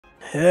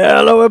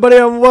Hello everybody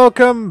and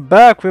welcome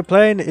back. We're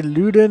playing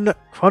Eiyuden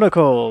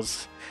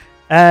Chronicles.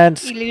 And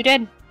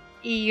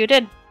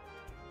Eiyuden.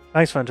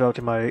 thanks for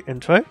interrupting my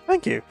intro.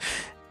 Thank you.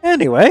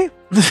 Anyway,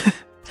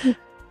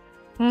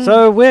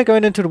 so we're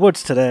going into the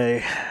woods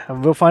today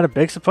and we'll find a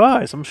big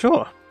surprise, I'm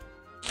sure.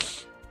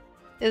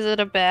 Is it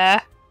a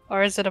bear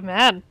or is it a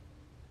man?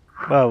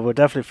 Well, we'll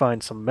definitely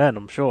find some men,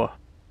 I'm sure.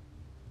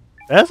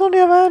 Bears on the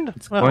other hand?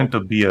 It's going to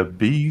be a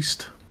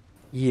beast.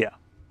 Yeah.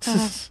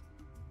 It's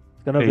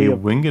gonna A be a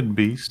winged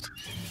beast.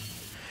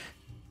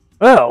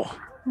 Well,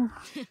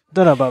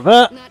 don't know about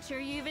that. Not sure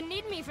you even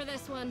need me for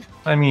this one.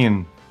 I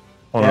mean,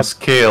 on a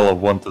scale of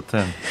 1 to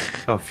 10,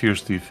 how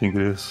fierce do you think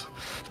it is?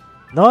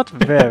 Not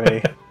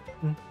very.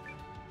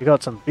 You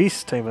got some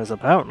beast tamers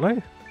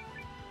apparently.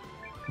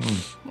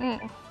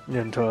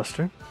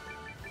 Interesting.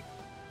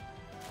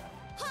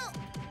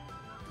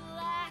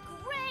 Black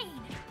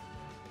rain.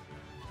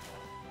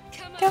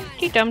 Come on.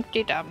 Dumpty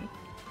dumpty dum.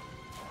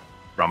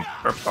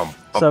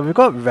 So we've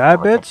got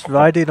rabbits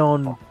riding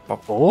on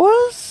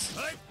boars?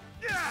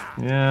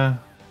 Yeah,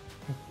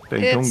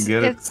 they don't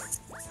get it.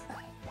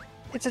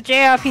 It's a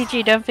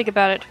JRPG, don't think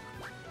about it.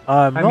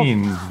 I'm I not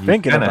mean, you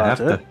thinking kinda about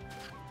have it. to.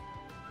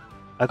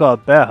 I got a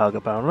bear hug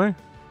apparently.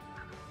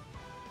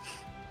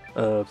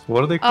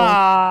 What are they called?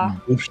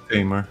 Ah, Bush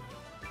tamer.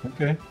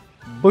 Okay.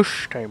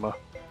 Bush tamer.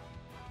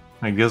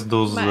 I guess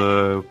those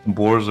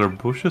boars are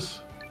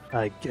bushes.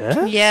 I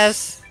guess?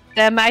 yes,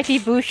 they're mighty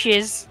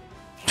bushes.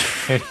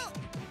 Hey,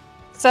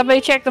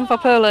 Somebody check them for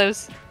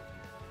polos.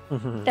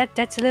 Mhm.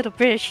 That's a little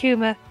British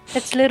humor.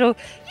 That's a little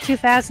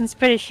 2000s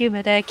British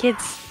humor there,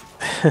 kids.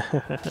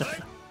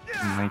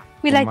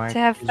 We like to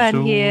have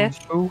fun here.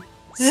 Oh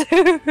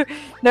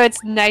No,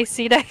 it's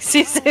nicey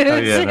zoo.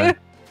 yeah,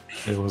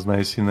 it was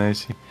nicey.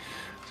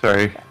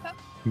 Sorry,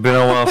 been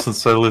a while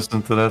since I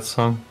listened to that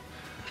song.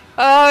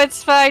 Oh,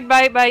 it's fine.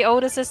 My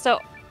older sister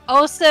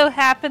also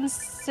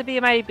happens to be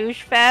a Mighty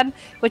Boosh fan,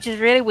 which is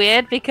really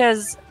weird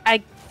because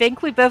I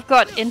think we both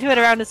got into it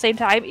around the same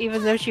time,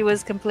 even though she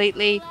was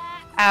completely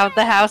out of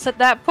the house at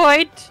that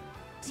point.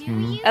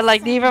 And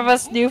like neither of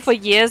us knew for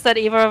years that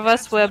either of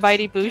us were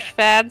Mighty Boosh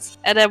fans.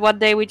 And then one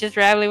day we just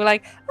randomly were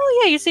like,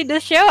 "Oh yeah, you seen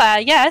this show?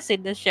 Yeah, I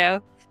seen this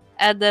show."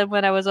 And then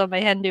when I was on my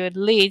hen doing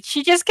lead,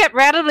 she just kept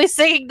randomly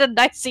singing the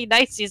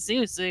Nicey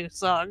Zoo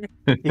song.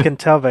 You can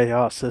tell they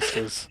are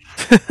sisters.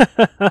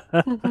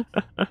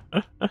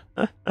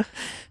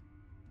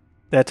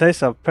 Their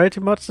tastes are pretty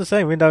much the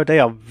same, even though they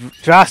are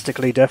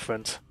drastically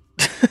different.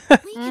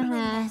 We can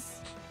win this.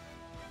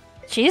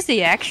 She's the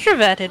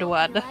extroverted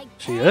one.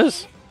 She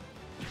is.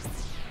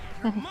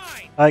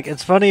 Like,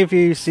 it's funny if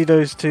you see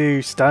those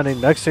two standing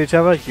next to each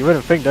other, you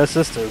wouldn't think they're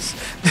sisters.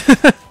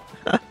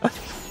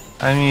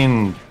 I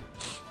mean,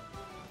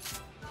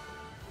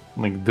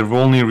 like, the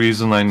only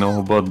reason I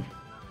know about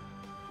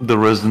the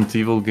Resident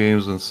Evil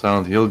games and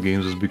Silent Hill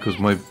games is because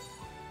my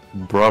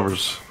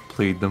brothers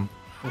played them.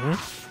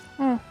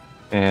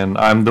 And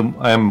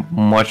I'm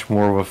much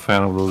more of a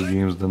fan of those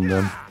games than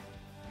them.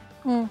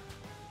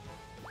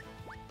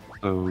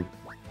 So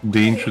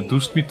they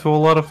introduced me to a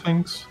lot of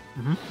things.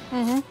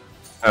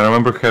 I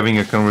remember having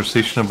a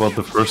conversation about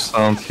the first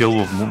Silent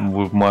Hill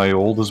with my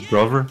oldest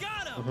brother.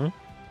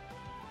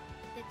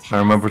 I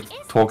remember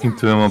talking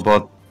to him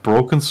about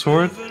Broken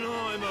Sword.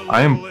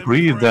 I am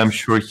pretty damn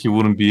sure he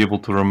wouldn't be able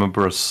to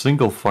remember a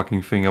single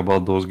fucking thing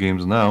about those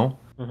games now.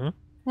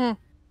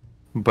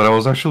 But I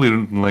was actually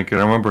like, I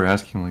remember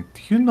asking like,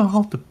 "Do you know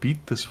how to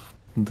beat this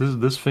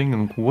thing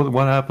and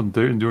what happened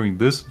during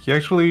this?" He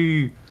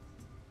actually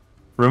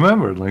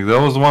remembered. Like that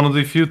was one of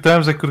the few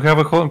times I could have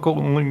a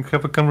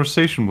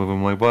conversation with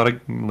him like about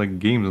like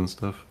games and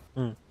stuff.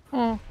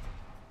 Oh,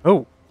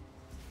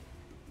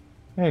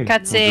 Hey, would you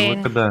Cutscene.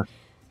 look at that.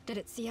 Did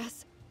it see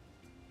us?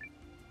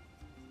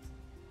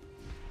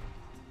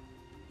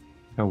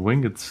 A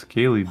winged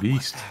scaly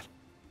beast.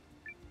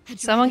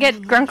 Someone get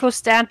Grunkle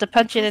Stan to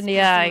punch it in the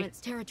eye. Its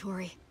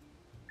territory.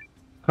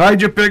 Hide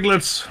your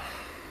piglets!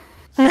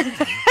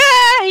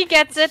 He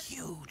gets it.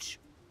 Huge.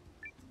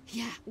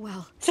 Yeah,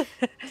 well,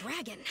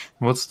 dragon.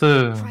 What's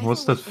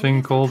that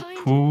thing called?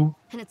 Poo?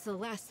 And it's the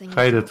last thing.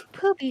 Hide it.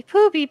 Poopy,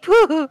 poopy,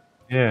 poo.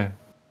 Yeah.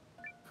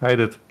 Hide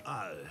it.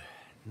 Oh,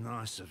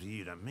 nice of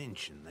you to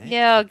mention that.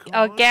 Yeah,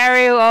 or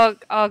Gary or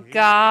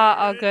Gar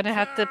are gonna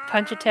have to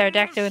punch a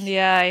pterodactyl in the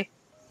eye.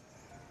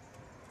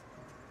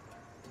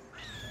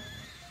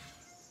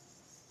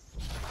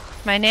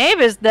 My name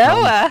is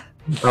Noah.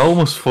 I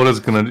almost thought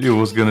it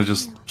was gonna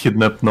just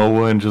kidnap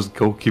Noah and just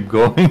keep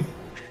going.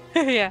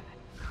 Yeah.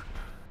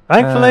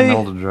 thankfully,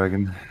 And the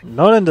dragon.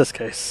 not in this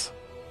case.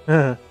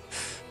 You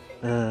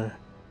know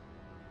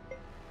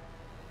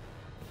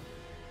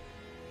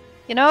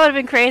what would have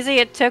been crazy?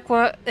 It took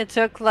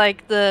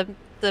like the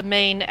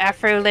main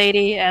Afro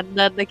lady and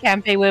then the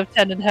campaign with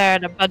and her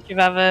and a bunch of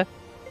other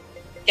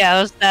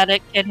girls that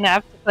it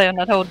kidnapped to play on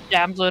that whole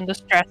damsel in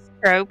distress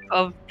trope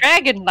of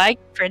dragon-like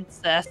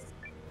princess.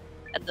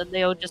 And then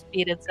they all just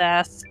beat its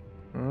ass.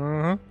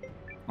 Well,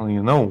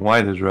 you know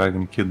why the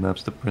dragon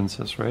kidnaps the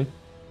princess, right?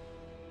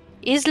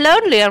 He's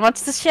lonely and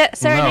wants to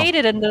serenade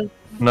it in the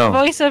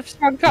voice of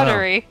Sean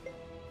Connery.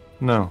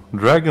 No.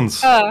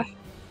 Dragons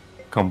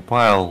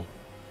compile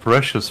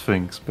precious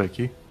things,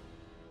 Becky.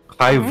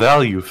 High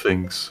value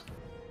things.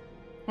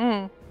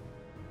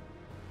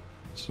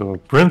 So a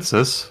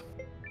princess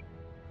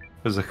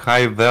is a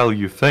high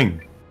value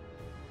thing.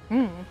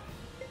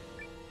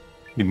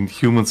 In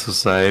human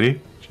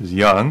society, she's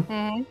young,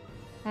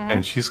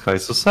 and she's high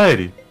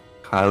society.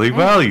 Highly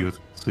valued.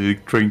 So he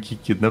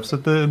kidnaps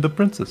the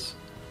princess.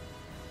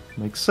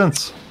 Makes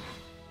sense.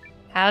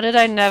 How did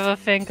I never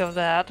think of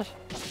that?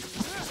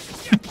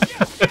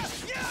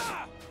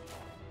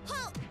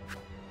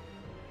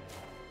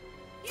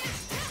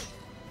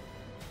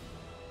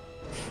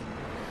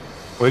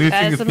 Why do you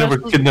think it never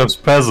kidnaps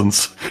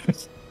peasants?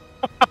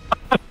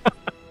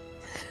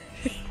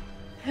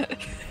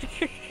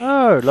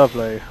 Oh,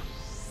 lovely.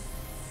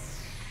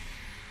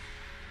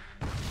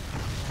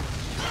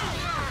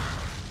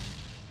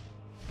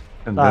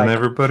 And then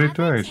everybody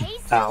died.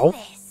 Ow.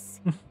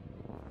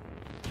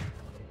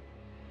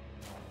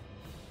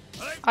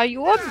 Are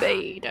you a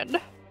maiden?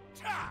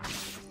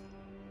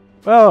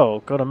 Well,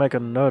 gotta make a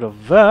note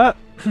of that.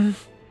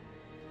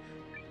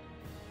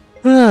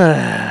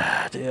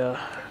 Dear.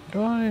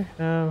 Do I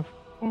have...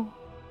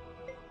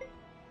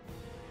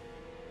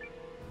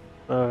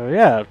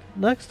 yeah,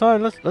 next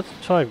time let's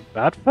try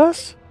that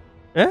first.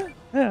 Yeah,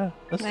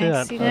 let's do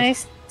that.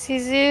 Nicey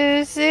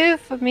zoo zoo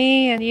for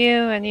me and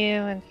you and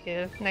you and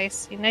you.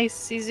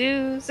 Nicey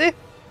zoo zoo.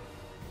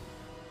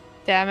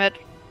 Damn it.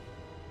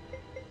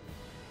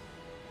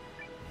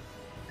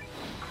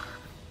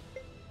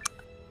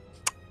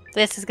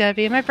 This is gonna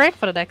be in my brain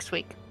for the next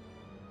week.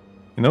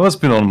 You know what's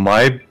been on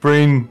my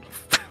brain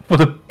for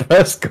the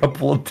past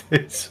couple of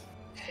days?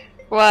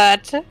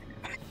 What?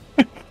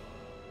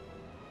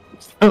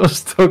 I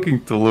was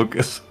talking to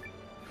Lucas,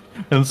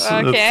 and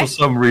for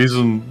some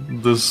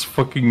reason this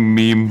fucking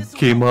meme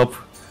came up.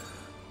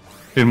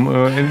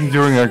 And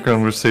during our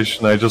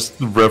conversation, I just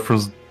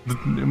referenced.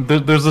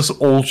 There's this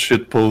old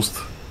shit post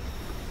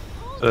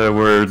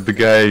where the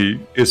guy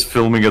is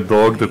filming a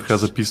dog that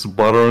has a piece of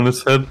butter on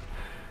his head,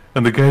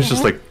 and the guy's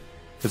just like,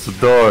 "It's a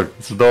dog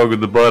with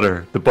the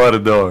butter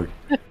dog.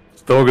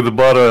 It's a dog with the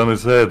butter on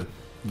his head,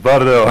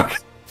 butter dog."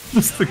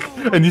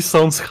 And he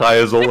sounds high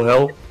as all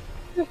hell.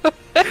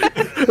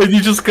 And he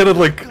just kind of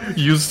like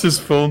used his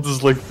phone to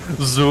like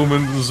zoom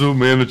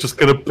in, and just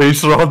kind of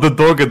pace around the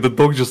dog, and the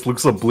dog just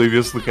looks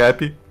obliviously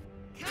happy.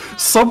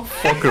 Some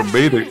fucker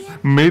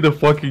made a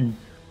fucking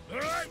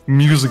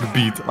music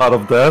beat out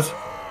of that,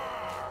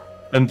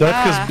 and that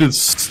has been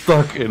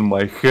stuck in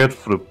my head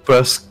for the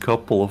past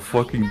couple of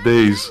fucking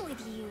days,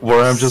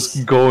 where I'm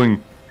just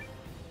going,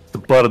 the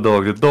butter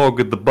dog, the dog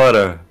with the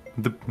butter,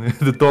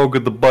 the dog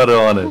with the butter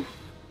on it,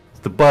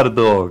 the butter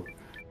dog.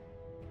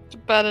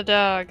 Butter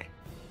dog.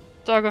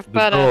 Dog with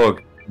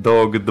butter.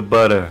 Dog with the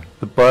butter.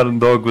 The butter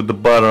dog with the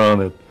butter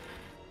on it.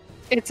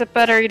 It's a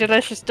buttery,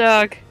 delicious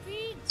dog.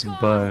 It's a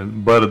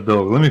butter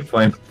dog. Let me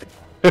find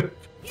it.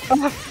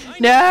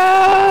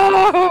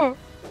 No!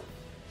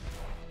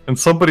 And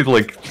somebody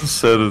like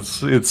said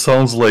it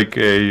sounds like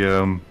a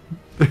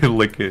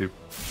like a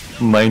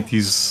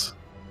 90s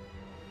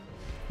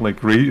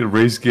like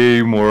race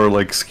game or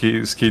like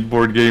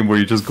skateboard game where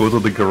you just go to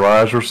the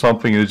garage or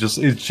something, and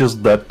it's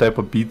just that type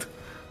of beat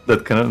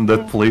that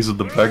plays in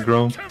the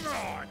background.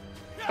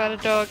 Butter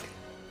dog.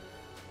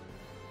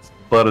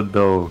 Butter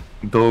dog.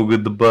 Dog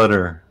with the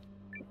butter.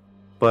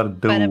 Butter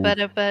dog.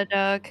 Butter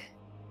dog.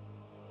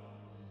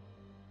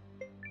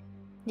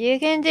 You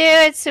can do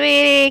it,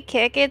 sweetie.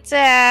 Kick its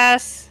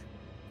ass.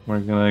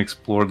 We're gonna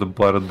explore the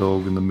butter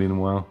dog in the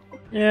meanwhile.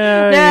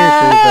 Yeah, you do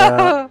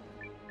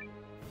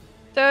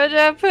that.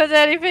 Don't put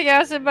anything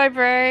else in my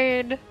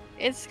brain.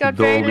 It's got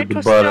the very dog with the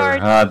little butter.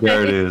 starch.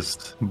 There it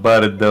is.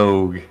 Butter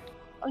dog.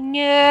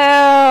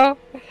 No!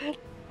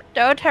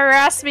 Don't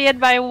harass me in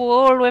my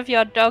wool with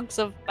your dogs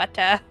of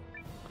butter.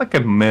 Like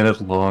a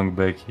minute long,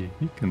 Becky.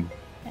 You can...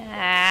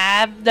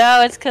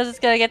 No, it's because it's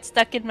gonna get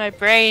stuck in my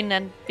brain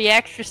and be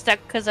extra stuck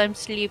because I'm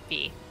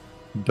sleepy.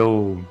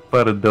 Dog.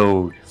 Butter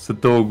dog. It's the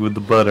dog with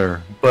the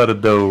butter. Butter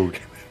dog.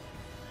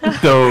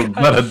 Dog.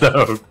 Butter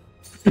dog.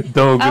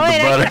 Dog with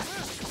the butter.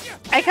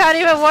 I can't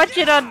even watch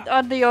it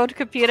on the old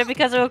computer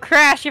because it will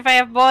crash if I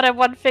have more than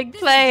one thing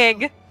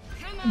playing.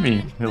 I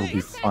mean, it'll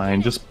be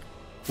fine. Just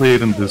play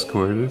it in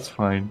Discord. It's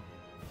fine.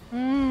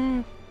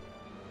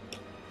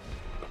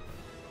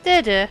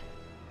 Did it?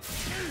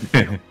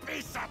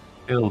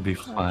 It'll be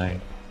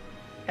fine.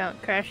 Don't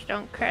crash,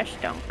 don't crash,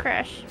 don't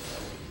crash.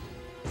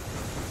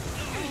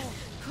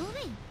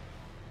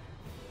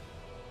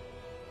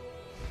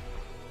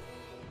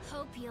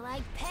 Hope you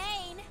like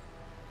pain.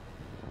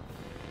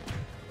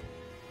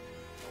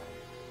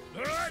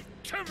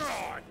 Come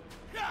on!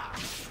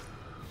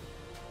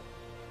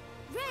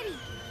 Ready.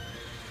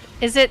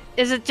 Is it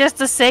just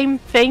the same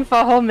thing for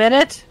a whole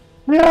minute?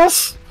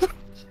 Yes!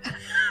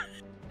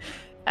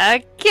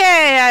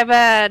 Okay,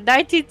 I'm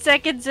 19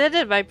 seconds in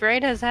and my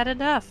brain has had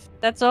enough.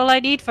 That's all I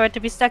need for it to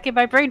be stuck in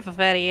my brain for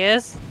 30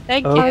 years.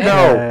 Thank you.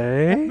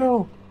 Okay.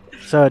 No.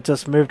 So it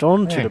just moved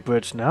on to Hey. the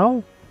bridge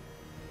now.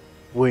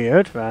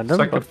 Weird, random.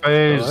 Second but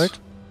phase. alright.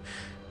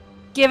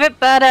 Give it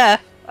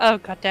butter. Oh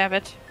god damn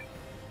it.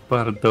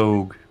 Butter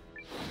dog.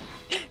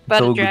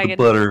 Butter Dog with dragon. the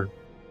butter.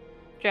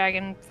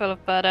 Dragon full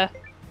of butter.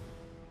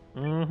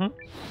 Mm-hmm.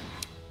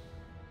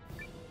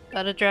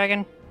 Butter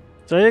dragon.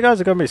 So you guys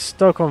are gonna be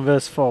stuck on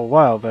this for a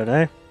while then,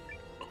 eh?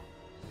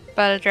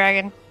 Butter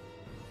dragon.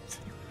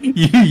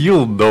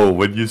 You'll know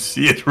when you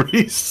see it,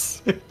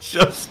 Reese. It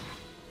just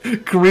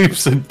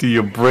creeps into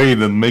your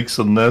brain and makes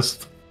a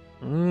nest.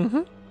 Mm-hmm.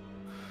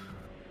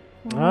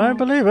 I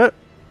believe it.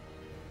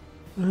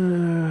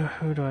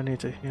 Who do I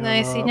need to heal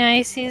Nicey up?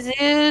 nicey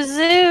zoo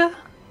zoo.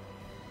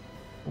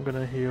 I'm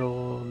gonna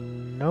heal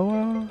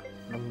Noah.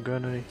 I'm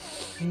gonna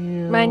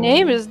heal... My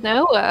name is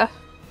Noah.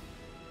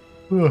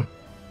 Yes.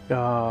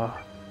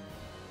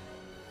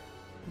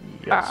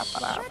 Let's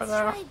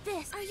try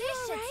this. Are you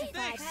alright?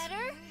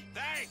 Better?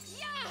 Thanks.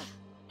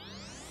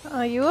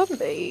 Are you a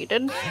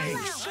maiden?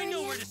 Thanks. I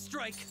know where to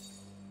strike.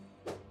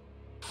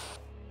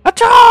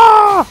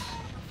 Acha!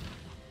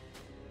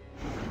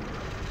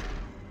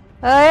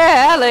 Oh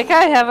yeah, Alec,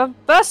 I have a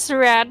bus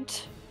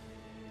rant.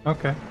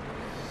 Okay.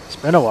 It's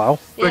been a while.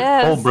 Quick,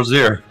 Yes. call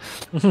Brazier.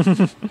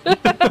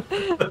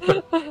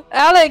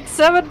 Alec,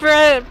 summon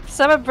brass.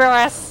 Summon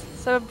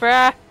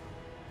bra.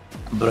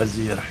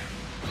 Brazier.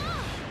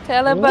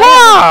 Tell him Wow! I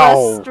have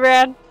a bus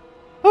rant.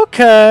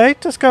 Okay,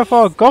 just go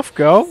for a goth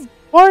girl.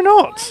 Why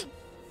not?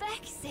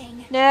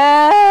 Vexing.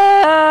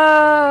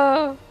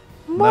 No!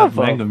 Not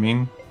Mother...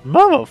 mean.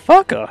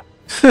 Motherfucker.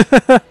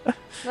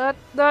 Not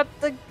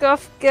the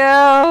goth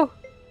girl.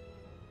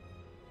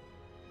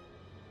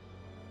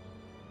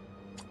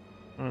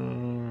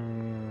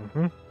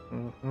 Mm-hmm.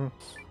 Mm-hmm.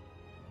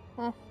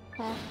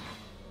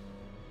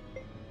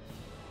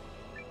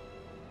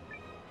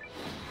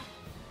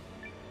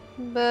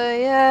 But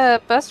yeah,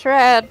 bus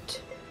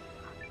rant.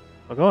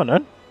 Well, go on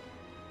then.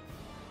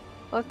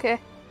 Okay.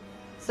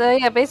 So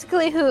yeah,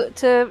 basically,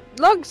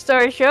 long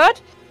story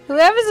short,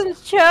 whoever's in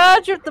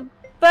charge of the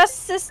bus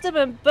system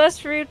and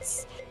bus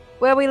routes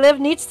where we live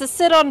needs to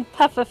sit on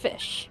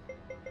pufferfish.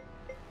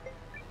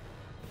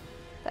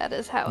 That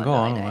is how Go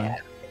on, annoyed I man.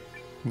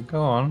 am.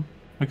 Go on.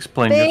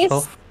 Explain Base-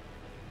 yourself.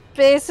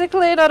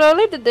 Basically, not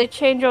only did they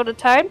change all the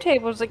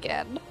timetables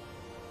again,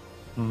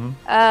 Mm-hmm.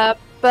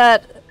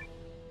 but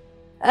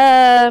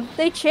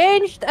they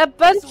changed a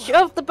bunch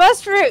of the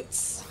bus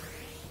routes.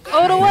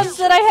 All the ones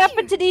that I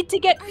happen to need to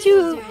get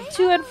to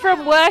and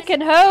from work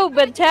and home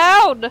and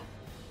town.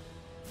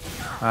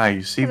 Ah,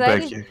 you see, 'Cause I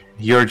Becky,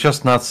 you're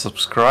just not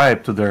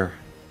subscribed to their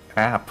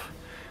app,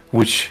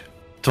 which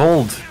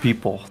told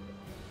people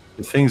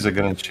the things are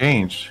gonna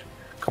change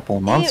a couple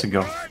of months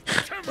ago.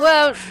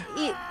 Well,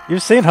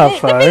 You've seen her The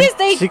phone. thing is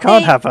they- She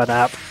can't they- have an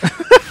app.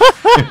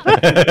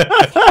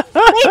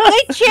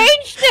 they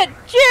changed it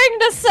during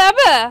the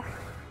summer.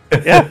 I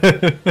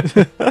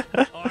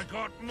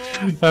got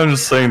more. I'm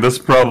just saying that's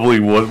probably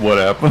what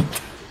happened.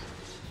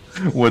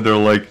 Where they're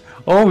like,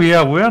 oh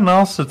yeah, we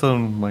announced it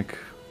on like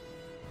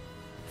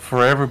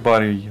for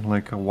everybody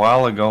like a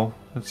while ago.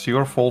 It's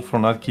your fault for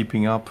not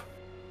keeping up.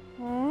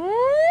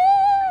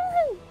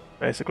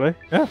 Basically.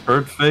 Yeah.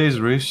 Third phase,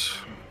 Reese.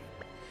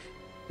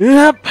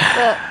 Yep.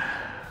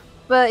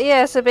 But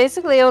yeah, so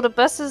basically all the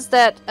buses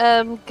that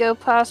go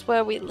past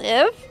where we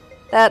live,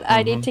 that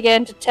I need to get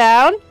into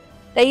town,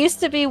 there used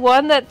to be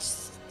one that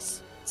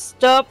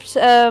stopped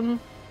on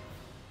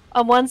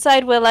one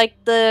side where like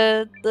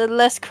the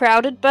less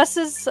crowded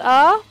buses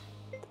are,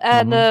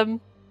 and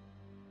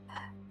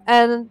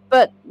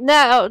but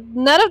now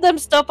none of them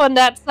stop on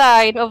that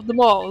side of the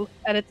mall,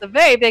 and it's a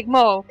very big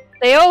mall.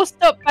 They all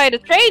stop by the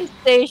train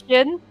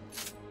station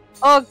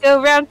or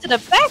go round to the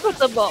back of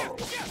the mall.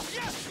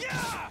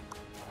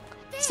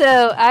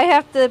 So I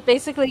have to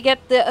basically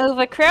get the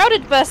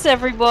overcrowded bus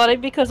every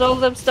morning because all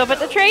of them stop at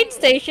the train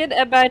station,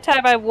 and by the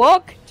time I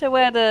walk to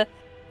where the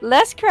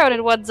less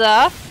crowded ones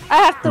are, I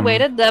have to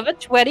wait another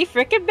 20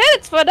 freaking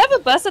minutes for another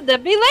bus and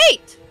then be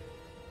late.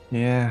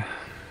 Yeah.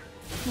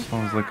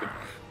 Sounds like a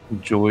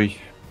joy.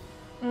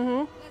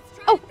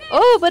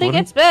 Oh, but it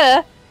gets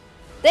better.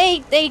 They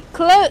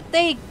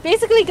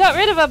basically got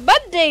rid of a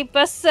Monday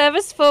bus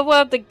service for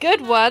one of the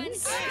good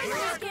ones.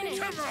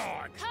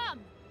 Come.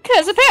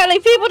 Because apparently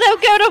people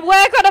don't go to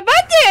work on a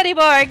Monday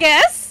anymore, I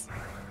guess.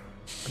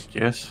 I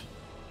guess.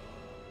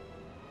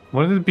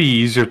 Wouldn't it be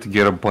easier to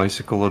get a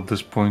bicycle at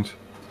this point?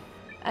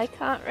 I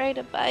can't ride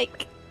a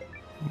bike.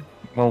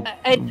 Well,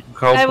 I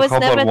how was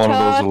about never one of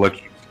taught. those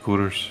electric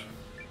scooters?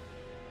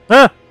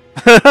 Huh.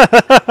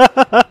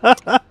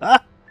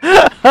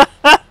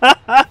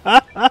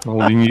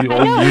 Well,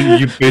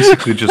 you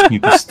basically just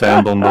need to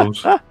stand on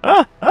those.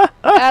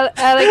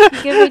 Alex,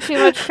 you give me too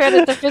much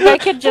credit. I think I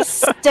can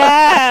just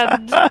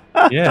stand.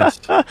 Yes.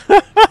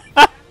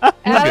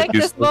 Alec,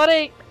 used this to.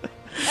 morning,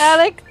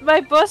 Alec,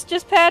 my boss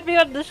just patted me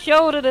on the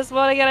shoulder this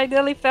morning and I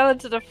nearly fell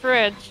into the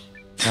fridge.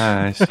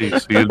 Ah, I see. So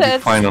you'd be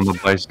That's- fine on the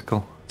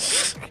bicycle.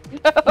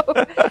 No,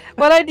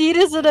 what I need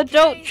is an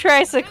adult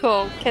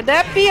tricycle. Can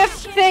that be a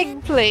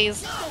thing,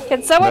 please?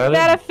 Can someone That is-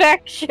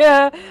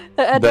 manufacture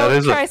adult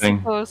is a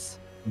thing. tricycles?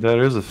 That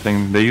is a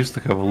thing. They used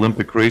to have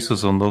Olympic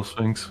races on those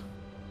things.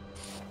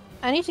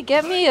 I need to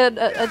get me an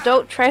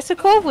adult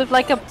tricycle with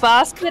like a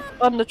basket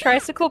on the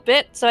tricycle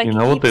bit, so I You can.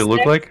 know what keep they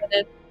look snacks like? in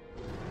it.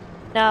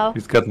 No.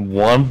 It's got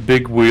one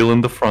big wheel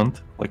in the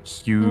front, like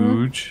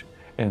huge,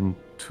 and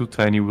two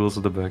tiny wheels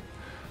at the back.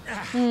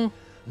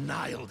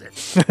 Nailed it.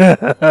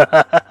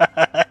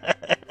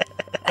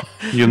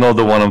 You know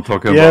the one I'm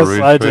talking Yes, about,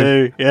 Reese, I right?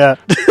 do. Yeah.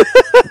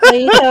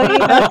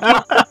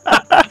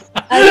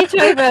 Are you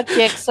talking about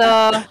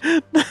Jigsaw?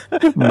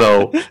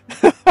 No.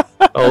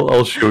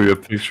 I'll show you a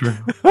picture.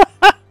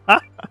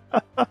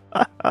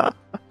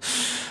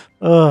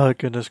 Oh,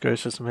 goodness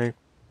gracious me.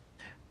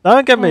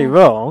 Don't get me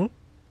wrong.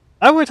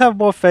 I would have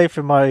more faith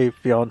in my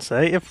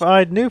fiance if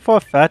I knew for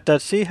a fact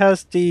that she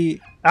has the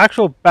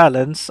actual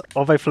balance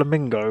of a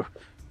flamingo.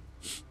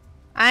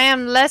 I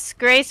am less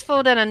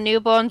graceful than a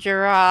newborn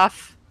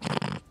giraffe.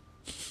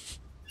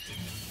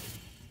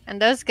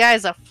 And those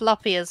guys are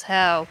floppy as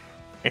hell.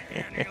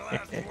 Any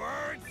last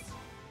words?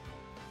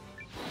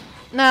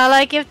 No,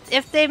 like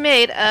if they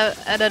made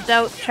an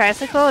adult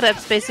tricycle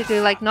that's basically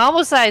like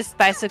normal sized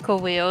bicycle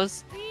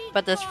wheels,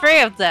 but there's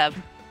 3 of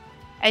them,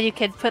 and you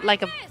can put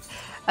like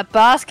a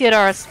basket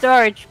or a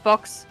storage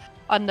box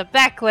on the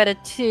back where the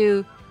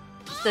two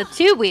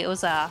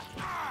wheels are,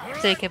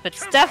 so you can put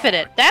stuff in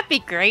it. That'd be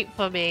great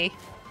for me.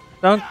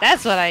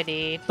 That's what I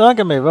need. Don't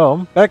get me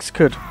wrong, Bex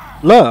could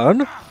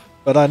learn,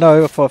 but I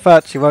know for a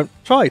fact she won't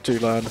try to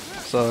learn.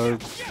 So,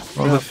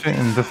 Well,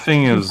 the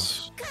thing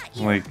is,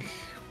 like,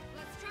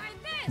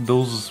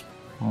 those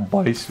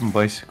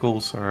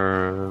bicycles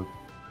are.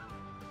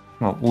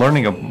 Well,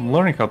 learning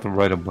how to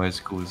ride a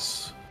bicycle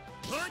is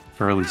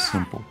fairly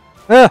simple.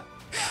 yeah,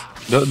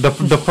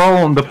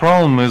 The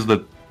problem is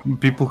that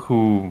people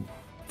who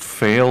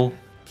fail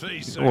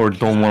or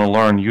don't want to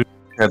learn usually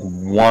had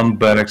one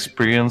bad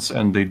experience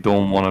and they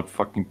don't want to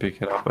fucking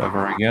pick it up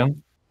ever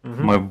again.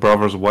 My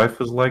brother's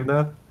wife is like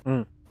that,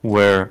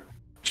 where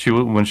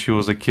when she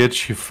was a kid,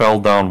 she fell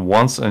down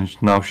once and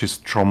now she's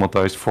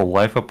traumatized for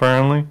life.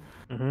 Apparently,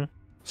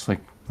 it's like,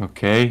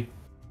 okay,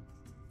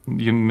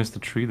 you missed a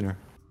tree there,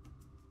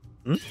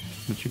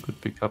 but you could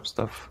pick up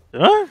stuff.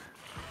 Huh?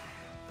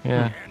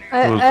 Yeah,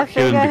 I it was think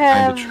hidden I behind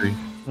have. the tree.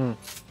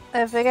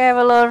 I think I have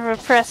a lot of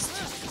repressed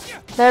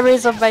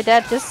memories of my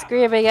dad just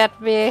screaming at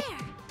me.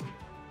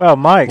 Well,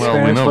 my Well,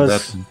 we experience know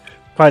was that.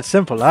 quite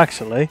simple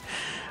actually.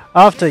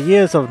 After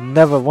years of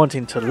never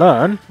wanting to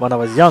learn when I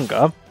was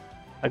younger,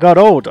 I got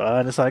older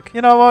and it's like,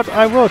 you know what,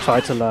 I will try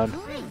to learn.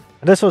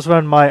 And this was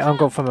when my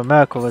uncle from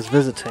America was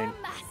visiting.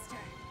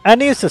 And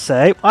he used to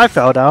say, I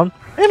fell down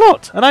a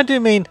lot, and I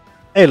do mean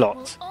a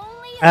lot.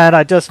 And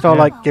I just felt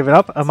like giving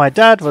up, and my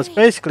dad was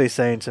basically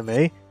saying to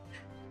me,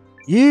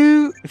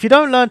 if you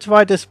don't learn to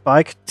ride this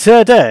bike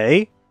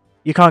today,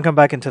 you can't come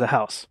back into the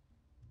house.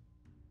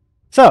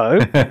 So,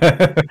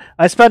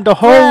 I spent the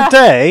whole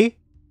day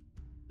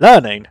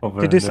learning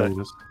to do so.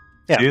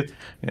 Yeah. See it?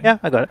 Yeah,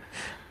 I got it.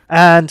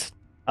 And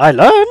I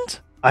learned.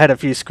 I had a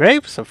few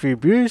scrapes, a few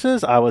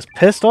bruises. I was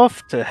pissed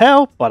off to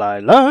hell, but I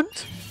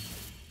learned.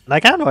 And I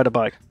can ride a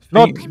bike.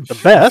 Not the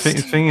best,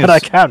 thing but I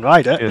can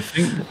ride it.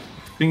 Yeah,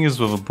 thing is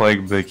with a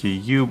bike, Becky,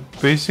 you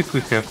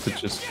basically have to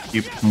just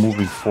keep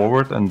moving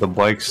forward and the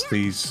bike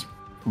stays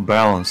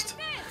balanced.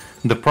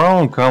 The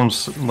problem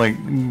comes, like,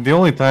 the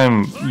only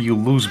time you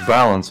lose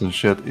balance and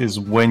shit is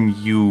when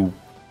you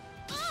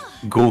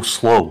go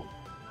slow.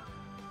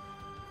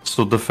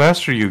 So the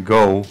faster you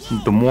go,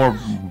 the more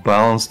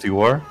balanced you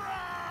are.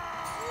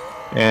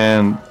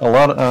 And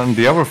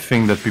the other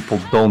thing that people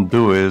don't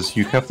do is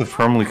you have to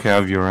firmly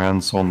have your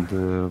hands on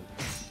the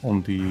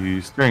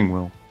steering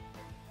wheel.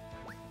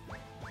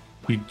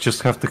 You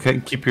just have to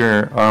keep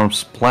your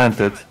arms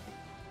planted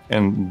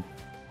and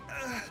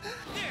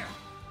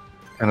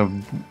kind of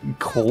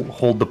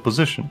hold the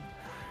position.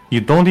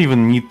 You don't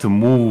even need to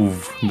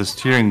move the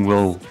steering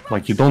wheel,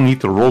 like you don't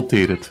need to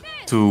rotate it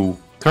to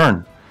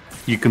turn.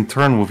 You can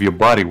turn with your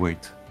body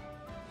weight.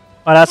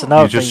 Well, that's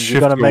another You thing. just You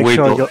gotta shift your make weight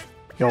sure up.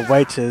 your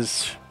weight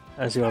is,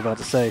 as you were about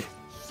to say.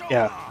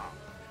 Yeah.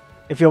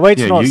 If your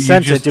weight's Yeah, not you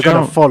centered, just you're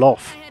gonna fall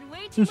off.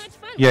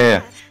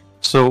 Yeah.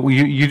 So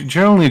you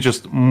generally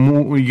just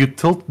move, you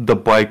tilt the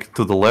bike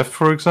to the left,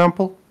 for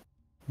example,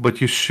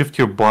 but you shift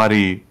your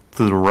body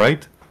to the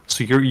right.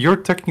 So you're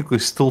technically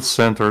still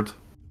centered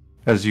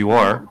as you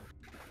are,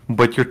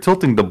 but you're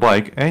tilting the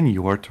bike and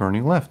you are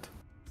turning left.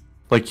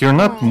 Like you're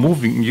not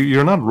moving,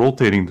 you're not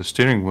rotating the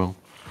steering wheel.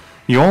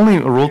 You only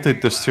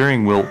rotate the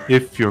steering wheel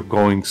if you're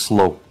going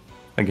slow.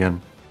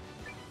 Again,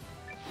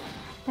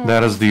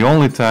 that is the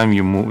only time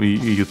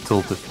you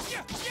tilt it.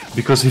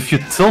 Because if you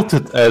tilt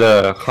it at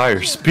a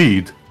higher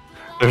speed,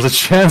 there's a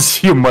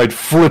chance you might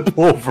flip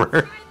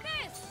over.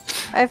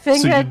 I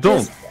think So you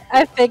don't.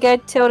 I think I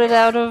tilted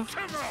out of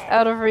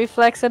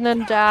reflex and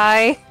then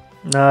die.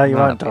 No, you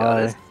No, won't to be die.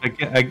 honest.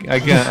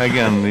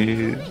 Again,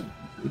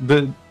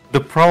 the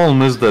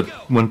problem is that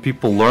when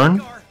people learn,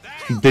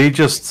 they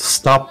just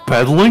stop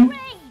pedaling,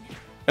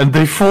 and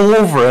they fall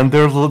over, and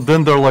they're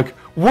like,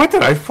 Why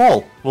did I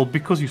fall? Well,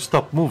 because you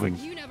stopped moving.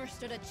 You never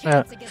stood a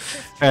chance against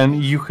this.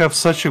 And you have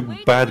such a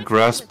bad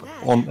grasp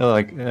on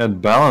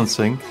at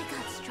balancing I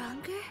got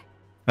stronger.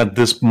 at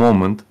this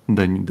moment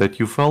then that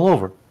you fell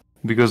over.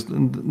 Because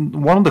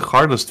one of the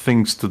hardest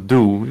things to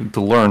do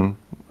to learn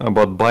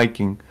about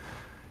biking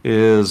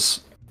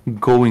is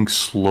going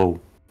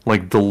slow,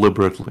 like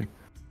deliberately.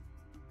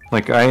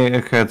 Like I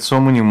had so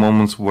many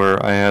moments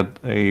where I had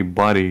a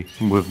buddy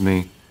with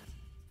me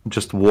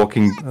just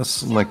walking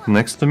like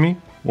next to me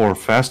or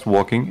fast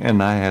walking,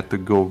 and I had to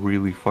go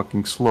really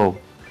fucking slow.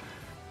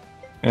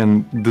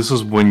 And this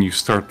is when you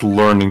start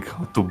learning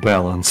how to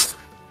balance.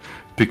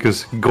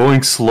 Because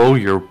going slow,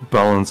 your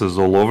balance is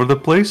all over the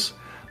place.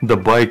 The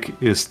bike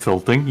is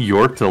tilting,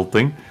 you're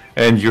tilting,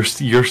 and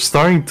you're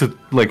starting to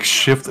like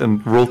shift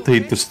and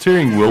rotate the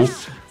steering wheel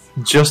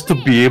just to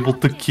be able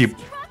to keep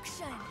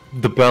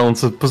the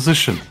balance in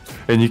position.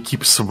 And you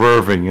keep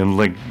swerving and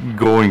like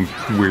going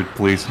weird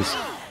places.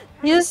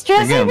 You're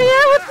stressing Again. me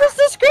out with this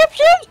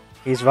description?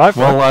 He's right.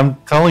 Well, I'm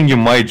telling you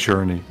my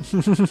journey.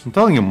 I'm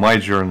telling you my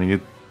journey.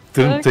 It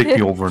didn't take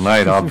me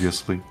overnight,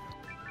 obviously.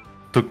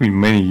 It took me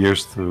many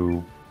years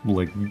to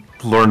like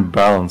learn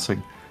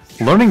balancing.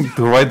 Learning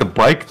to ride the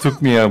bike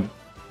took me a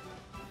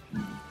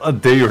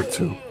day or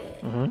two.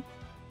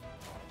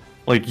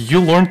 Like you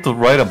learn to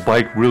ride a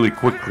bike really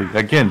quickly.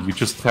 Again, you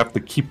just have to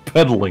keep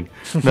pedaling.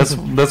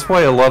 That's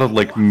why a lot of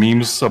like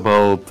memes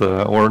about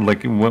or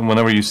like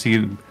whenever you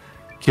see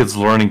kids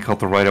learning how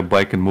to ride a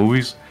bike in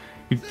movies,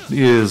 it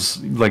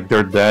is like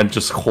their dad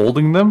just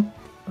holding them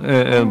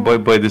and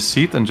by the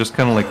seat and just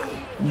kind of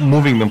like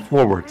moving them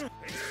forward.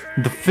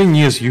 The thing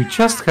is, you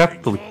just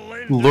have to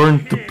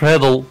learn to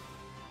pedal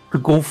to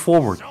go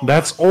forward.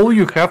 That's all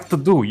you have to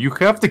do. You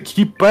have to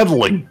keep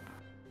pedaling.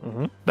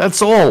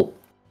 That's all.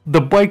 The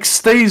bike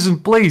stays in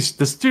place.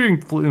 The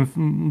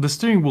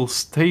steering wheel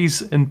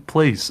stays in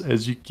place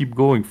as you keep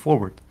going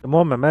forward. The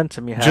more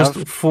momentum you have,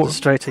 Just for the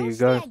straighter you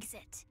go.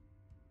 Exit.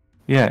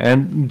 yeah,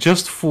 and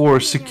just for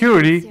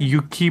security,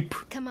 you keep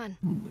Come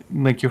on.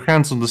 like your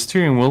hands on the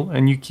steering wheel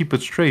and you keep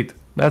it straight.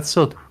 That's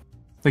it.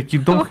 Like you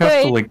don't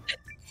have to Wait. like.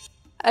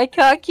 I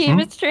can't keep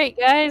it straight,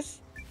 guys.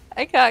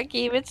 I can't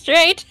keep it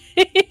straight.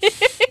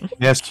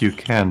 Yes, you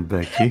can,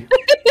 Becky.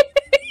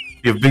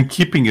 You've been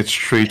keeping it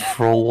straight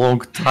for a long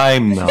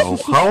time now.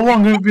 How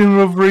long have you been in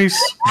a race?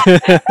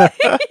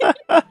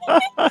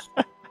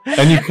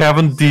 And you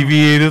haven't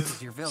deviated.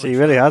 So he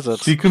really has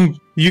it.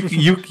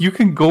 You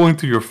can go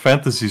into your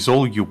fantasies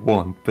all you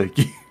want,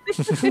 Becky.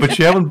 But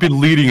you haven't been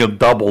leading a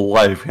double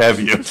life, have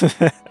you?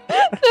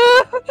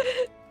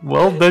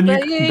 Well, then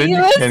But you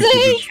you can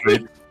keep it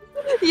straight.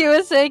 You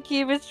were saying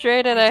keep it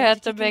straight, and I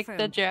had to make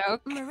the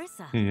joke.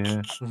 Marissa.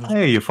 Yeah.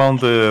 Hey, you found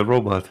the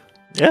robot.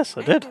 Yes,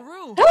 I did.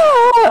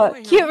 Oh,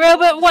 cute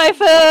robot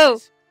waifu!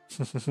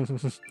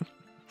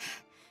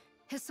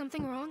 Is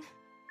something wrong?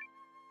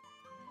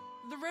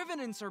 The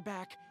Revenants are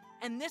back,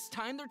 and this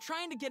time they're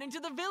trying to get into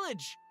the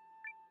village.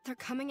 They're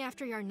coming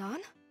after Yarnan?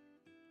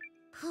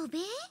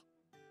 Poobie?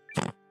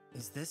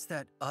 Is this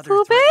that other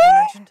Poopy? threat you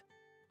mentioned?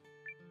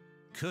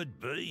 Could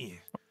be.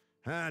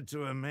 Hard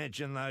to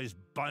imagine those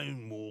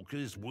bone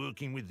walkers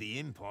working with the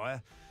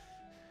Empire,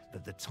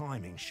 but the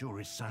timing sure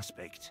is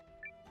suspect.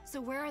 So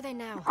where are they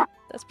now?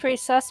 That's pretty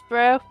sus,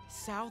 bro.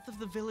 South of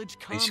the village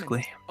commons.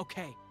 Basically.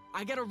 Okay,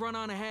 I gotta run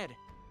on ahead.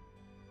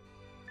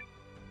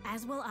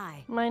 As will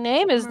I. My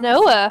name is Marissa,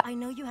 Noah. I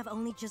know you have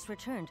only just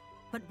returned,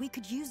 but we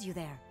could use you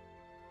there.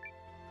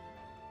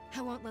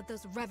 I won't let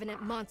those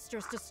revenant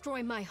monsters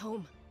destroy my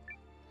home.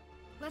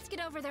 Let's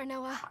get over there,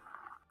 Noah.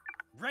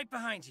 Right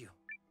behind you.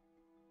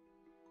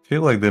 I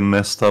feel like they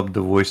messed up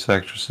the voice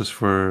actresses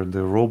for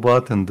the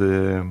robot and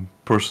the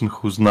person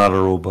who's not a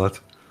robot.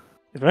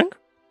 You think?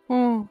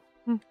 Hmm.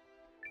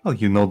 Well,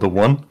 you know the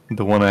one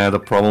I had a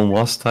problem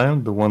last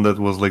time, the one that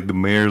was like the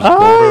mayor's Oh,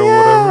 daughter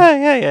or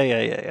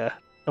whatever. yeah.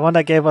 The one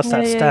that gave us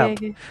that stamp.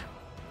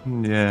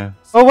 Yeah.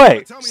 Oh,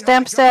 wait.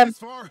 Stamp, stamp.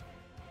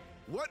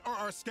 What are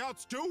our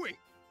scouts doing?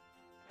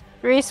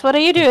 Reese, what are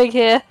you doing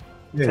here?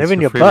 Yeah, Saving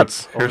it's your favorite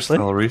butts, obviously.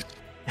 hairstyle, Reese.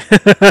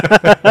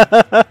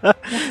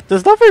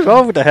 There's nothing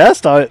wrong with the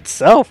hairstyle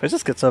itself. It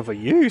just gets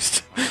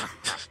overused.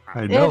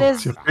 I know. is-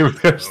 It's your favorite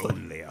hairstyle.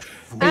 Only a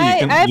fool.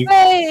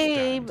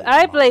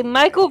 I blame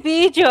Michael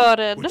B.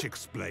 Jordan. Which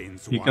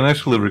explains You why can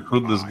actually you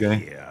recruit this are guy.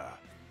 here.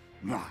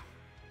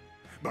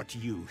 But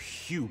you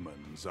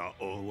humans are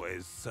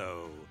always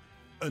so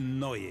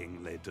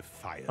annoyingly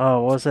defiant.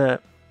 Oh, was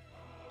it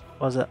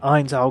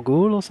Ainz Al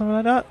Ghul or something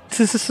like that?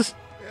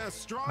 Yeah,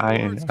 strong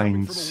Heinz. words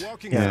coming from a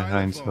walking Yeah,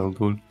 Heinz xylophone. Al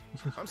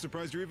Ghul. I'm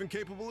surprised you're even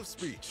capable of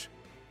speech.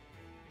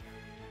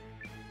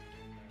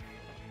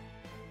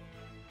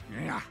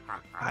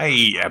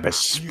 I am a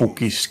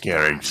spooky,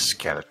 scary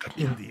skeleton.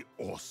 In the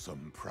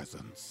awesome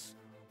presence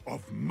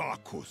of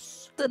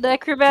Marcus. The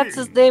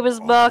necromancer's King name is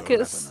of the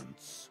Marcus.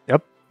 Revenants.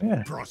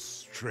 Yeah.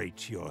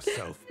 Prostrate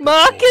yourself.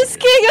 Marcus, before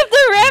King of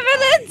the me, and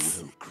Revenants!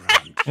 I will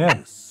grant Yeah.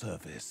 you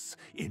service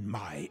in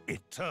my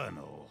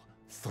eternal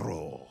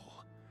thrall.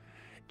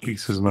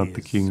 This It is not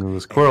the king of the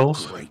a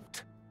squirrels.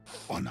 Great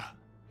honor.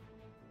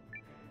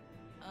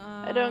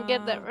 I I don't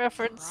get that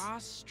reference.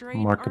 Prostrate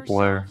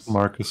Markiplier, ourselves?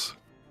 Marcus.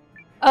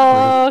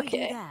 Oh, We do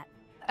okay. that.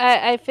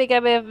 I think I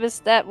may have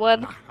missed that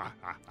one.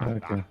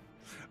 Okay.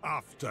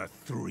 After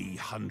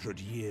 300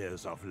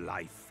 years of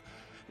life,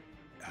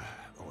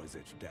 or is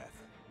it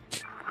death?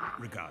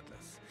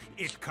 Regardless,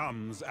 it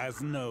comes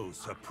as no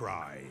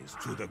surprise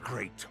to the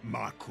great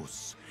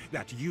Marcus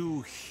that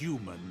you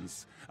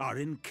humans are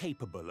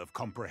incapable of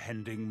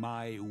comprehending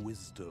my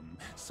wisdom.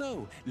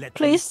 So let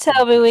Please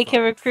tell me we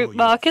can recruit simplify for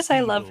your Marcus, I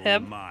love feeble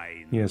him.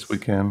 minds. Yes, we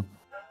can.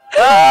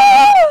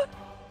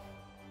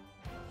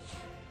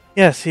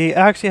 Yes, he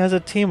actually has a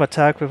team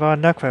attack with our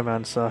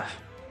necromancer.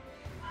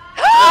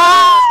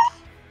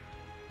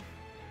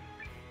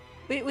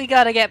 We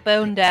gotta get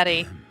Bone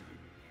Daddy.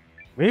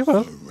 We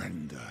will.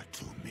 Surrender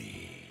to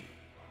me.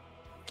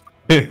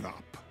 Give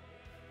up,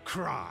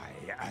 cry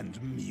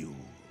and mew.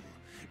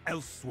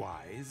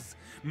 Elsewise,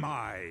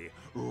 my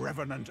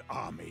revenant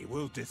army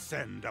will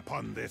descend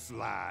upon this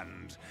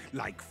land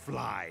like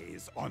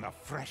flies on a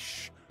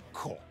fresh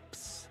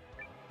corpse.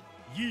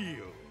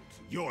 Yield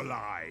your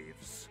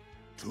lives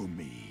to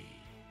me.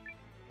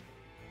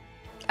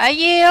 I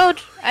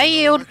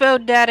yield,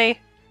 Bone Daddy.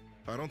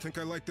 I don't think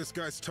I like this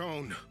guy's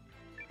tone.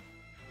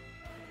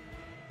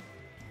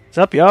 What's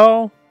up,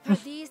 y'all? Are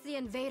these the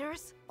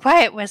invaders?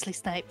 Quiet, Wesley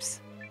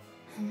Snipes.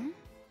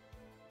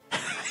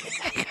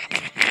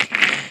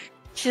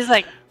 She's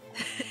like,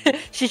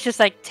 she's just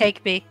like,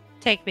 take me,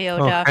 oh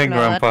Oh, Dark hey,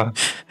 Lord. Grandpa.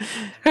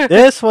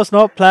 This was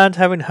not planned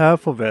having her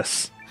for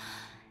this.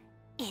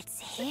 It's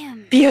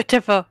him.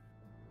 Beautiful.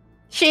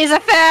 She's a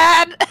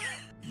fan.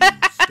 You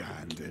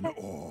stand in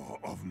awe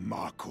of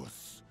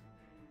Marcus,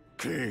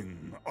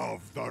 King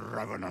of the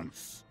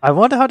Revenants. I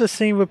wonder how the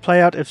scene would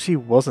play out if she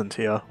wasn't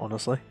here,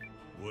 honestly.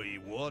 We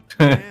what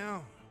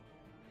now?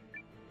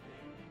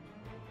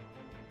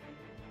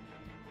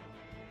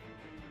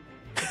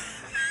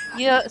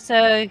 You're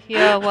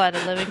what,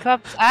 a living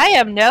corpse? I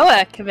am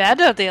Noah,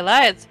 commander of the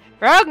Alliance.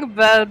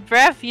 Wrongbone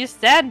breath, you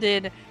stand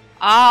in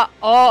awe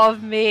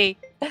of me.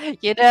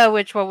 You know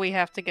which one we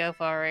have to go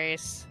for,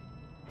 Ace.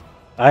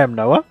 I am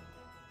Noah.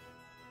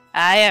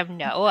 I am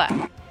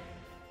Noah.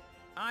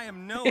 I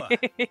am Noah,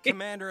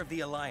 commander of the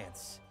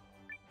Alliance.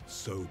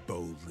 So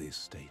boldly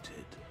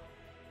stated.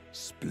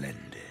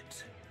 Splendid.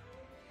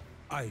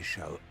 I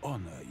shall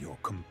honor your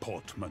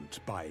comportment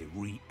by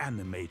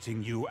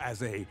reanimating you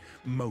as a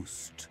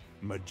most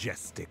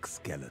majestic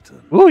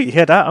skeleton. Ooh, you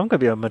hear that? I'm gonna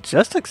be a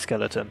majestic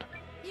skeleton.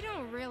 You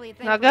don't really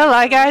think Not gonna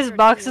lie, guys, we're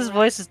Box's too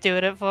voice is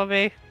doing it for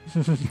me.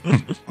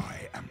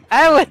 I am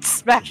I would coming to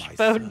smash my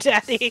Bone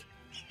service. Daddy.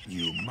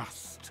 You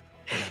must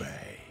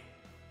obey.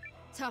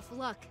 Tough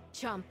luck,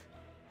 chump.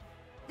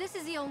 This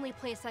is the only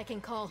place I can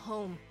call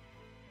home.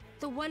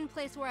 The one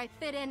place where I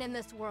fit in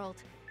this world.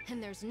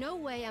 And there's no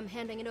way I'm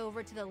handing it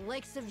over to the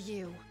likes of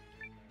you.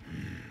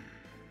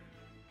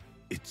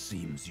 It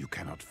seems you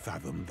cannot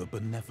fathom the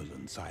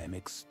benevolence I am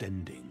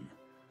extending.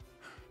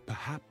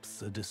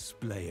 Perhaps a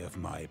display of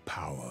my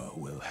power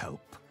will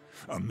help.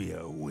 A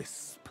mere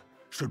wisp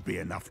should be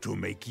enough to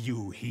make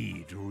you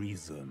heed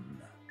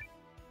reason.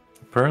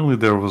 Apparently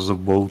there was a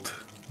vote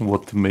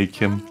what to make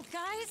him,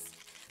 Guys,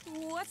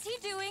 what's he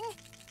doing?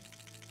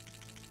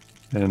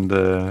 and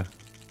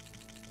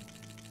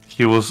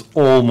he was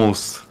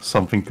almost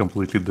something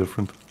completely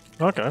different.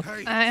 Okay.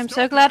 Hey, I am stop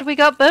so glad we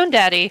got Bone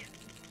Daddy.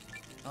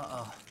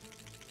 Uh-oh.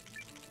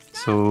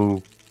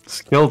 So,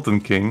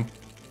 Skeleton King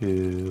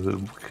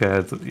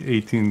had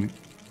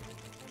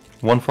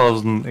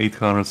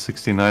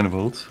 1,869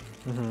 votes.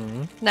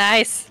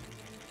 Nice.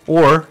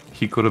 Or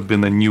he could have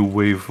been a new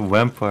wave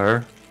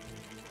vampire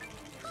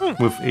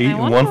with I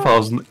wonder-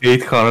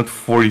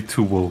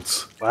 1,842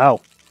 votes.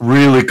 Wow,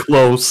 Really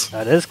close.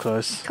 that is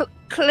close.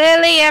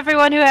 Clearly,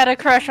 everyone who had a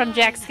crush on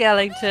Jack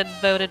Skellington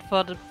voted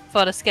for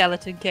the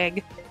Skeleton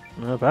King.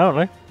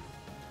 Apparently.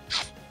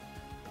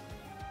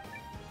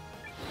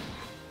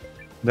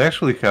 They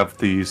actually have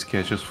the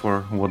sketches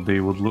for what they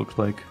would look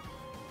like.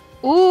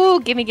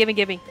 Ooh,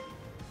 gimme.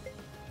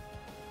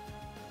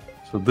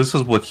 So this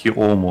is what he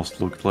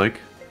almost looked like.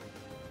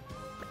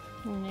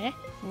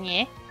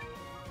 Yeah.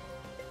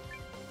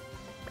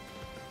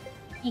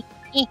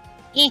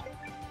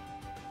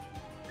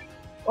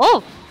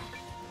 Oh!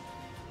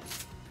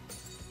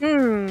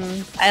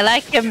 I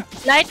like him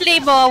slightly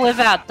more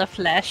without the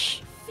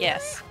flesh.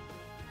 Yes.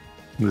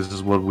 This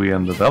is what we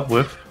ended up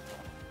with.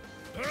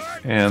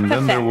 And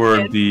then there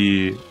were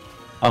the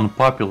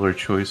unpopular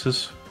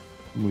choices,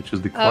 which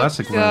is the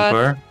classic God.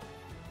 vampire.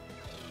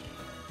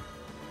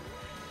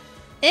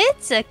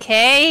 It's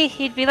okay.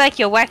 He'd be like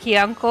your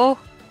wacky uncle.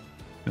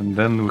 And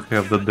then we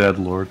have the Dead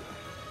Lord.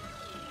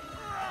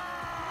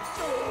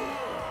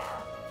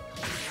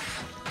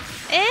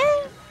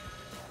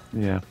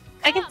 Yeah.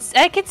 I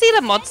can see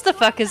the monster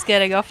fuckers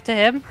getting off to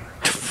him.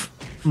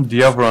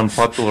 The other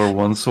unpopular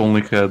ones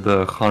only had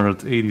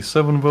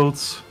 187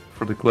 votes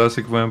for the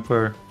classic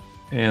vampire,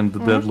 and the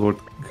Dead Lord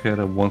had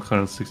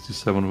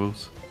 167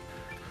 votes.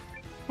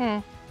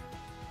 In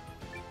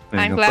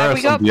I'm glad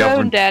we got comparison, the other-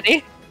 Bone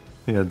Daddy.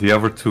 Yeah, the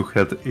other two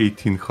had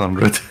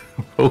 1,800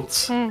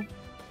 votes.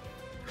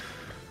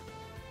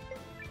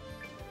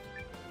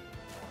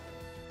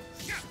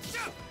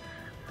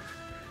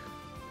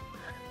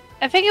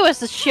 I think it was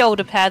the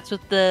shoulder pads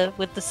with the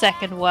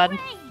second one.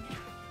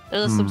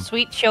 Those are some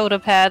sweet shoulder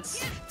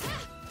pads.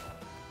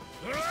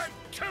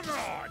 Come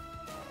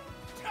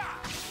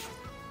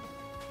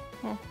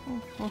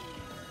on!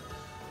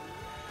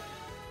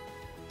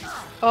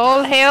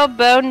 All hail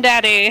Bone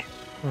Daddy.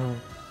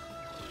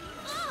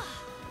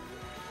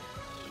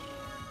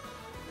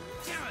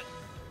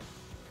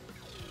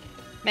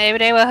 Maybe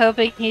they were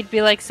hoping he'd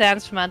be like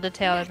Sans from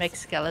Undertale and make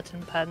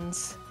skeleton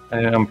puns.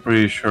 I'm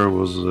pretty sure it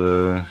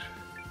was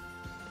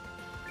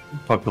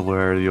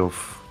popularity of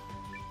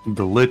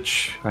the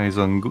Lich, Eins.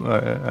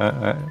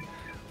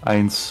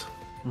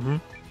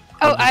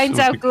 Oh, Eins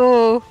auf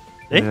Go.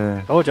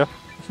 Yeah. Told ya.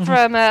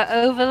 From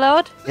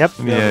Overlord? Yep.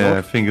 Yeah,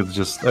 I think it's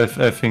just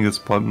I think it's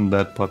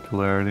that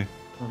popularity.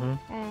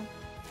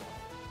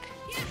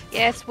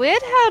 Yeah, it's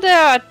weird how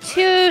there are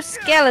 2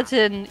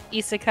 skeleton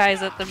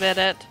isekais at the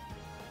minute.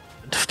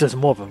 There's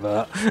more than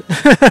that.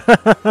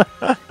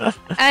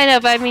 I know,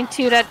 but I mean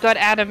 2 that got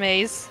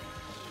animes.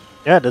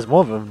 Yeah, there's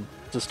more than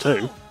just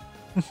 2.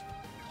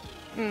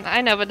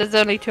 I know, but there's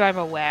only 2 I'm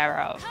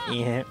aware of.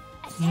 Yeah.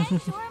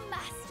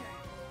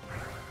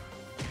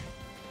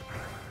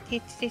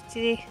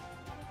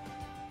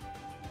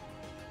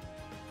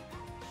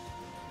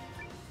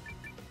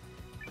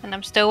 And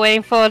I'm still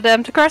waiting for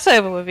them to cross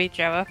over with each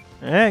other.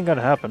 It ain't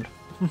gonna happen.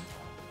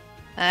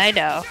 I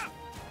know.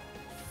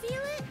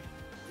 Feel it?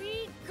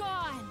 Be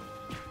gone.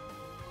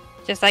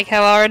 Just like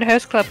how our own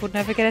host club would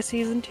never get a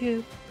season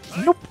 2.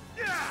 Nope.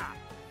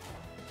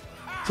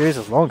 Series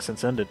has long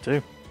since ended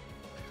too.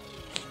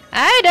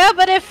 I know,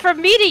 but if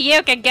From Me to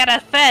You can get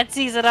a 3rd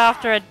season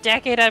after a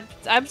decade,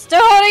 I'm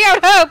still holding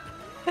out hope.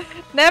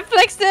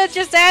 Netflix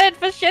just added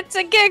for shits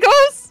and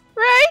giggles,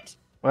 right?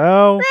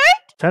 Well,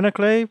 right?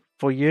 Technically,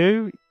 for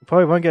you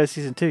probably won't get a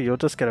season 2. You'll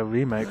just get a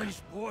remake.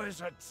 These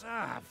boys are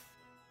tough.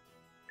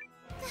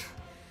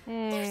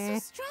 They're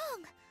so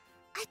strong.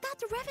 I thought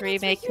the revenants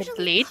Remake were could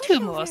usually lead to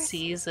more pushovers.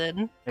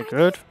 season. It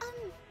could.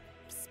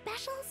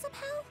 Special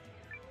somehow?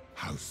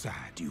 How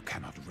sad you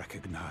cannot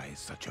recognize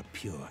such a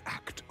pure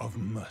act of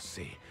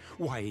mercy.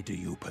 Why do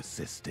you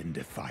persist in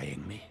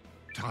defying me?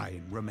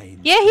 Time remains.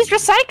 Yeah, he's to you.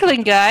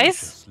 recycling, guys.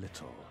 Precious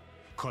little.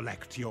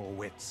 Collect your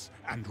wits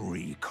and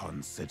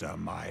reconsider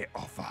my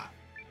offer.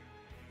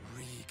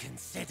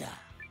 Reconsider.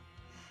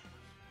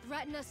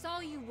 Threaten us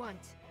all you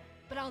want,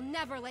 but I'll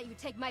never let you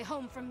take my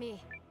home from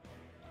me.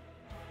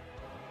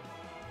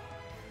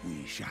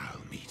 We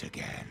shall meet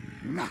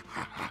again.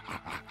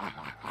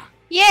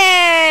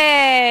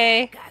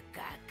 Yay!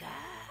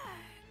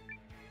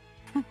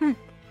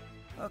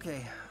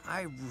 Okay,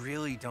 I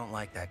really don't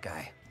like that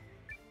guy.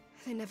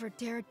 I never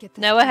dared get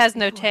this Noah close has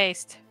no before.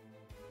 taste.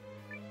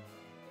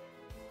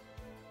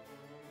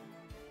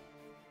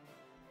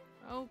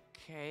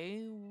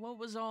 Okay, what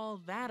was all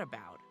that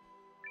about?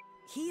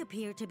 He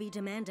appeared to be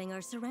demanding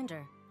our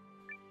surrender.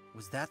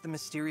 Was that the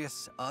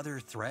mysterious other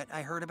threat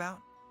I heard about?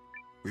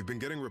 We've been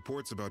getting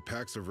reports about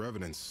packs of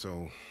revenants,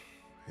 so...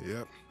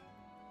 Yep.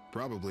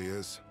 Probably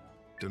is.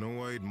 Dunno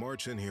why he'd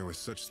march in here with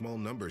such small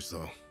numbers,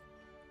 though.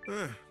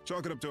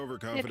 Chalk it up to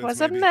overconfidence, It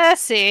was a maybe.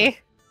 mercy.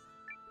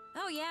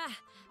 Oh yeah,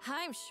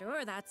 I'm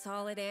sure that's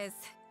all it is.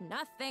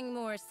 Nothing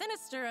more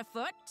sinister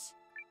afoot.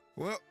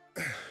 Well,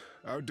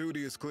 our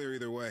duty is clear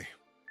either way.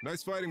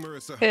 Nice fighting,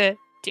 Marissa. Good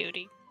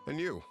duty. And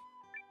you?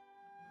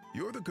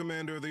 You're the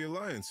commander of the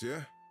Alliance,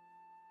 yeah?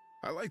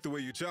 I like the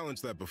way you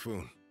challenged that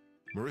buffoon.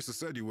 Marissa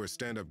said you were a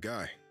stand-up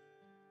guy.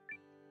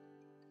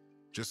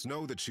 Just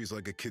know that she's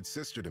like a kid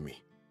sister to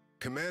me.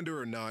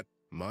 Commander or not,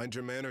 mind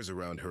your manners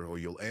around her or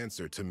you'll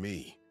answer to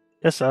me.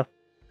 Yes, sir.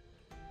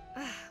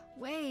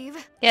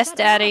 Wave. Yes, shut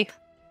Daddy.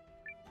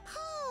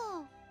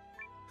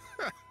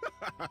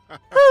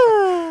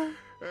 up.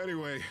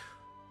 Anyway,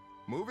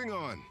 moving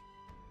on.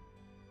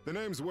 The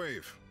name's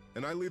Wave,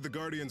 and I lead the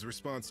Guardian's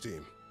response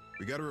team.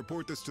 We gotta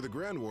report this to the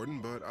Grand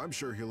Warden, but I'm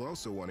sure he'll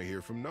also want to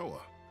hear from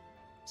Noah.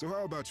 So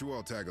how about you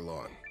all tag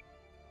along?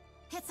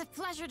 It's a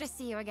pleasure to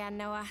see you again,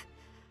 Noah.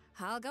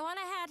 I'll go on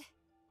ahead.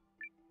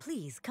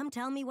 Please, come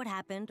tell me what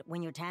happened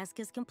when your task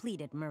is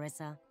completed,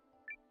 Marissa.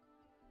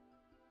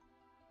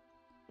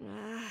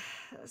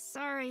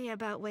 Sorry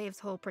about Wave's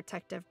whole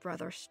protective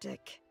brother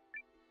shtick.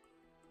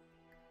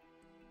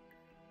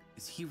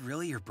 Is he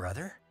really your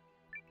brother?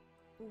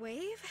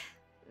 Wave?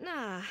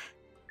 Nah.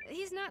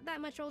 He's not that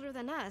much older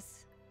than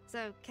us.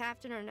 So,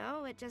 Captain or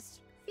no, it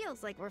just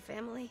feels like we're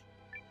family.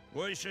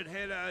 We should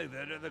head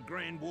over to the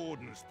Grand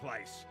Warden's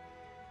place.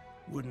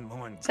 Wouldn't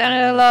mind.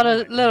 Sounded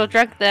a little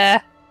drunk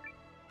there.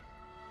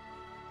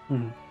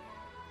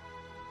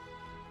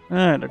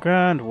 Alright, the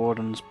Grand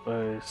Warden's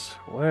place.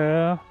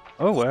 Where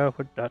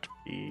would that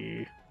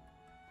be?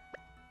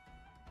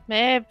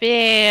 Maybe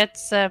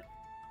it's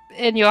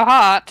in your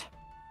heart.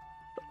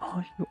 What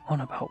are you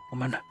on about,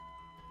 woman?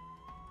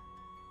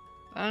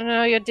 I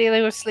know you're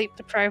dealing with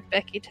sleep-deprived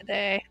Becky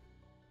today.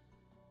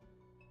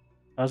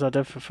 As I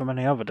did from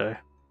any other day.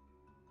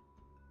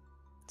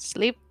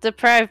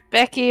 Sleep-deprived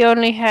Becky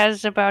only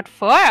has about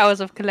 4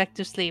 hours of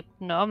collective sleep.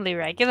 Normally,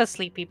 regular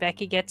sleepy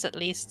Becky gets at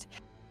least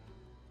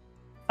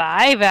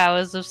 5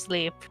 hours of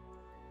sleep.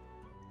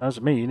 That's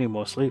me, you need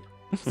more sleep.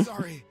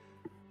 Sorry,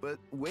 but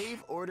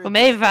Wave ordered. Well,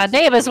 maybe our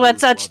neighbors weren't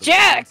such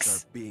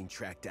jerks. Being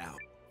tracked out.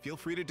 Feel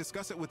free to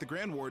discuss it with the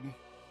Grand Warden.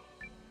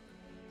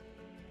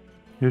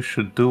 You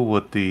should do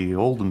what the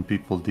olden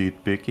people did,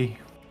 Vicky.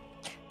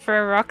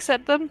 Throw rocks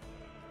at them?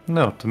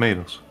 No,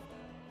 tomatoes.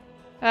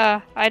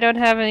 Ah, I don't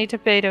have any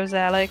tomatoes,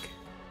 Alec.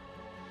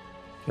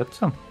 Get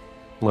some.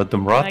 Let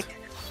them rot. Like-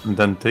 And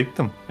then take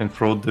them and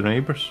throw at the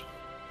neighbors.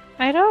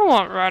 I don't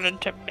want rotten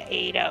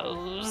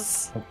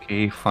tomatoes.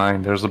 Okay,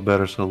 fine. There's a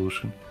better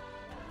solution.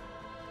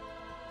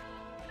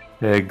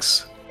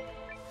 Eggs.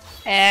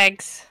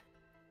 Eggs.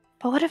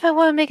 But what if I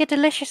want to make a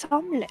delicious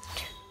omelette?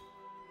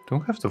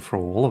 Don't have to throw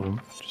all of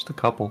them. Just a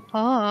couple.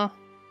 Oh.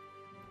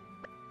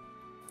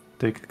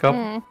 Take a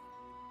couple.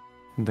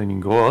 And then you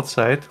go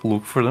outside,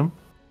 look for them.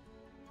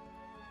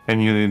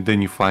 And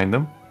then you find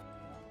them.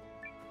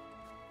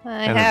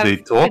 And they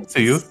talk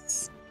to you.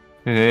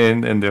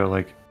 And they're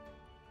like...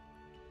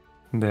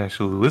 They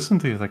actually listen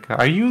to you. Like,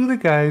 are you the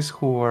guys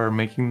who are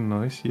making the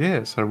noise?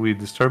 Yes. Are we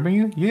disturbing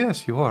you?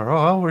 Yes, you are.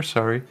 Oh, we're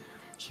sorry.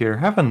 Here,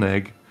 have an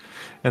egg.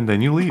 And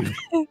then you leave.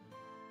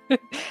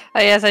 Oh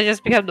yes, I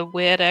just become the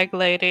weird egg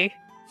lady.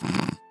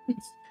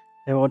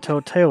 They won't tell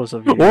tales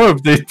of you. Or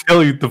if they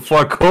tell you to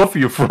fuck off,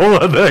 you throw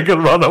an egg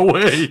and run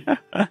away.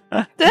 Then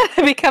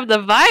I become the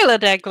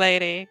violet egg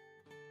lady.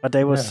 But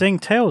they will sing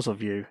tales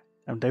of you,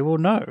 and they will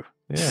know.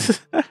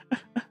 Yeah.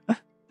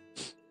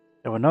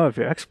 They will know of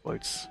your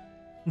exploits.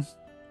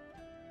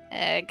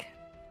 Egg.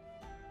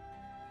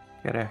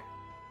 Kitty.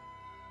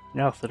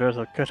 Yeah, so there's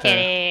a kitty.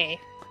 Kitty.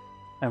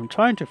 I'm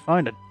trying to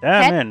find a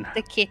damn Pet inn.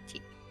 the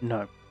kitty.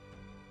 No.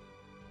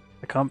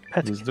 I can't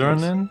pet Is kitties. there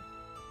an inn?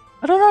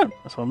 I don't know.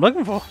 That's what I'm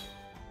looking for.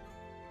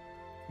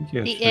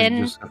 Yeah, The sure, you inn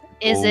just have to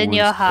is go in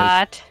your inside.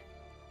 heart.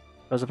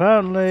 Because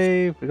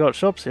apparently we got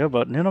shops here,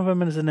 but none of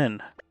them is an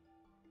inn.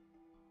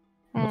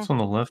 What's on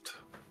the left?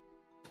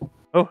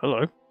 Oh,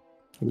 hello.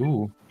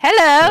 Ooh.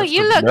 Hello,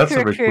 you look That's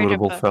a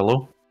recruitable recruitable.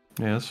 fellow.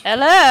 Yes.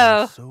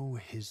 Hello. So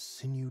his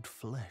sinewed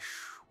flesh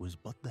was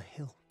but the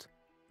hilt.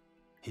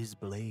 His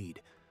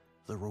blade,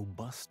 the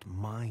robust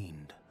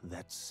mind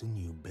that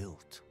sinew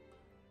built.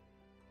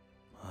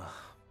 Ah,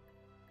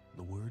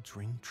 the words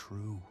ring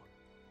true.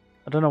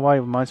 I don't know why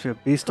it reminds me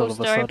of Beast all Cool of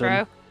a story, sudden.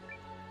 bro.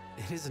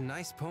 It is a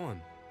nice poem.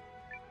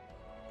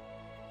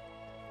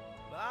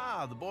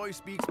 Ah, the boy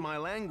speaks my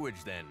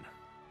language then.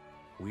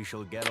 We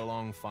shall get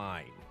along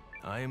fine.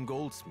 I am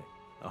Goldsmith,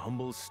 a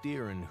humble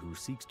steerin who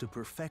seeks to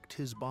perfect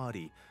his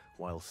body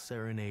while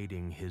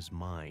serenading his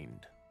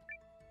mind.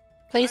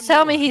 Please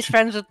tell me he's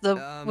friends with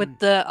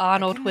the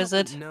Arnold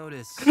wizard.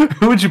 Notice.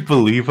 Would you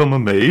believe I'm a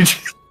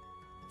mage?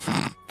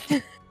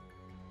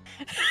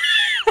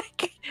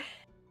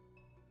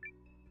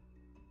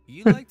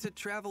 You like to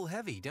travel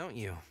heavy, don't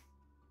you?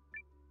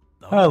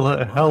 I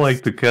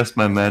like to cast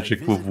my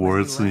magic with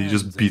words and he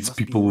just beats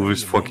people with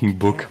his fucking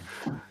book.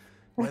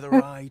 Whether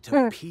I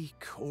to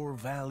peak or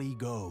valley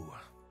go,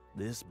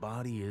 this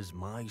body is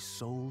my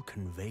sole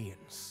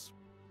conveyance.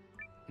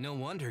 No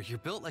wonder you're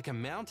built like a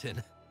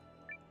mountain.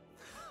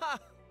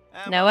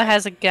 Noah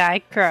has a guy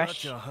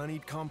crush. Such a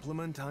honeyed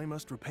compliment I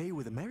must repay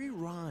with a merry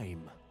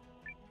rhyme.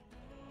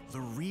 The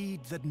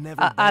reed that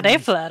never Are they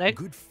bends, flirting?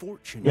 good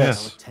fortune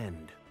Yes. shall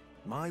attend.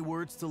 My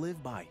words to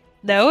live by.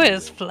 Noah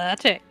is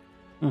flirting.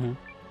 Mm-hmm.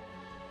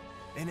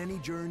 In any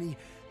journey,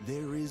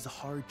 there is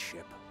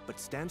hardship, but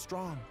stand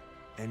strong,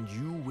 and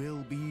you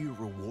will be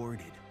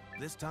rewarded.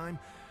 This time,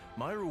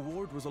 my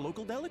reward was a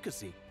local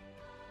delicacy.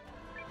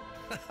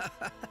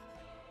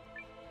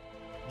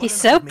 He's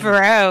so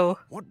bro.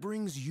 What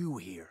brings you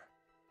here?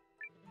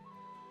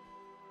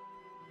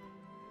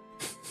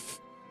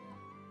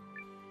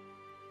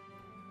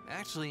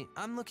 Actually,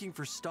 I'm looking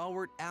for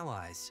stalwart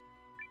allies.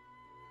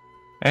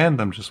 And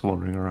I'm just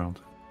wandering around.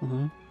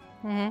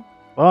 Mm-hmm. Mm-hmm.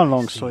 Well,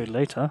 long story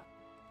later.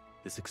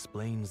 This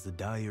explains the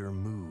dire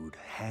mood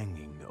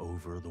hanging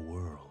over the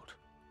world.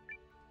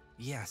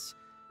 Yes,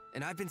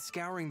 and I've been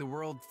scouring the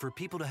world for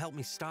people to help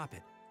me stop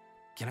it.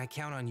 Can I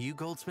count on you,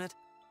 Goldsmith?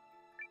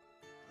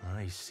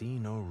 I see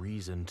no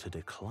reason to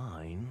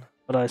decline.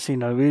 But I see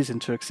no reason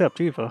to accept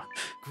either.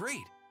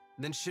 Great.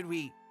 Then should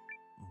we...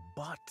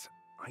 But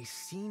I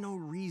see no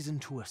reason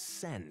to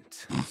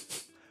assent.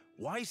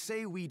 Why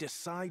say we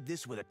decide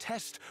this with a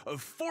test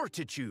of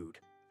fortitude?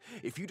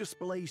 If you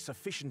display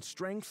sufficient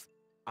strength,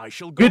 I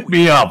shall go. Hit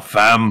me up,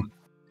 fam!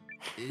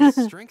 Is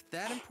strength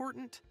that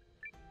important?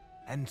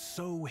 And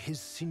so his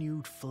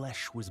sinewed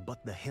flesh was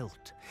but the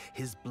hilt,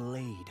 his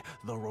blade,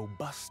 the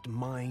robust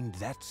mind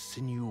that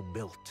sinew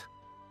built.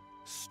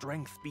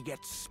 Strength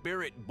begets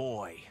spirit,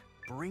 boy.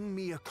 Bring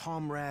me a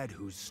comrade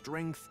whose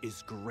strength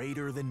is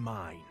greater than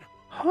mine.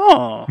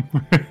 Huh.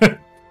 I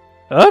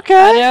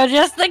Okay. know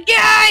just the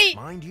guy!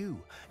 Mind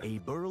you, a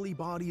burly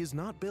body is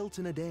not built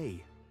in a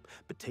day,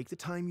 but take the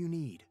time you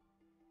need.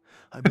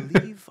 I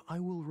believe I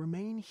will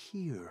remain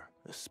here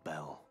a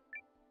spell.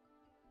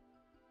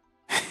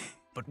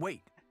 But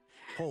wait,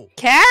 hold,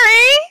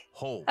 Carrie?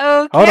 hold.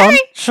 Oh, Hold on. Carrie?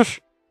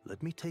 Shush.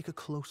 Let me take a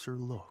closer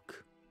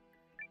look.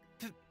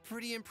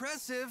 Pretty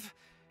impressive,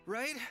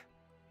 right?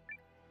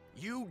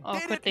 You did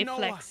Awkwardly it, Noah.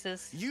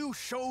 flexes. You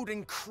showed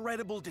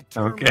incredible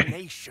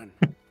determination.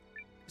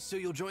 So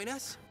you'll join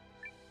us?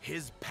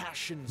 His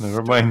passion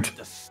Never mind. stirred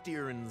the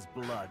Styrian's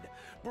blood.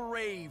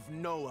 Brave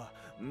Noah,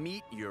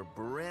 meet your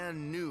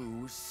brand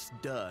new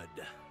stud.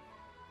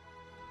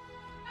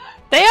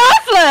 They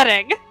are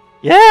flirting!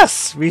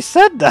 Yes, we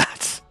said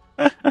that.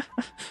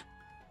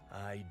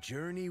 I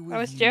journey with I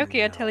was you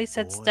joking now, until he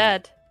said boy.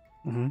 stud.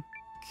 Mm-hmm.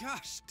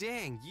 Gosh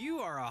dang, you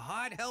are a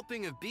hot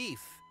helping of beef.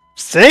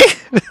 See?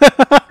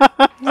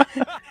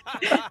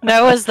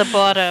 Noah's the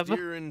bottom.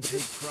 Styrian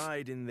take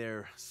pride in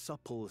their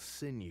supple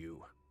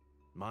sinew.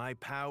 My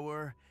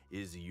power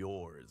is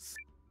yours.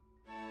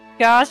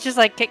 God's just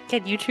like,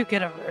 can you two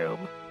get a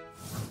room?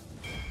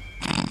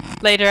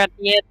 Later at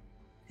the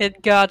end,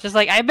 God just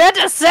like, I meant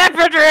a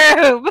separate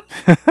room!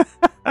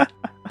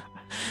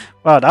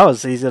 Wow, that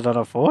was easier than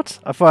I thought.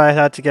 I thought I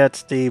had to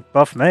get the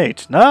buff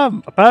mage.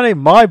 No, apparently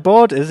my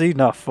board is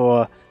enough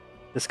for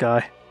this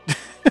guy.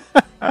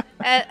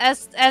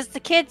 as the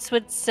kids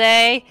would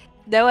say,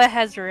 Noah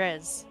has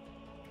riz.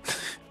 I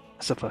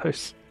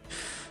suppose.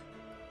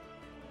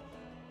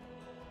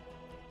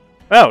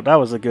 Well, that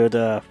was a good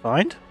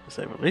find, to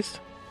say the least.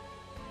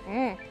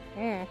 Now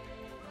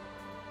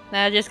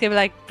I'm just gonna be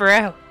like,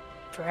 bro.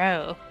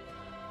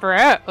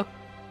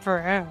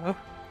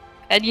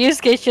 And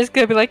Yusuke's just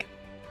gonna be like,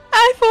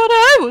 I thought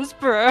I was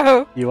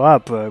bro. You are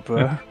bro.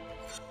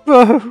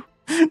 Bro.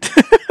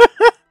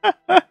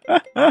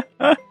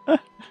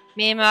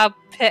 Meanwhile,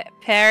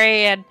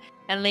 Perry and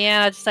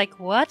Leanne are just like,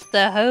 what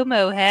the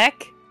homo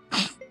heck?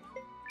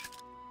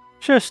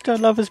 Sister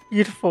love is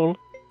beautiful.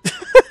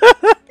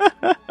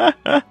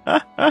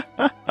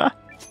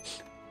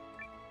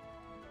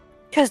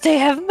 Because they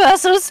have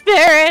muscle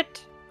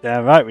spirit!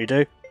 Damn right we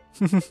do.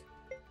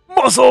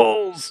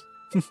 Muscles!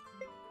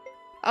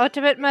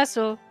 Ultimate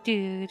muscle.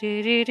 Do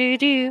do do do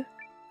do.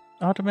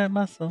 Ultimate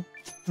muscle.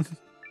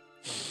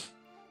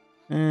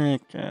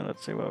 Okay,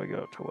 let's see what we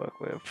got to work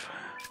with.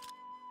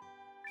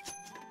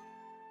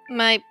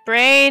 My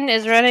brain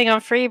is running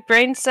on 3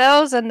 brain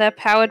cells and they're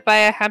powered by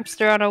a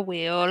hamster on a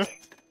wheel.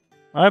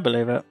 I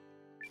believe it.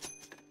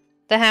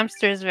 The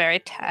hamster is very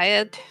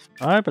tired.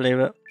 I believe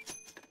it.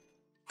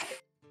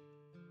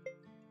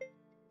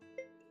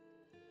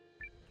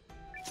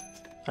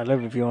 I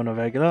live with you on a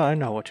regular, I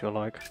know what you're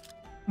like.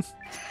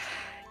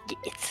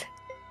 Yes.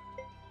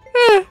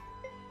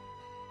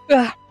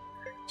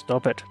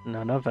 Stop it,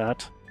 none of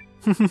that.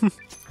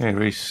 Hey,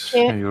 Reese,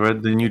 Yeah. have you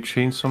read the new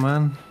Chainsaw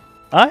Man?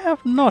 I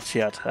have not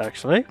yet,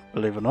 actually,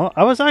 believe it or not.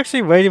 I was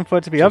actually waiting for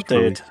it to be Just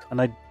updated, released.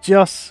 and I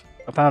just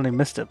apparently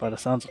missed it by the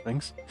sounds of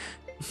things.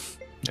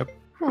 Yep,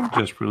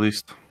 just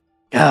released.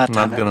 God I'm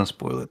not damn it. gonna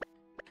spoil it.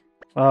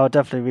 Well, I'll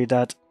definitely read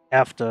that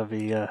after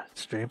the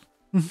stream.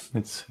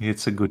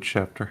 It's a good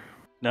chapter.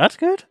 That's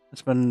good.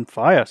 It's been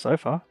fire so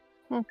far.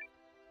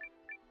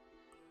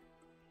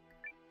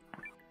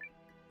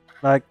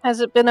 Like, Has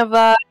it been a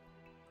vibe?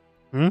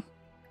 Hmm?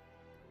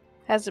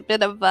 Has it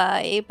been a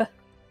vibe?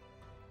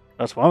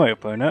 that's one way of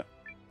putting it.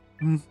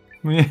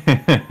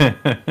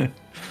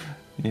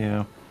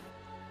 Yeah.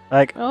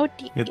 Like, Oh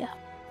dear.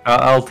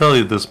 I'll tell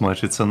you this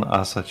much, it's an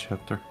Asa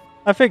chapter.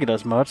 I figured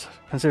as much,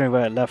 considering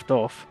where it left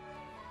off.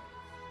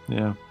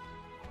 Yeah.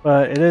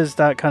 But it is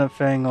that kind of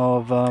thing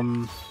of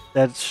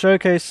that's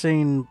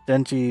showcasing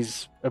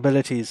Denji's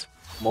abilities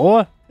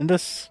more in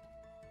this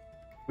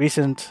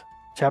recent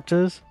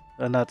chapters,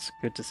 and that's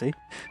good to see.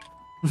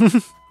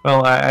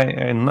 Well,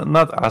 I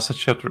not Asa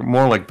chapter,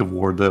 more like the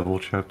War Devil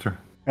chapter.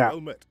 Yeah.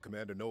 Well met,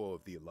 Commander Noah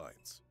of the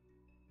Alliance.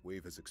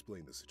 Wave has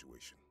explained the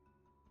situation.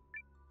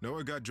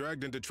 Noah got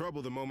dragged into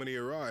trouble the moment he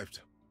arrived.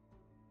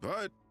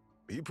 But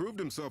he proved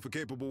himself a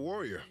capable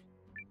warrior.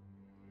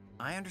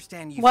 I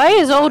understand you. Why feel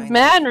is old fine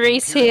man with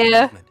Reese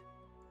Imperial here?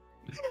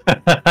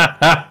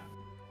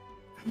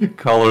 movement.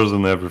 Colors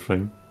and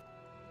everything.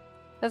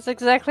 That's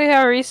exactly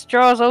how Reese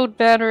draws old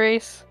man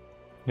Reese.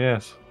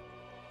 Yes.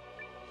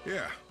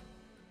 Yeah.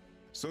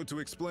 So to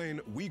explain,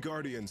 we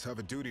Guardians have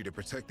a duty to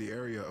protect the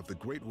area of the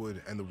Great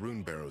Wood and the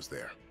Rune Barrows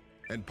there.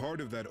 And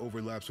part of that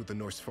overlaps with the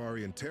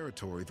Norsfarian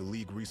territory the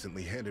League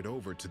recently handed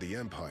over to the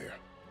Empire.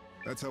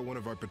 That's how one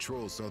of our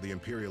patrols saw the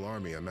Imperial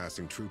Army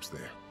amassing troops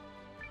there.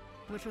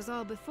 Which was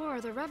all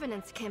before the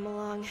Revenants came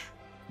along.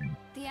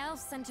 The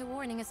elves sent a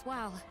warning as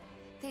well.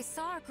 They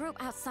saw a group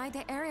outside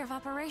the area of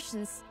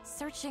operations,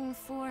 searching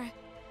for...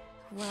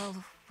 well,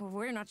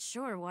 we're not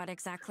sure what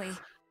exactly.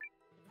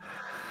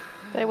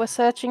 They were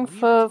searching Leave it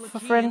for to Lakian to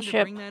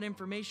friendship. Bring that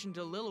information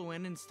to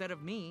Lilywin instead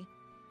of me.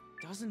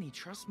 Doesn't he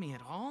trust me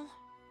at all?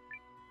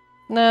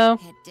 No.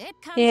 It did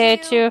come He to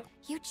hates you.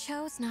 You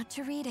chose not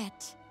to read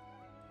it.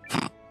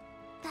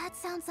 That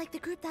sounds like the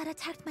group that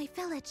attacked my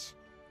village.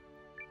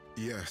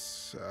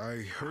 Yes,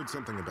 I heard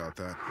something about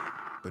that,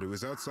 but it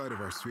was outside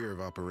of our sphere of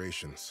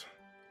operations.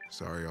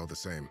 Sorry all the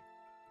same.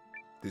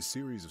 This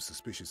series of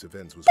suspicious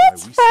events was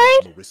That's why we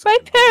fine. sent Marissa My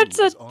and parents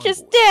Blue as are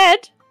just envoys.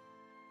 dead.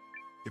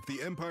 If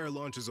the Empire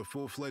launches a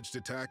full-fledged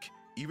attack,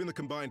 even the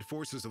combined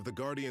forces of the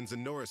Guardians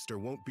and Norrister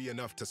won't be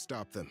enough to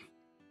stop them.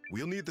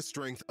 We'll need the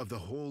strength of the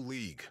whole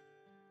League.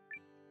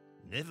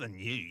 Never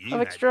knew you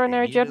of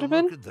extraordinary had it in you to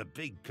gentlemen. look at the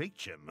big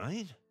picture,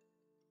 mate.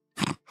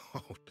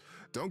 Oh,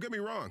 don't get me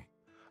wrong.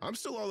 I'm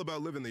still all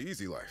about living the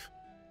easy life.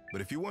 But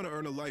if you want to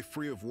earn a life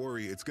free of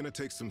worry, it's gonna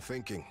take some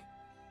thinking.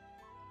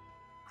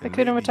 And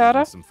Hakuna maybe Matata?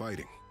 even some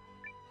fighting.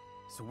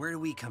 So where do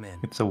we come in?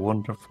 It's a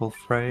wonderful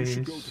You phrase.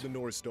 should go to the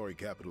North Starry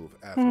capital of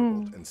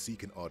Aetherwold and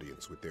seek an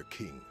audience with their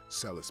king,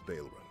 Salus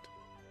Baelrund.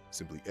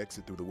 Simply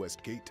exit through the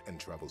west gate and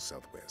travel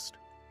southwest.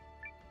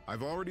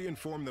 I've already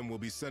informed them we'll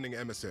be sending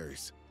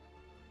emissaries.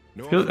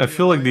 I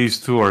feel like these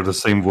two are the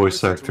same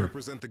voice actor.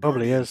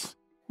 Probably is.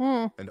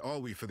 And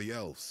Alwi for the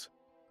elves.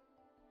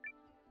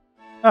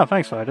 Oh,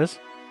 thanks, Riders.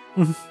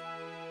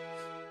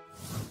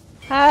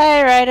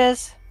 Hi,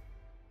 Riders.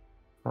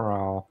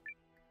 Wow.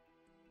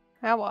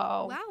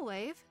 Hello. Wow,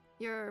 Wave.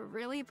 You're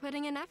really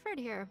putting in effort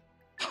here.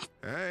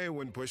 Hey,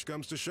 when push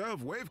comes to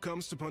shove, Wave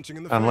comes to punching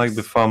in the Unlike face.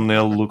 the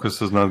thumbnail,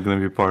 Lucas is not going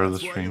to be part of the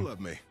That's why you stream. love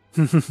me.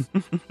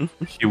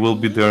 He will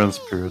be there in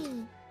spirit.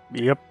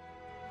 Yep.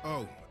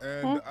 Oh,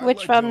 and I Which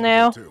like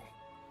thumbnail? too.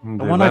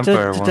 The one I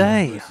did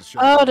today.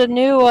 Oh, the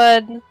new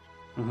one.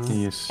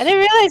 Yes. I didn't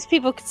realize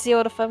people could see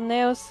all the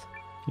thumbnails.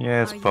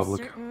 Yeah, it's Are you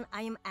public. certain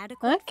I am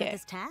adequate for Okay.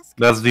 this task?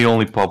 That's the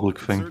only public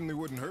thing. Certainly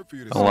wouldn't hurt for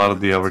you to A lot see of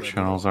the what's other inside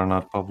channels the are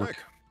not public.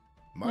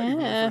 Might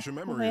even Yeah, refresh your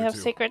memory we or have two.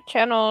 secret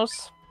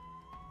channels.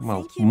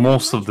 Well, Thank you very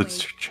most of much, the Wade.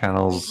 It will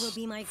channels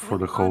be my for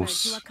the great honor to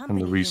hosts and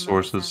accompany the you,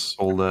 resources,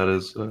 all that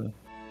is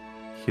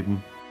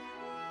hidden.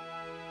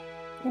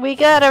 We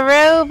got a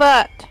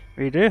robot.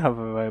 We do have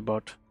a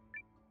robot.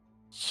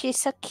 She's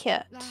so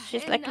cute.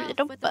 She's like a Enough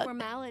little with the bug.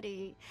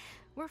 formality.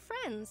 We're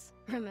friends,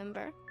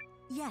 remember?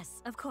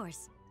 Yes, of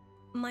course.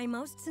 My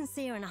most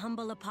sincere and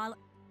humble apology.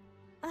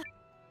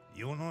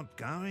 You're not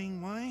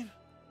going, Wade?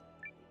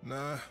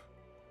 Nah.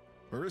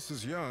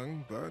 Marissa's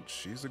young, but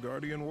she's a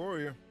guardian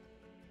warrior.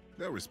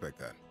 They'll respect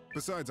that.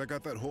 Besides, I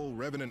got that whole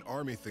Revenant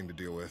army thing to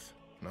deal with.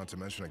 Not to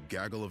mention a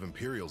gaggle of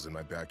Imperials in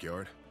my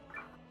backyard.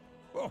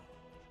 Oh,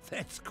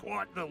 that's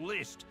quite the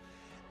list.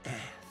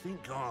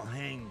 Think I'll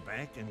hang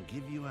back and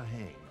give you a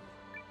hang.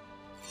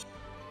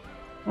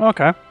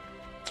 Okay.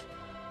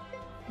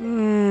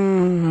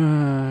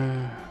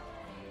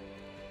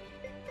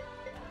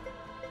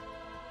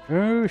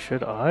 Who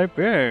should I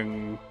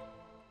bring?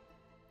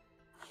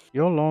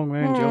 You're long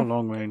range, you're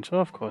long range. Oh,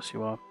 of course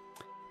you are.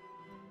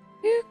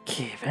 You,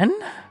 Kevin?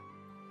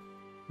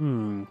 I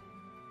am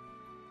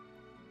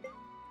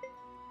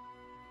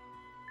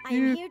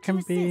You here to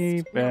can be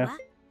assist, there. Noah.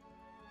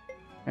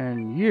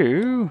 And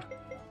you...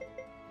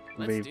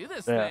 Let's be do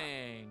this there.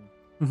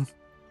 thing.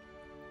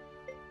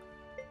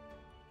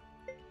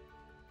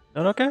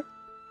 That okay?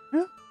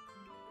 Yeah.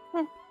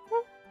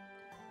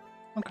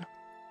 Okay.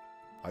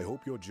 I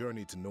hope your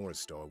journey to North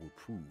Star will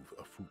prove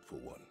a fruitful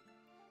one.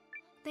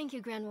 Thank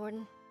you, Grand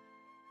Warden.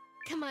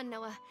 Come on,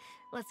 Noah.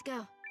 Let's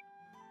go.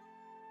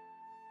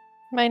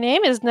 My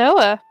name is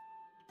Noah.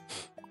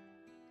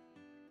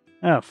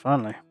 Oh,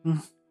 finally.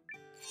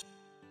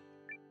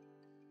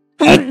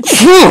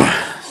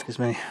 Excuse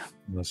me.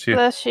 Bless you.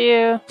 Bless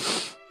you.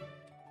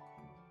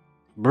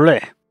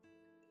 Bleh.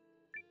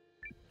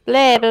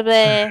 Blah, blah,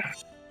 blah.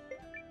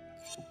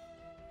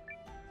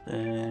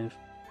 Save.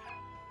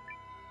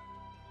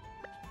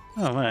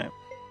 Oh, right.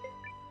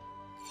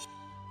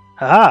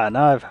 Haha,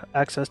 now I have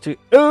access to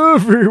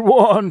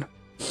everyone!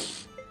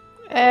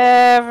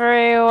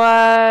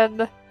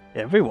 Everyone.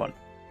 Everyone.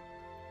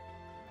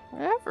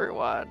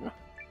 Everyone.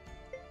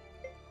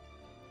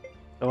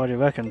 So what do you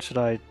reckon? Should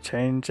I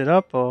change it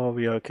up or are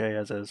we okay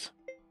as is?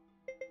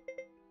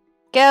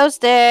 Girls'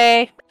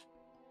 Day.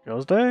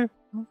 Girls' Day?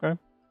 Okay.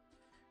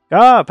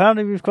 Ah,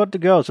 apparently we've got the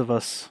girls with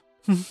us.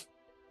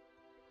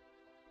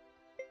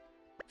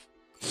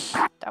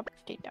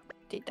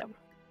 Dum-dee-dum-dee-dum.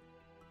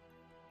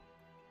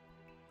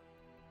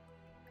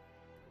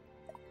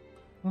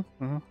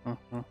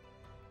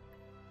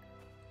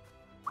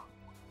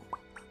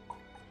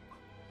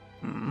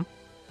 Hmm.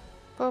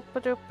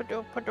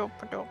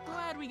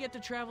 Glad we get to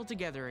travel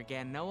together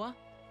again, Noah.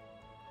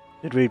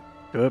 Did we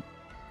do it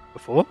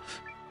before?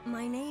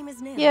 My name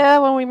is Nil. Yeah,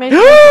 when we made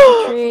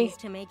the tree. Pleased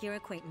to make your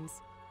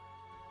acquaintance.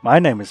 My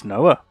name is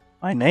Noah.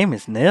 My name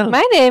is Nil.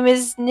 My name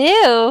is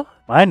Neil.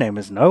 My name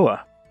is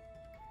Noah.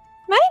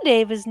 My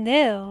name is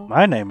Neil.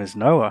 My name is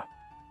Noah.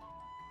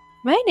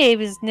 My name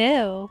is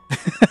Neil.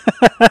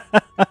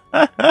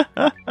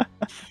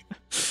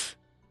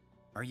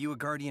 Are you a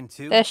guardian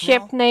too? The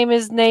ship Nell? name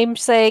is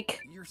Namesake.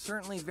 You're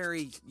certainly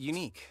very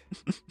unique.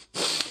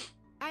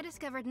 I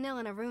discovered Nil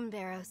in a rune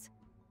barrows.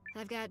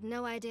 I've got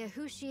no idea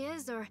who she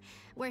is or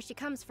where she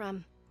comes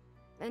from.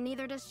 And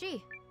neither does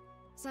she.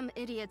 Some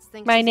idiots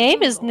think My she's a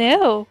name is Mongol,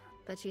 Neil.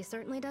 but she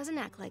certainly doesn't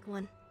act like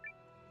one.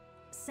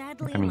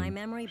 Sadly, I my mean,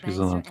 memory she's banks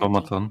an are empty.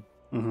 automaton.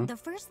 The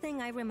first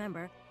thing I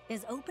remember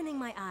is opening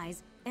my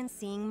eyes and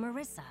seeing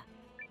Marissa.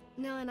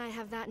 Nil and I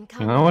have that in You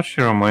common. know what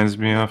she reminds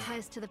me of?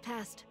 Ties to the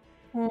past.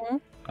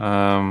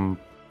 One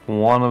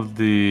of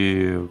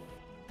the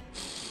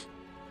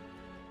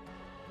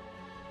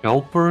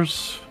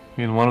helpers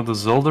in one of the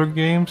Zelda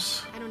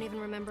games I don't even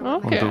remember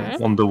Okay.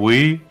 on the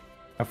Wii.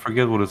 I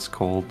forget what it's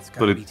called, but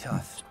gotta be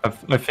tough.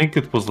 I think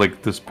it was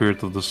like the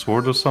spirit of the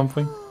sword or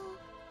something.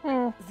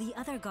 The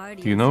other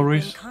guardians Do you know, have been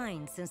Reese?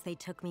 kind since they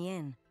took me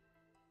in.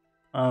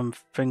 I'm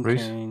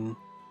thinking.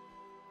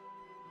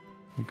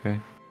 Okay.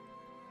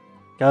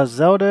 Guys,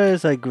 Zelda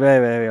is a grey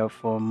area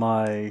for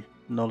my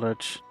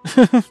knowledge.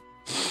 The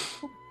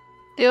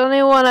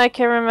only one I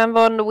can remember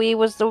on the Wii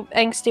was the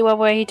angsty one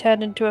where he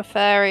turned into a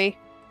fairy.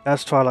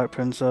 That's Twilight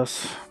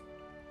Princess.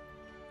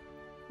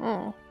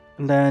 Hmm.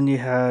 And then you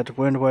had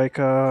Wind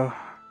Waker.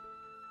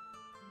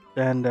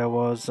 Then there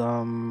was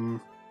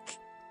I'm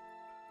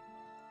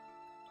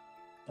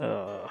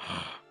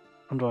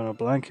drawing a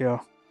blank here.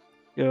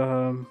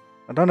 Yeah,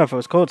 I don't know if it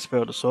was called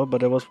Spirit of the Sword,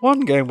 but there was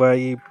one game where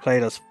you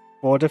played as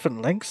 4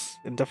 different Links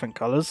in different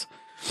colors.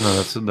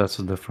 No, that's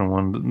a different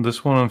one.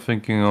 This one I'm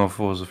thinking of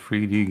was a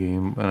 3D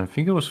game, and I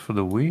think it was for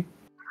the Wii.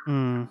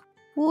 Let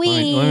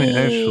me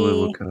actually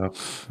look it up.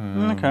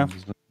 Okay.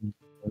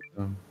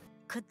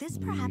 Could this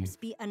perhaps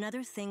be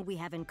another thing we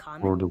have in Or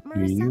common, the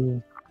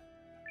Marissa?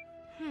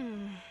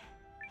 Wii.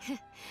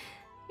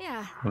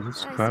 Yeah. Was it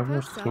I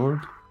Skyward suppose so. Sword?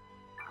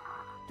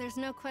 There's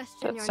no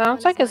question That your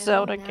sounds known like a is my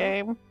Zelda home now,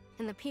 game.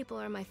 and the people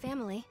are my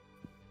family.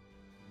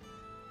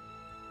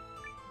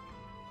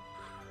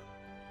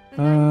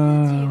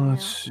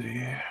 Let's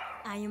see.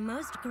 I am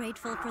most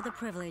grateful for the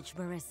privilege,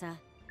 Marissa.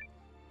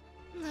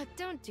 Look,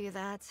 don't do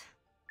that.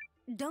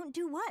 Don't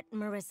do what,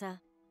 Marissa?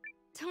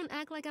 Don't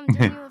act like I'm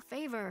doing you a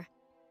favor.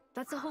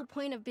 That's the whole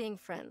point of being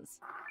friends.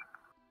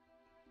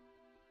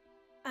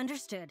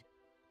 Understood.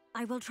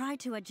 I will try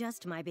to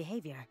adjust my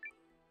behavior.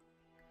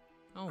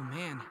 Oh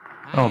man,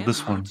 Oh, I envy this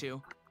you one.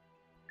 two.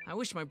 I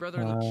wish my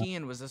brother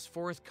Lucian was as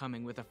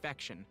forthcoming with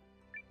affection.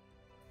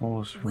 What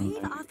was her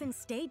Wade name? often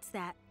states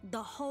that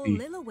the whole E.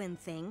 Lillywin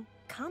thing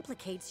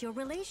complicates your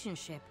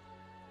relationship.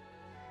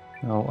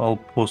 I'll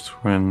post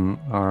her in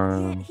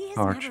He has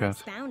our never chat.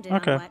 expounded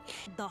Okay. on what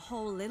the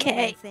whole Lillywin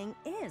Okay. thing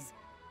is.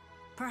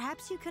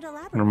 Perhaps you could It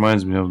elaborate.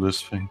 reminds me of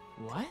this thing.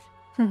 What?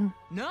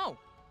 No.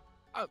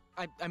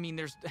 I mean,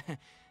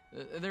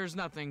 there's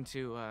nothing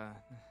to.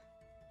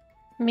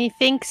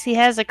 Methinks he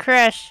has a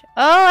crush.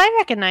 Oh, I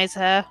recognize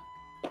her.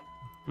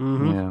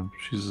 Mm-hmm. Yeah,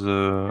 she's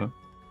the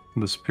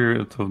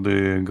spirit of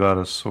the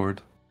goddess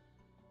sword.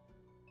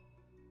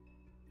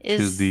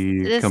 She's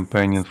the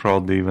companion for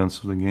all the events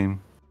of the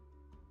game.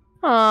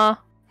 Aw.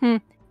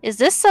 Is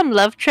this some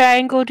love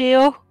triangle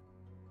deal?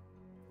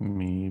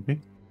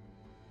 Maybe.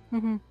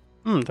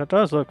 That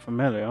does look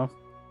familiar.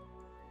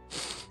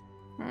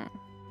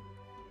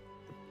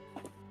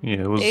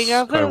 Yeah, it was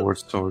Deja vu. Skyward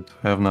Sword.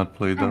 I have not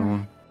played that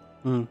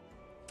one.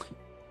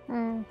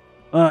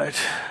 Right.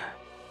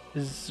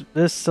 Is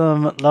this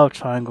some love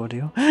triangle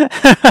deal?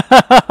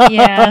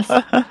 Yes.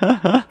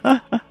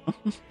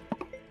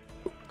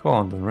 Go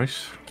on then,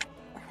 Reese.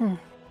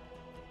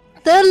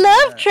 The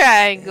love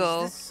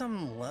triangle. Is this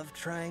some love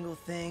triangle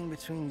thing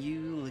between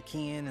you,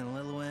 Lucian, and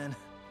Lillywin?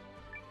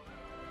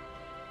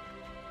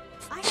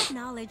 I have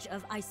knowledge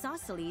of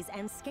isosceles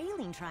and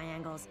scaling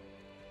triangles.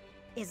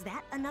 Is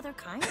that another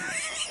kind?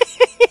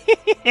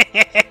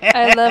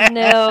 I love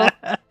Nil.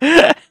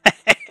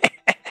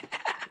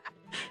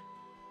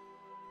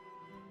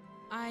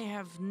 I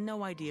have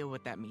no idea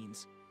what that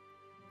means.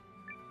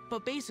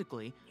 But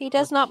basically, He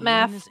does not Lucian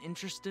math. is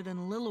interested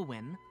in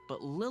Lillywin,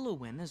 but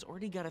Lillywin has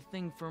already got a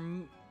thing for La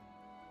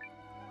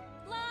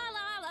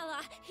la la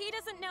la. He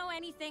doesn't know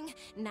anything.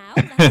 Now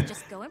let's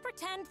just go and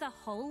pretend the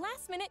whole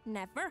last minute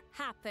never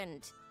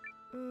happened.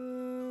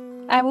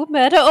 I will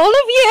murder all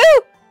of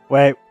you.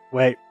 Wait.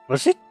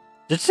 Was she?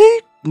 Did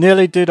she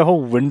nearly do the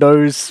whole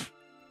Windows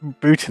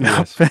booting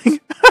up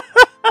thing?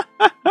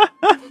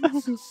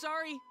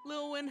 Sorry,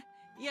 Lillywin.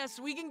 Yes,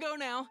 we can go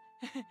now.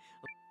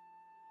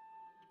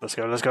 Let's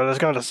go. Let's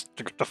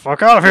get the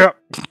fuck out of here.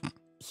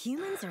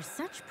 Humans are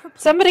such perplexing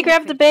Somebody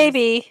grab the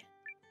creatures.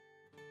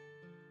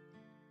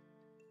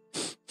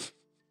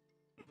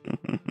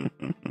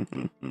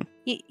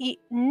 baby.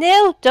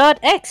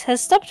 Nil.x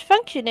has stopped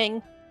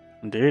functioning.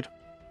 Indeed.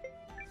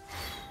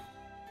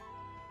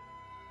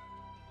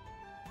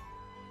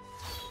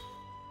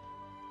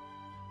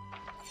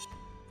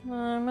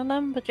 I'm a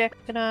lumberjack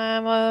and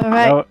I'm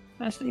alright.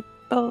 I sleep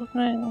all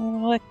night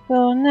and work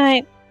all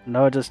night.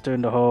 No, just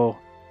doing the whole.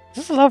 Is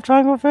this a love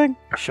triangle thing?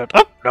 Shut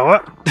up,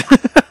 Noah.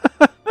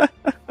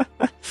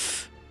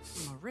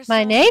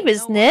 My name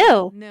is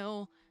Nil.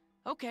 Nil.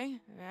 Okay,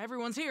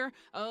 everyone's here.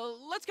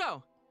 Let's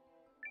go.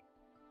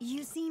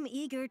 You seem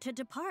eager to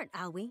depart,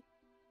 Aoi.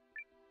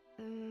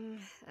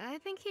 I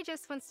think he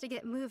just wants to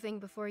get moving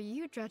before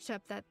you dredge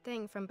up that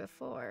thing from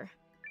before.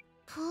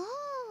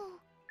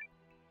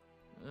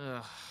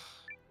 Ugh.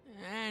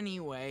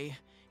 Anyway,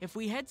 if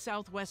we head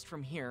southwest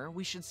from here,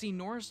 we should see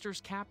Norrister's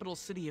capital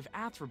city of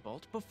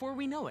Athribult before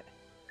we know it.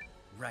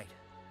 Right.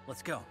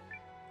 Let's go.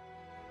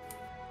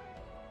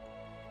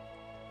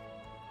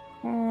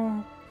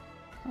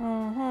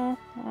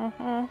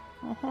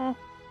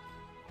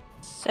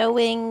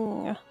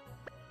 Sewing.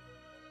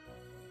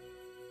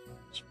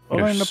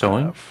 Following the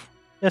sewing? path.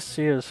 Yes,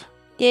 she is.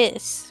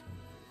 Yes.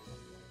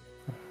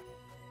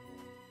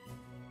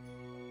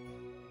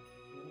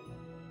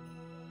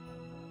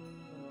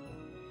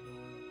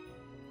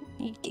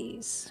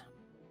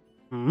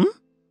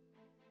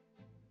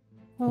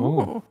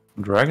 Ooh,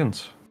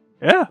 dragons.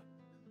 Yeah.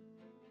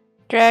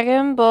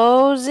 Dragon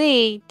Ball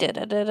Z.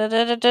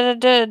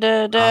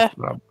 Da-da-da-da-da-da-da-da-da.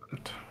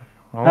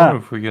 I wonder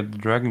if we get the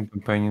dragon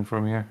companion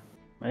from here.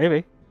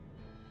 Maybe.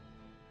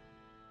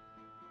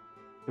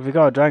 If we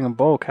got a Dragon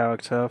Ball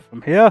character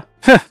from here,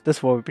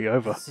 this war would be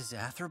over. This is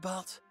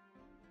Athrobalt?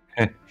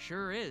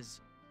 Sure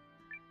is.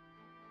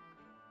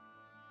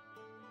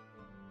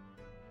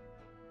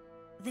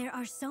 There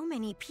are so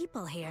many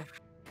people here.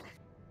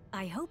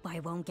 I hope I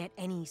won't get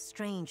any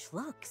strange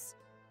looks.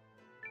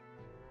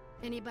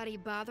 Anybody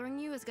bothering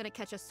you is gonna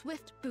catch a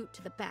swift boot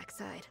to the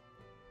backside.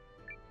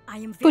 I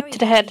am Boot very to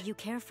the head. happy you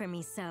care for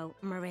me so,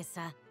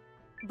 Marissa.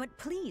 But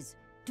please,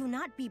 do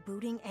not be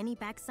booting any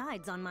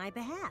backsides on my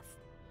behalf.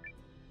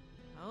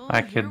 Oh,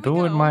 I here could we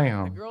do it go. my The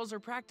own. girls are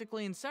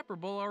practically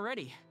inseparable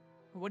already.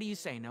 What do you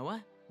say,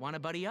 Noah? Want to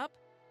buddy up?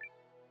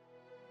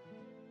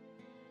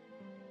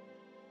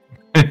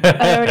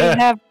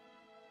 I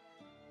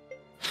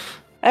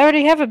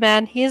already have a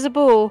man. He is a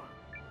bull.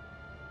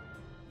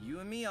 You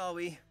and me,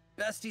 Aoi.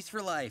 Besties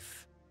for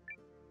life.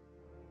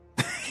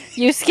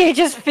 Yusuke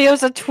just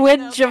feels a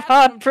twinge of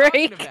Now, that's what I'm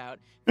talking heartbreak. about.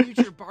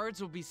 Future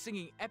bards will be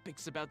singing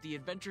epics about the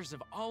adventures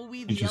of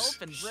Aoi the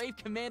just- elf and brave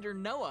Commander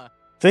Noah.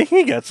 See,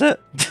 he gets it.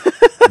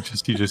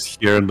 you just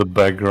hear in the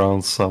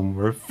background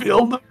somewhere,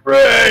 feel the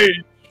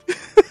rage! Pick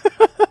up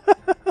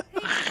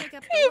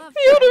the You love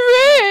feel quest.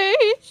 the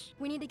rage.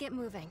 We need to get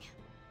moving.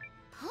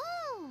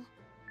 Oh,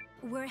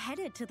 We're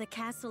headed to the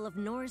castle of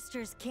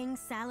Norrister's King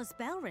Salus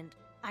Belrand,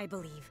 I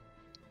believe.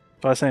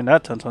 Try saying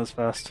that 10 times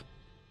fast.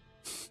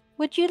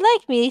 Would you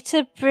like me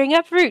to bring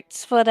up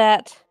roots for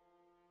that?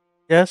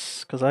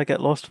 Yes, because I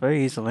get lost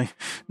very easily.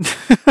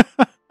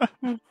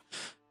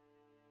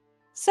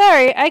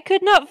 Sorry, I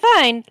could not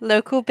find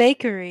local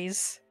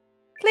bakeries.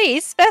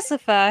 Please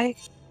specify.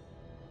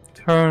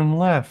 Turn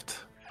left.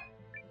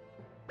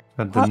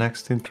 At the What?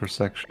 next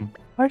intersection.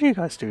 Why do you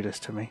guys do this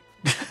to me?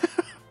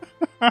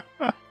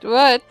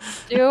 What?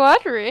 Do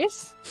what,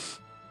 Reese?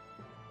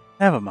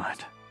 Never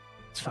mind.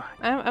 It's fine.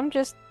 I'm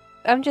just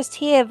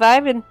here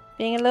vibing,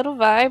 being a little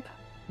vibe.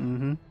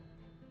 Mm-hmm.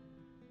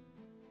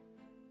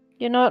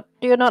 Do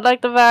you not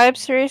like the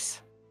vibes,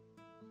 Reese?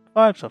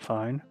 Vibes are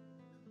fine.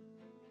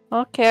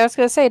 Okay, I was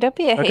gonna say, don't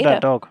be a Look hater. at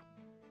that dog.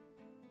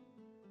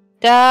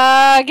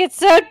 Dog, it's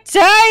so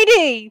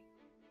tiny!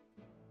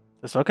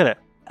 Just look at it.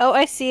 Oh,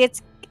 I see,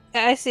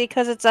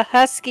 because it's a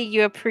husky,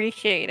 you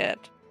appreciate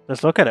it.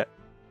 Just look at it.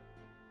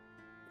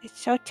 It's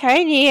so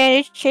tiny and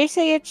it's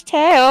chasing its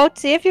tail.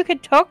 See if you can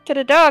talk to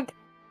the dog.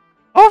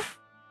 Off!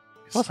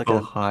 He's What's still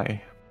again?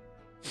 hi.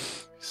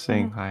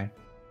 Saying hi.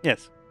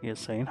 Yes, he is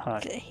saying hi.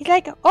 He's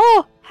like,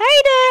 oh,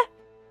 hi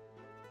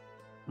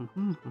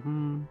Mm-hmm,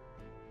 mm-hmm.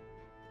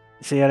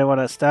 You see anyone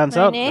that stands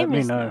there. My out? Let name me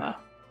is know. Noah.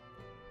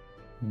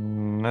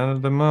 Not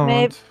at the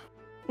moment.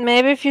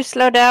 Maybe if you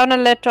slow down a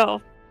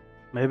little.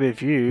 Maybe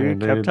if you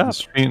Yeah, kept up.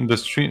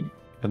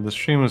 The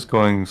stream is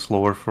going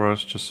slower for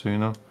us, just so you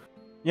know.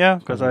 Yeah,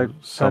 because I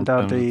turned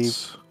down the...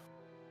 Sometimes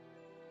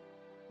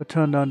I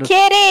turned down the...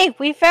 Kitty,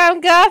 we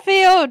found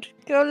Garfield.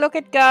 Go look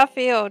at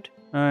Garfield.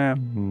 Oh, yeah.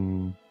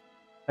 Mm,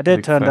 I did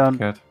big turn fat down...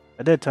 cat.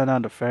 I did turn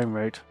down the frame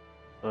rate.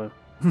 So...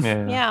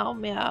 Yeah, Meow,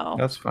 meow.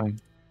 that's fine.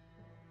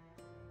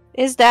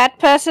 Is that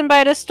person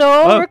by the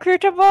store Oh.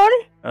 recruitable?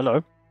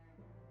 Hello.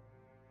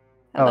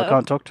 Oh, Hello. I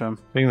can't talk to him.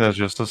 I think that's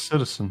just a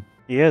citizen.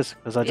 He is,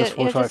 because I just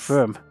Yeah, walked you're right just-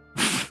 through him.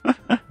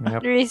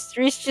 Yep.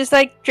 Reese just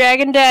like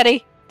Dragon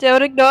Daddy.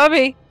 Don't ignore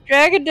me.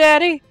 Dragon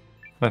Daddy.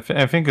 I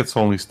think it's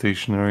only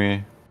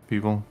stationary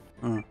people.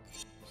 Mm.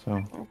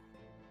 So,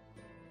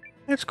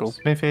 It's cool.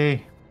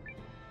 Smithy.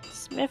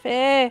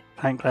 Smithy.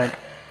 Clank, clank.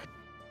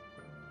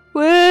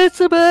 Where's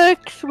the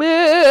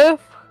blacksmith?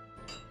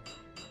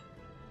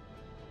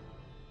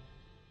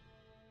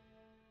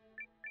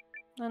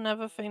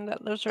 Another thing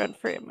that lives rent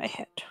free in my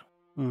head.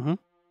 Mm-hmm.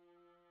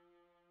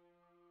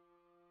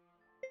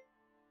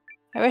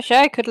 I wish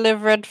I could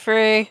live rent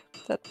free.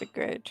 That'd be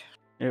great.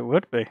 It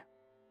would be.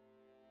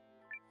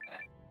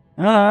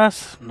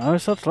 Alas, no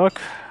such luck.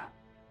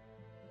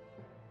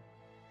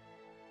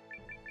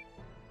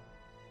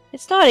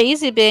 It's not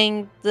easy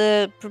being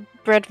the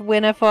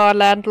breadwinner for our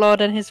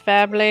landlord and his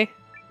family.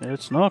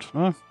 It's not,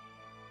 no.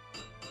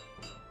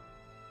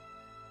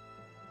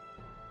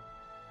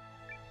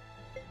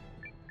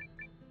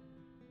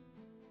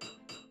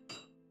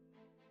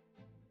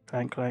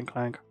 Clank, clank,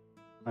 clank.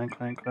 Clank,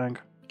 clank, clank.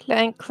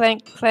 Clank,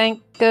 clank,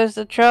 clank goes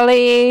the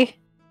trolley.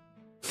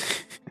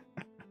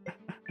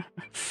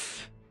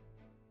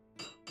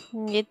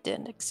 You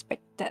didn't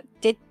expect that,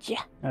 did ya?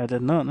 I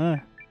did not know.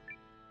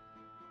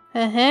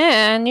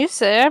 And you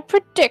say I'm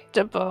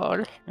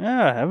predictable.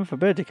 Yeah, heaven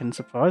forbid he can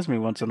surprise me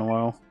once in a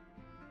while.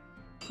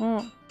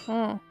 Mm,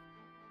 mm.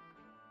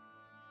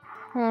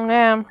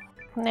 Nam.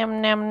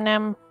 Nam, nam,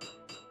 nam.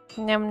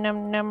 Nam,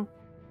 nam, nam.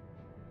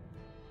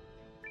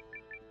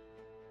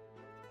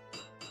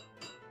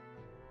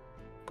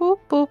 Boop,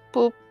 boop,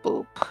 boop,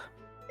 boop.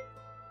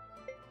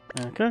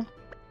 Okay.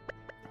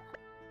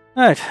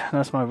 Right,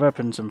 that's my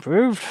weapons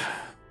improved.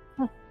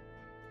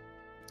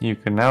 You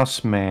can now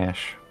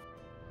smash.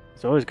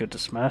 It's always good to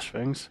smash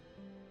things.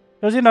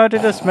 Because, you know, they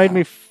just made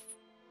me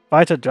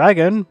fight a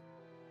dragon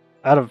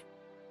out of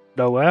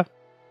nowhere.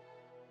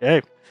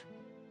 Yay.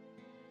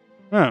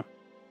 Huh.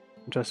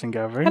 Interesting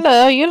gathering.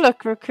 Hello, you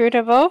look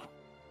recruitable.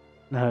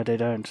 No, they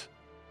don't.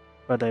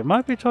 But they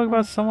might be talking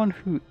about someone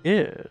who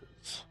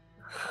is.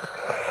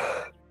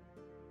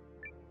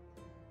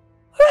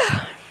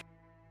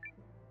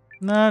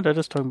 No, they're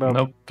just talking about...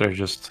 Nope, they're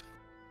just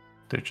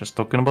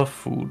talking about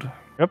food.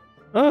 Yep.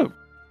 Oh.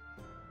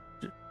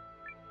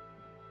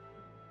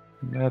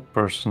 That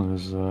person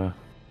is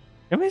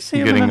Did we see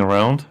him getting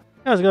around.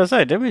 I was gonna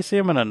say, did we see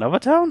him in another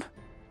town?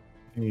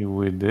 Yeah,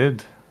 we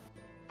did.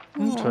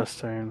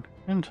 Interesting.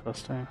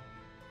 Interesting.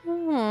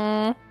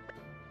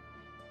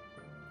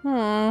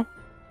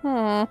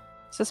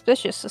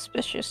 Suspicious,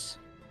 suspicious.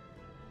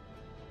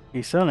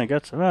 He certainly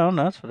gets around,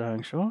 that's for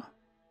dang sure.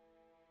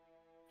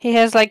 He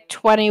has like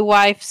 20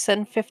 wives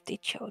and 50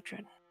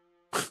 children.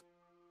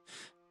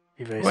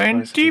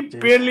 20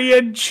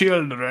 billion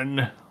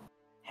children.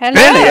 Hello,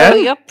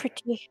 Billion? you're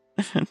pretty.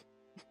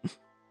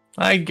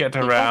 I get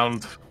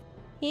around.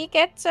 He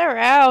gets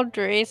around,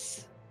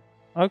 Reese.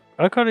 I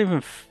can't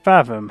even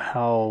fathom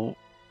how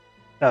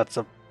that's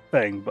a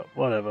thing, but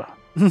whatever.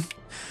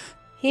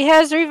 He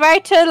has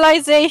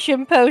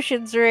revitalization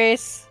potions,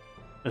 Reese.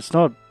 It's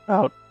not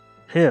about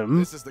him.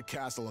 This is the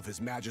castle of His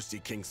Majesty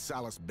King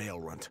Salus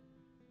Bailrunt.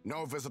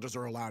 No visitors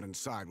are allowed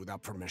inside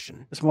without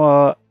permission. It's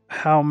more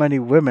how many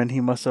women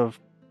he must have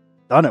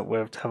done it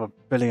with to have 1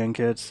 billion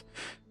kids.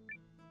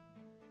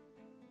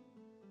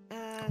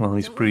 Well,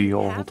 he's pretty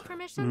old.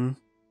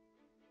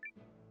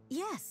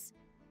 Yes.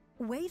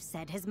 Wave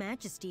said His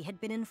Majesty had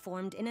been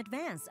informed in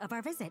advance of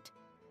our visit.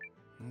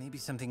 Maybe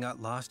something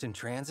got lost in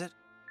transit?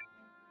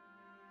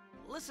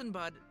 Listen,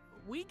 bud.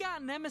 We got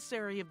an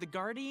emissary of the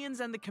Guardians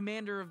and the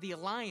commander of the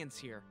Alliance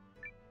here.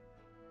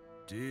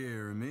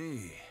 Dear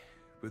me.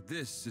 But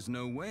this is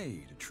no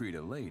way to treat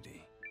a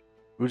lady.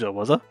 Who's that,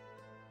 was it?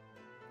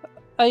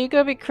 Are you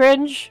gonna be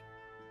cringe?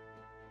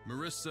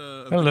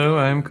 Marissa. Hello,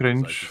 I'm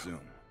cringe.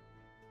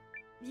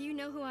 You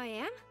know who I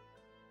am?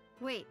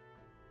 Wait,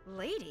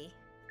 lady?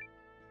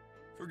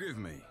 Forgive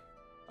me.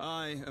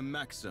 I am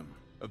Maxim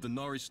of the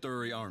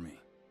Naristuri army.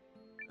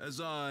 As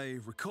I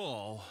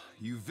recall,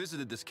 you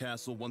visited this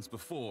castle once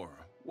before,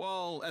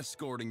 while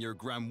escorting your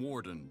Grand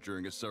Warden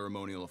during a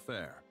ceremonial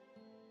affair.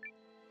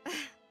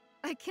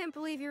 I can't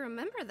believe you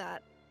remember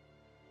that.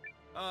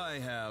 I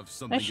have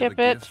something of a ship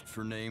it. gift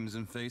for names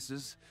and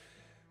faces,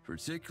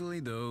 particularly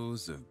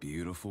those of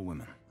beautiful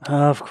women.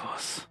 Of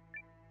course.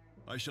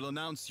 I shall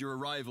announce your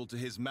arrival to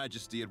His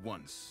Majesty at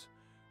once.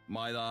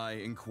 Might I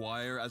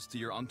inquire as to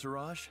your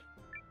entourage?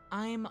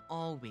 I'm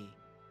Alwi,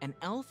 an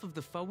elf of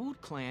the Fawud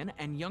clan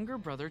and younger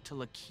brother to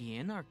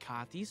Lakian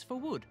Arkathis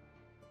Fawud.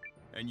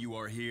 And you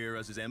are here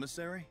as his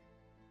emissary?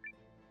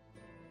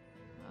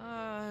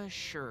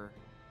 Sure.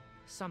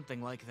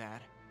 Something like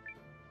that.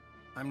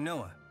 I'm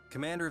Noah,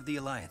 commander of the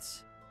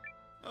Alliance.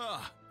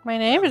 My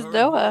name is I've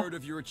Noah. heard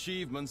of your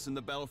achievements in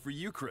the battle for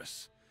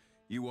Euchris.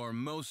 You are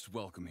most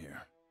welcome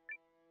here.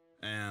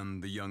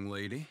 And the young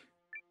lady?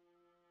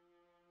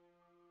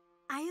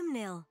 I am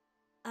Nil,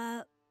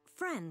 a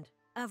friend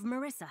of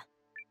Marissa.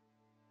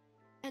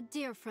 A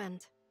dear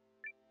friend.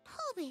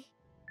 Colby.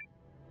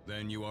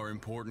 Then you are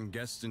important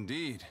guests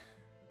indeed.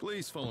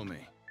 Please follow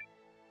me.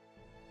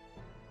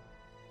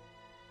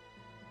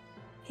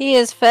 He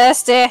is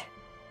thirsty.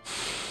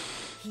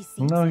 He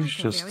seems No, like he's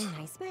a just very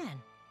nice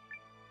man.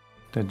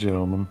 the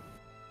gentleman.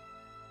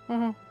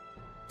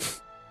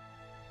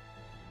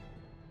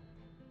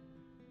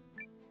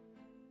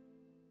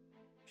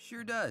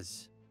 Sure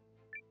does.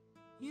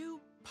 You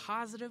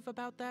positive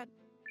about that?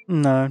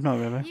 No, not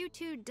really. You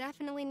two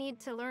definitely need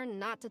to learn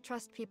not to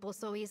trust people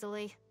so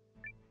easily.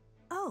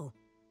 Oh,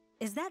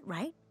 is that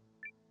right?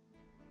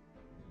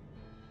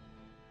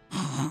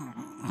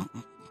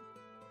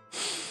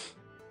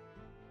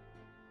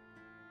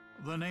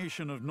 The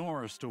nation of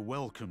Norrister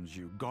welcomes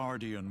you,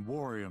 Guardian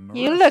Warrior Marissa.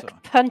 You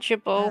look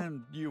punchable.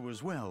 And you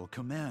as well,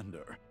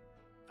 Commander.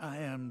 I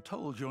am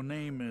told your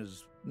name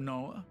is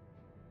Noah?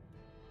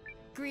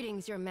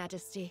 Greetings, Your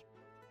Majesty.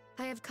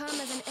 I have come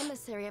as an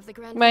emissary of the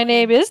Grand My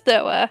name is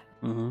Noah.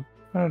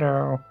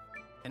 Hello.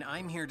 And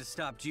I'm here to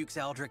stop Dukes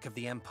Aldrich of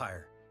the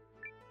Empire.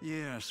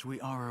 Yes,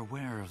 we are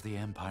aware of the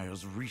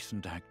Empire's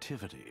recent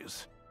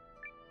activities.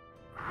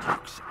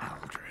 Dukes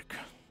Aldrich,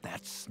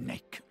 that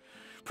snake,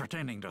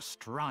 pretending to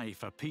strive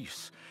for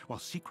peace while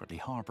secretly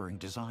harboring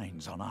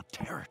designs on our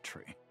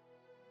territory.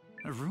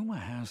 A rumor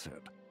has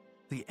it,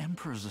 the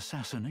Emperor's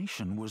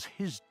assassination was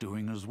his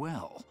doing as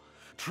well.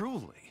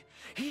 Truly,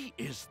 he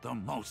is the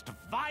most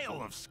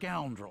vile of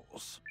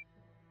scoundrels.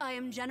 I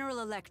am General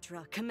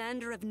Electra,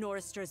 commander of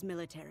Norrister's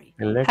military.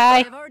 Hi.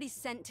 I have already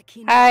sent to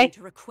Hi. Keenan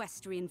to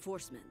request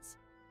reinforcements.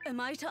 Am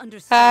I to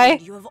understand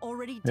Hi. you have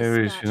already There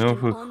is, dispatched you know an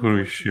who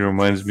envoy she to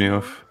reminds me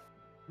of?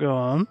 Go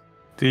on.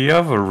 The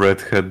other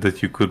redhead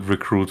that you could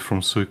recruit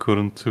from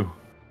Suikoden too.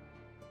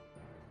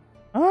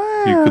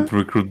 You could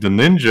recruit the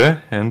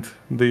ninja and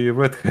the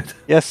redhead.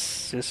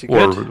 Yes, you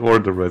could. Or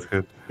the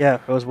redhead. Yeah,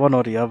 it was one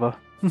or the other.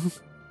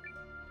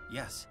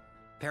 Yes.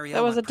 Periel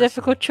That was a went personal.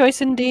 difficult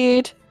choice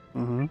indeed.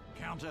 Mm-hmm.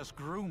 Countess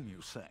Groom,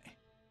 you say?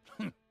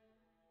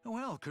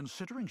 Well,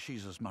 considering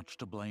she's as much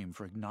to blame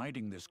for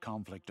igniting this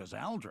conflict as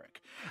Aldrich,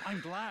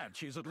 I'm glad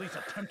she's at least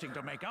attempting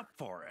to make up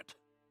for it.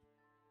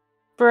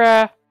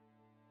 Bruh.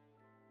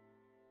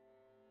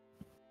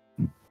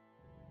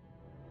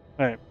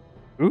 Wait.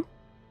 Who?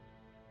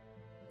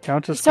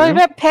 Countess Sorry Groom?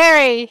 about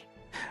Perry.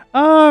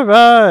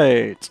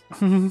 Alright.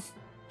 Oh,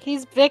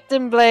 He's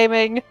victim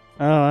blaming.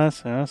 I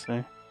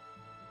see.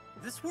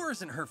 This war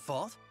isn't her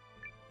fault.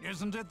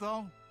 Isn't it,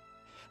 though?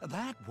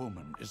 That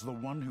woman is the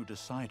one who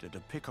decided to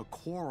pick a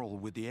quarrel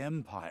with the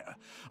Empire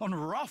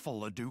and ruffle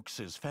the Duke's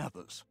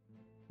feathers.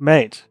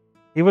 Mate,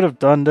 he would have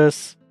done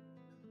this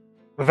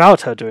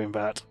without her doing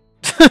that.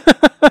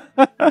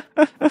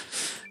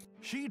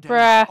 She Bruh.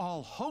 dashed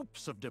all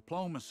hopes of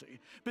diplomacy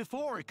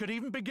before it could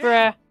even begin.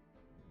 Bruh.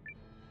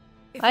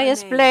 If I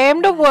just may,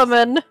 blamed a Your Majesty,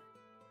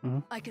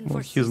 woman. I can Well,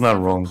 foresee he's not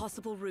several wrong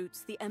possible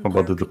routes the about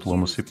Empire the could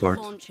diplomacy use to part.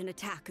 launch an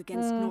attack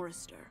against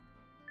Norrister.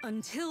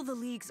 Until the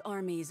League's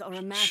armies are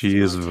amassed She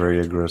in is our very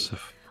territory,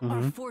 aggressive.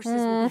 our forces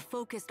will be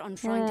focused on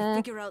trying to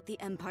figure out the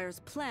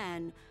Empire's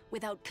plan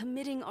without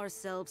committing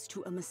ourselves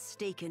to a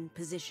mistaken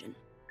position.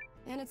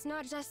 And it's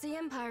not just the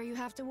Empire you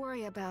have to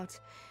worry about.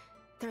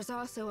 There's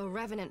also a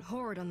Revenant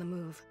horde on the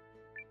move.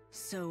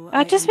 So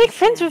I just make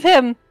friends with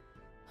him.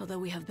 Although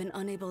we have been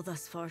unable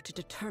thus far to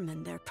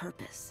determine their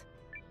purpose.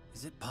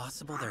 Is it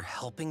possible they're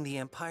helping the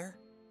Empire?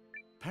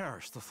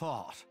 Perish the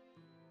thought.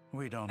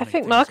 We don't I need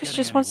think things Marcus getting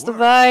just any wants the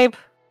worse. vibe.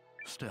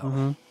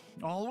 Still,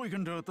 all we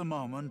can do at the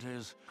moment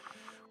is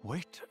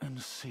wait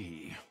and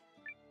see.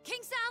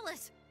 King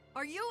Salus,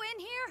 are you in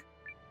here?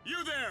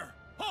 You there!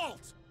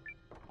 Halt!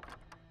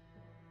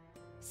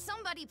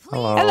 Somebody please.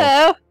 Hello.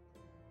 Hello.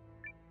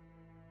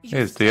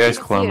 It's the Ice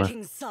King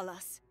Climber.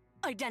 Salus,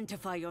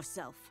 identify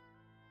yourself.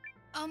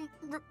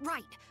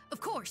 Right,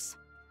 of course.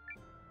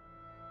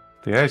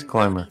 The Ice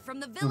Climber. From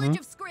the village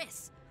of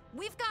Skris.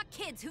 We've got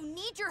kids who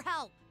need your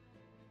help.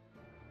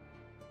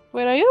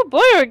 Wait, are you a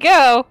boy or a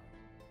girl?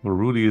 Well,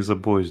 Rudy is a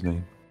boy's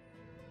name.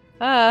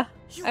 I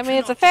mean,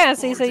 it's a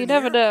fantasy, so you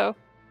never know.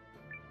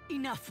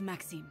 Enough,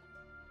 Maxime.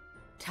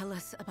 Tell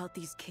us about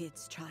these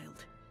kids,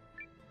 child.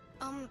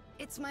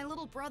 It's my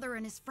little brother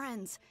and his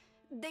friends.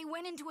 They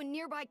went into a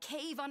nearby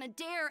cave on a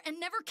dare and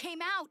never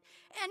came out,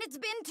 and it's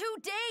been 2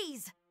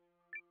 days.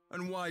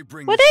 And why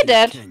bring Well, this they to the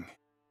did. king?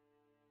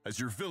 Has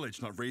your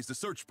village not raised a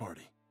search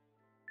party?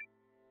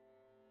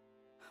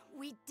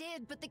 We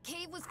did, but the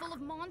cave was full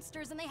of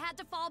monsters and they had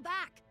to fall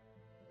back.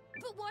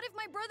 But what if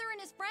my brother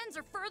and his friends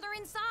are further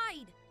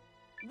inside?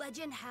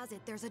 Legend has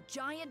it there's a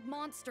giant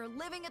monster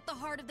living at the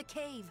heart of the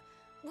cave.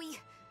 We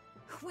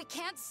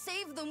can't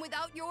save them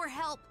without your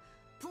help.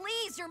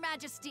 Please, Your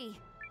Majesty.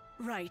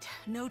 Right,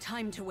 no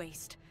time to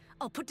waste.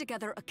 I'll put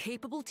together a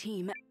capable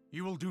team.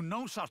 You will do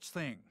no such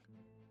thing.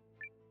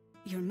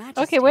 Your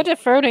Majesty. Okay, we're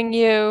defrauding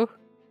you.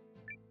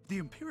 The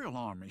Imperial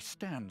Army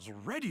stands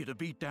ready to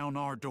beat down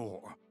our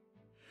door.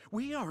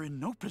 We are in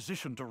no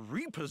position to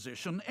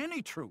reposition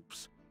any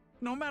troops,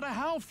 no matter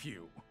how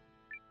few.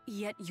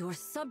 Yet your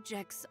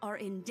subjects are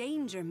in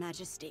danger,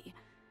 Majesty.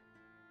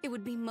 It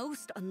would be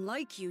most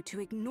unlike you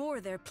to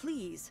ignore their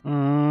pleas.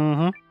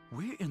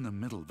 We're in the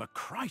middle of a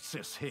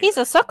crisis here. He's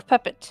a sock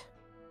puppet.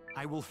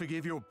 I will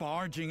forgive your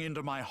barging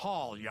into my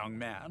hall, young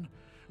man,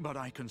 but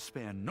I can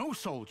spare no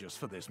soldiers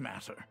for this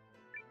matter.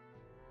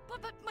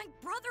 But my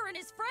brother and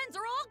his friends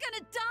are all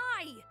gonna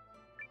die.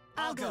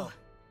 I'll go.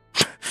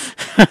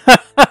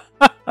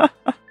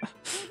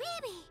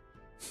 Baby.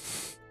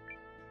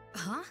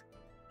 Huh?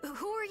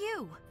 Who are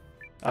you?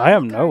 I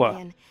am Noah.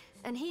 Guardian,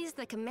 and he's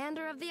the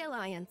commander of the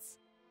Alliance.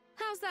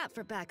 How's that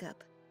for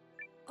backup?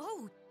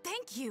 Oh,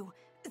 thank you.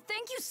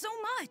 Thank you so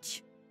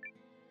much.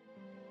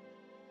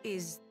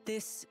 Is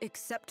this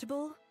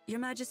acceptable, Your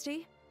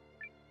Majesty?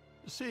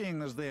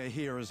 Seeing as they're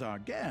here as our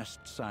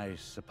guests, I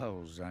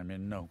suppose I'm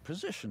in no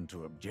position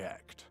to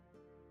object.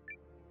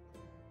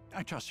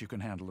 I trust you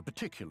can handle the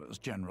particulars,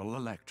 General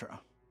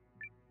Electra.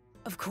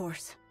 Of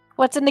course.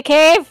 What's in the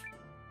cave?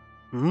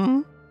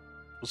 We'll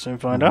soon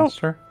find out.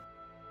 Monster?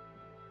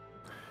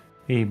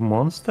 A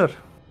monster? So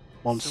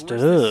where's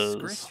Monsters. this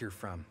Skris you're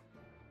from?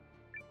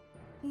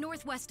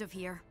 Northwest of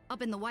here,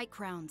 up in the White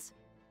Crowns.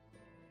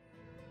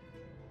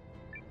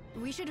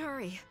 We should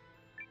hurry.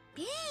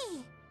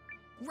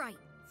 Right,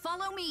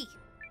 follow me.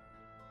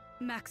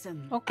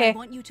 Maxim, Okay. I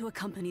want you to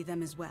accompany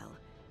them as well.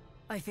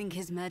 I think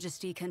His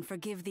Majesty can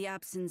forgive the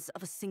absence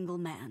of a single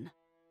man.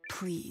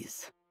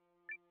 Please.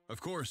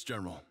 Of course,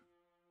 General.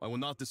 I will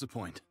not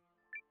disappoint.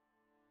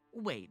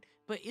 Wait,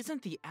 but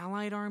isn't the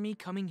Allied army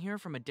coming here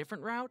from a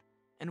different route?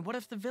 And what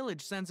if the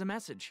village sends a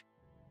message?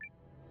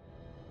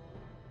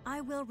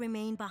 I will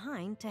remain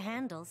behind to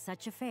handle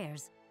such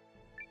affairs.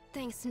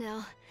 Thanks,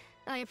 Nell.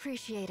 I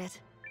appreciate it.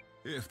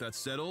 If that's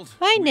settled,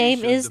 My we name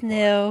should is depart.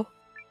 Nil.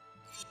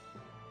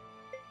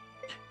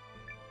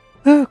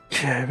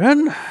 Okay,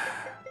 then.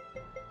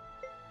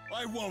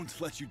 I won't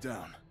let you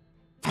down.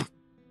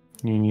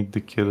 You need the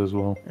kid as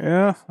well.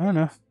 Yeah, I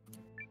know.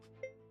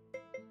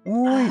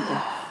 Wait.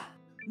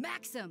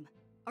 Maxim,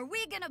 Are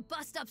we gonna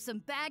bust up some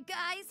bad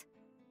guys?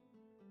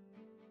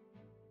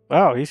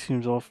 Wow, he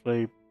seems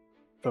awfully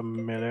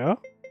familiar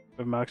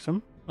with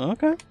Maxim.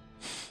 Okay.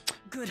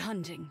 Good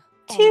hunting.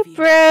 Two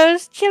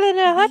bros chilling in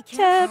a hot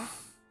tub.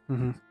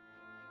 Mm-hmm.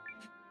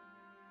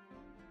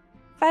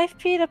 5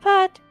 feet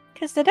apart,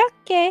 cause they're not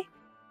gay.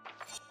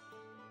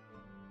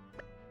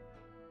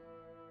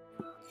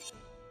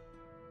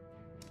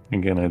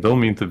 Again, I don't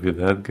mean to be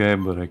that guy,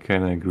 but I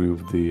kind of agree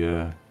with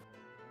the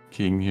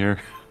king here.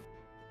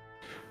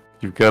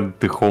 You've got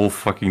the whole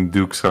fucking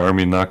Duke's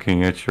army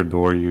knocking at your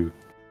door. You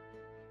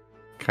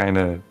kind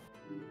of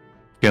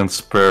can't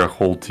spare a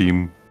whole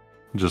team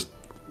just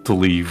to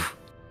leave.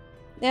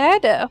 Yeah, I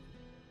know.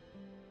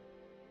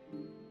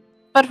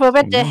 But we're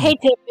meant to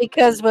hate him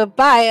because we're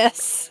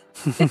biased.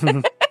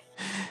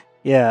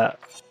 Yeah,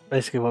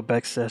 basically what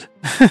Bex said.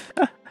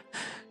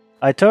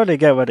 I totally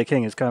get where the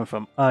king is coming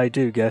from. I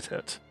do get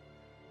it.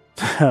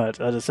 But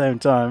at the same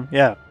time,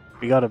 yeah,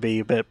 we gotta be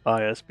a bit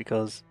biased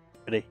because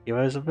we're the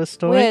heroes of this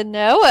story. We're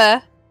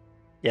Noah.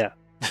 Yeah.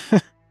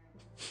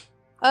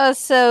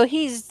 So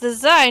he's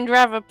designed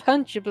rather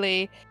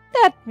punchably.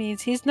 That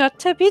means he's not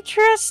to be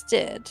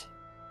trusted.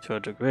 To a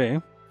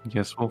degree.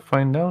 Guess we'll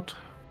find out.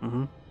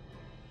 Mm-hmm.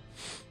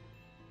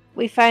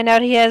 We find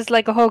out he has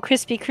like a whole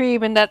Krispy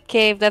Kreme in that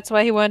cave. That's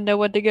why he wanted to know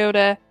when to go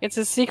there. It's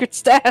his secret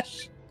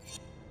stash.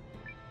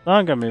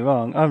 Don't get me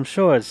wrong, I'm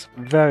sure it's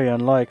very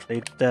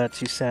unlikely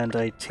that you send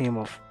a team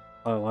of,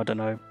 oh, I don't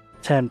know,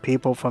 10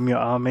 people from your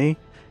army.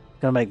 It's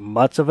gonna make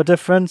much of a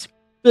difference,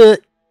 but,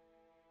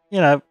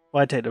 you know,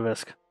 why take the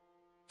risk?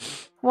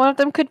 One of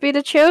them could be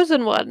the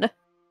chosen one.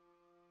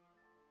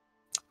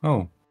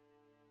 Oh.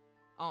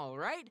 All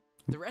right,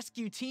 the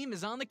rescue team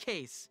is on the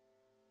case.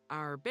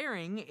 Our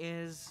bearing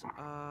is,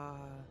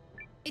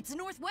 It's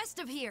northwest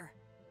of here.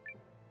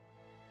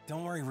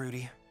 Don't worry,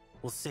 Rudy.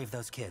 We'll save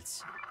those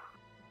kids.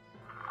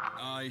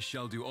 I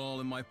shall do all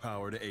in my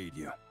power to aid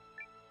you.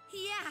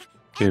 Yeah.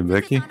 Okay,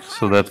 Becky,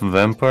 so that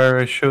vampire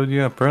I showed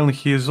you, apparently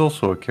he is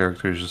also a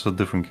character, just a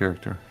different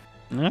character.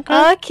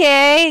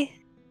 Okay.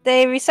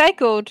 They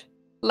recycled.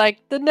 Like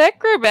the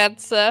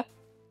necromancer.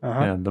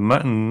 Yeah, the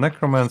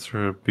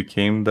necromancer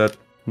became that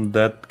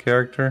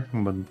character,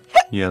 but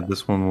yeah,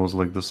 this one was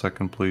like the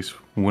second place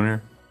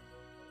winner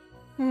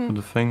for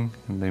the thing,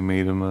 and they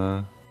made him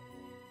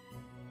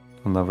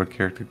another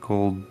character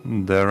called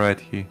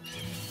Darati.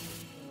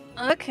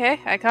 Okay,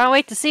 I can't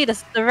wait to see the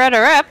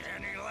runner-up.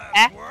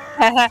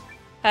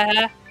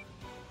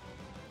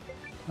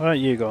 Alright,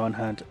 you go on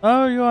hand.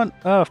 Oh, you're an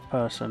earth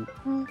person.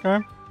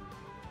 Okay.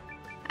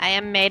 I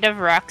am made of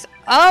rocks.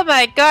 Oh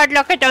my god,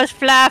 look at those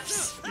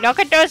fluffs! Look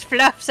at those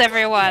fluffs,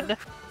 everyone!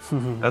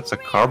 That's a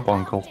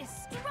carbuncle.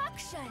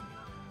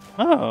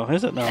 Oh,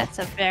 is it now? That's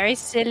a very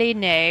silly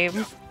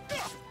name.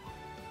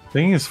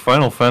 Thing is,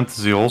 Final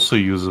Fantasy also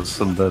uses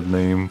that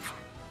name.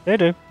 They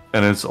do.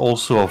 And it's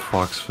also a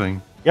fox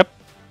thing. Yep.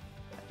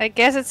 I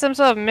guess it's some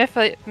sort of myth.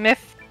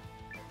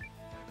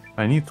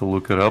 I need to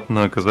look it up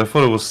now, because I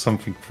thought it was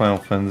something Final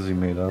Fantasy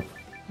made up.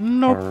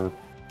 Nope. Or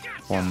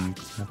one.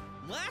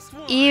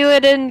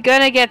 Eiyuden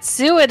gonna get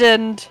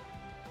Suidened.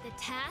 The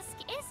task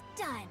is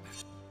done.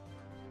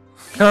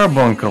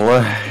 Carbuncle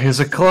is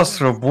a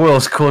cluster of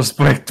boils caused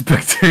by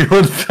bacterial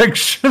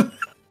infection.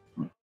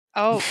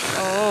 Oh.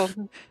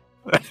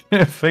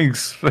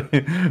 Thanks,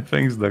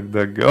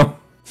 DuckDuckGo.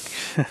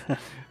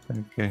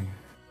 Okay.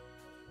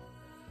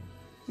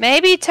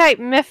 Maybe type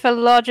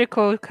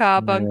mythological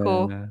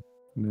carbuncle. Yeah,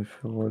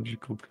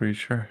 mythological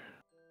creature.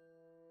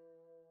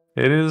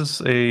 It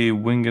is a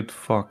winged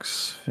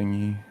fox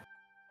thingy.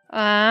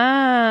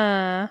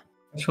 Ah.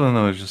 Actually,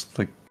 no, it's just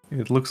like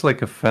it looks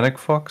like a fennec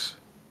fox.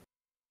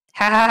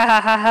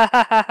 How'd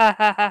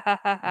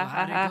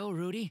it go,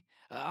 Rudy?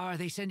 Are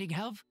they sending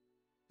help?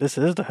 This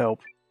is the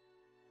help.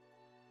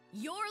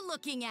 You're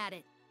looking at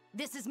it.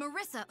 This is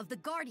Marissa of the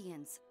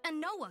Guardians, and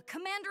Noah,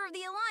 commander of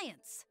the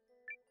Alliance.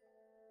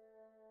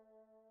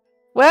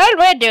 Well,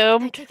 we're I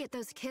doomed. take it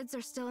those kids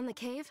are still in the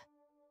cave?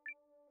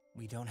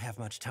 We don't have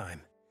much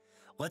time.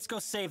 Let's go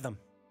save them.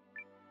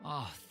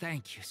 Oh,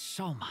 thank you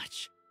so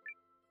much.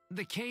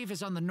 The cave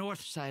is on the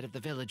north side of the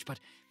village, but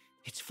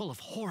it's full of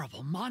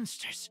horrible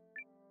monsters.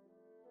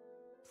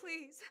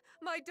 Please,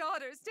 my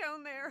daughter's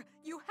down there.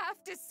 You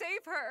have to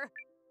save her.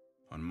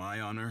 On my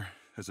honor,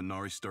 as a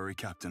Nari Story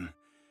captain,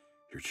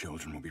 your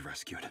children will be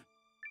rescued.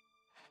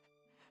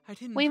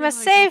 We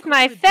must save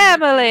my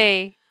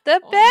family. The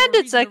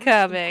bandits are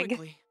coming.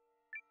 Quickly.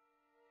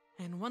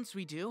 And once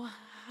we do,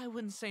 I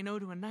wouldn't say no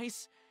to a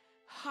nice,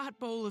 hot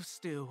bowl of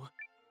stew.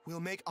 We'll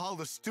make all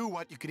the stew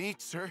what you can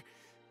eat, sir.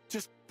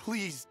 Just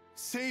please,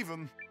 save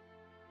him.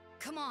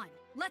 Come on,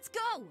 let's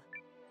go!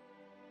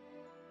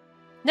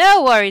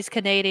 No worries,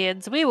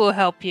 Canadians. We will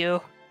help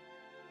you.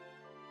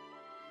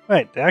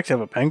 Wait, they actually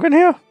have a penguin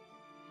here?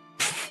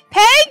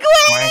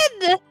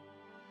 Penguin!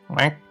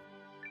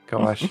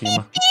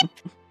 Kawashima.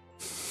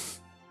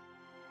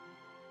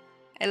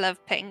 I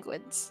love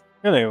penguins.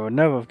 Really, I would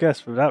never have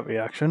guessed with that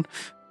reaction.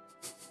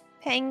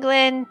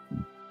 Penguin.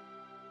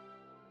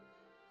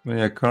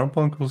 Yeah,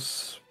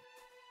 carbuncles.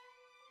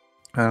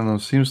 I don't know.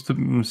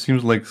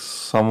 Seems like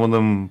some of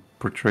them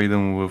portray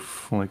them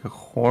with like a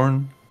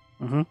horn.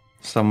 Mm-hmm.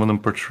 Some of them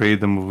portray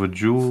them with a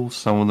jewel.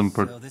 Some of them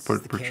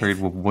portrayed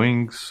with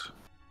wings.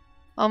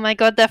 Oh my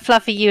god, they're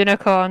fluffy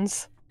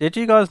unicorns. Did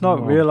you guys not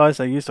No. realize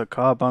they used a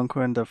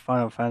carbuncle in the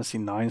Final Fantasy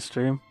IX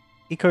stream?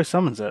 Eco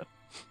summons it.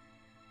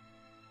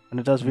 And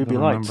it does I Ruby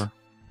don't Lights.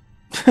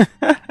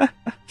 remember.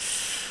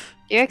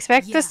 Do you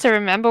expect us to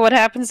remember what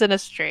happens in a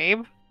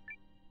stream?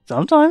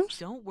 Sometimes.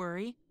 Don't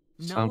worry.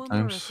 Noah,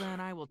 Sometimes. Marissa,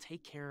 and I will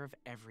take care of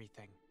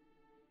everything.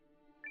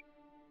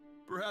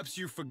 Perhaps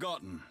you've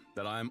forgotten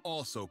that I am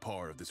also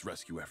part of this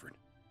rescue effort.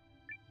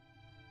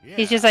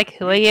 He's just like,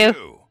 who are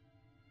you?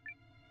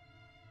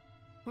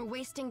 We're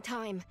wasting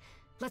time.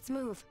 Let's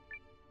move.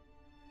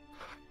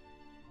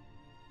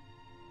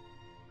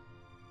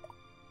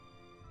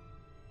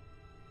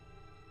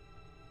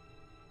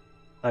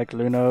 Like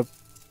Luna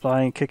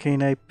flying,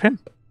 kicking a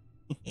pimp.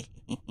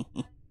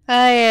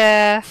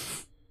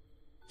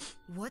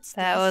 What's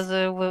that was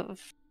a.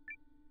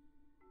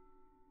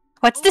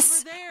 What's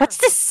this? What's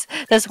this?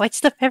 There's white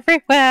stuff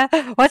everywhere.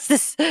 What's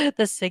this?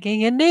 There's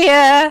singing in the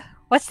air.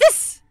 What's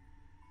this?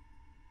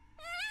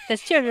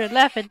 There's children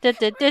laughing.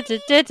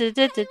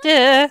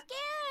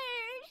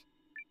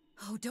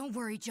 Oh, don't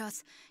worry,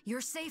 Jus.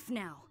 You're safe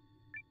now.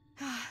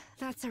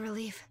 That's a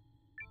relief.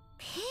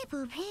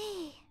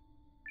 Pee.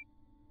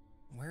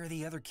 Where are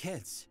the other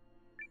kids?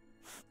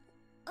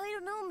 I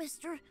don't know,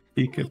 mister.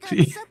 He We could got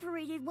see.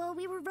 separated while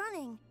we were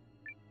running.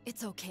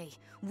 It's okay.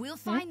 We'll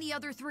find the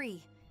other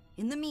three.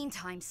 In the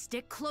meantime,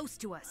 stick close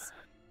to us.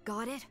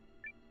 Got it?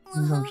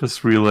 I'm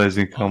just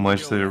realizing how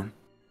much they're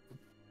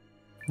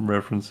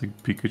referencing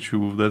Pikachu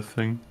with that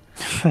thing.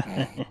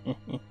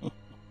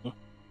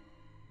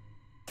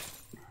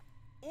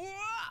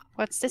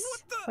 What's this?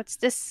 What's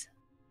this?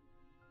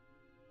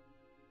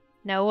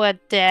 Noah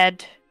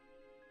dead.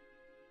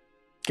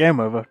 Game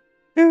over.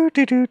 Do.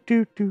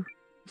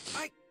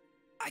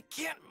 I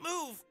can't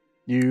move.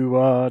 You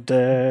are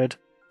dead.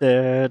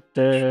 Dead.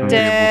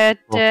 Dead.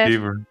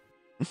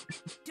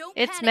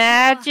 It's panic,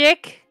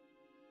 magic.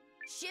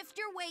 Shift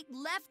your weight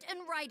left and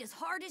right as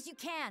hard as you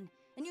can,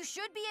 and you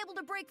should be able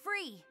to break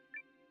free.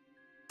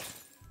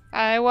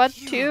 I want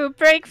to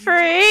break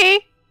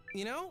free.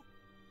 You know,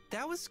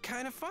 that was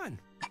kind of fun.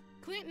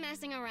 Quit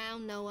messing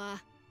around,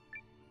 Noah.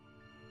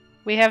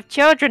 We have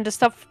children to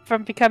stop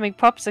from becoming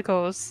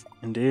popsicles.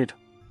 Indeed.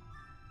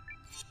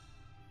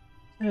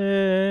 You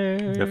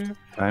have to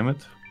time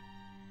it.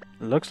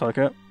 Looks like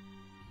it.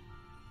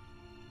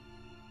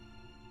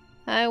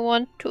 I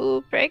want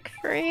to break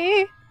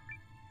free.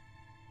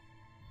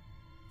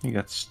 You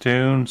got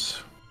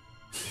stones.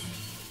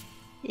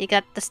 You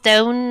got the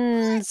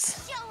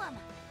stones.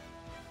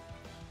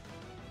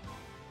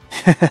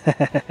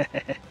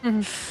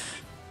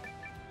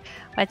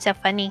 What's so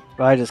funny?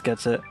 Rai just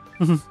gets it.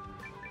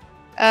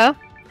 Oh?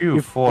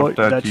 You thought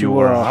that you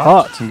were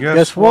hot. hot.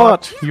 Guess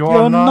what?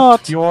 You're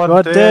not.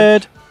 You're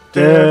dead.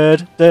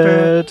 Dead.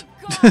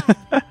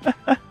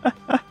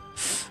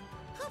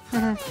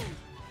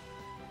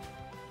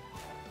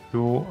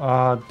 You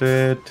are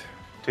dead.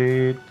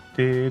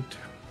 Dead.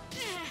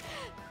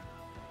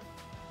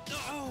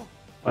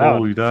 Wow.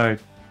 Oh, you died.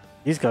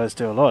 These guys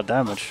do a lot of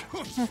damage.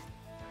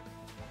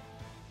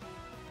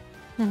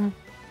 Oh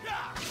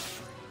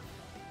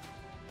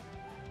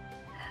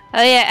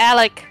yeah,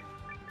 Alec.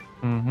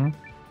 Mm-hmm.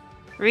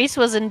 Reese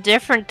was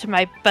indifferent to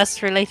my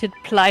bus-related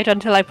plight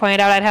until I pointed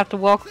out I'd have to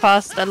walk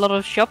past a lot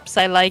of shops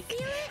I like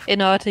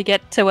in order to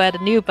get to where the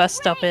new bus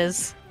stop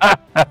is.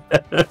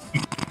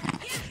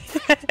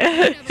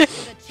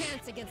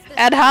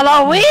 And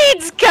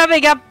Halloween's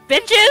coming up,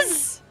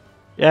 bitches!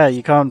 Yeah,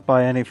 you can't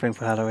buy anything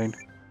for Halloween.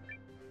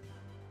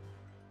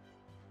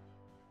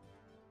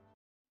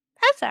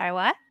 I'm sorry,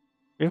 what?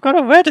 We've got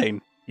a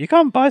wedding. You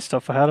can't buy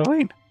stuff for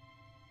Halloween.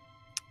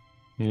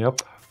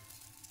 Yep.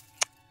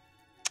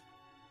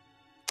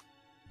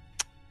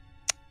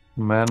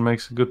 Man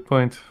makes a good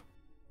point.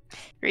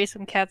 Reese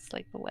and cats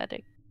like the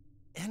wedding.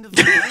 End of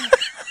the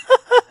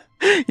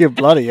day? You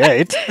bloody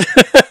hate.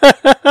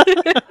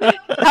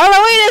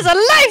 Halloween is a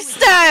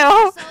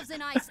lifestyle!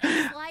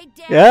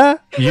 Yeah?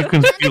 You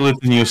can feel it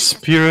in your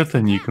spirit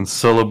and you can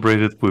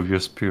celebrate it with your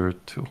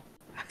spirit too.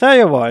 Tell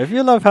you what, if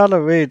you love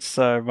Halloween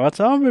so much,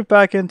 I'll move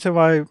back into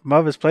my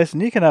mother's place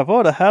and you can have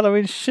all the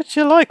Halloween shit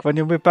you like when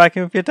you move back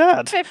in with your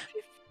dad.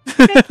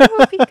 Becky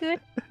will be good.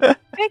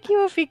 Becky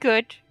will be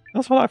good.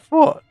 That's what I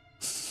thought.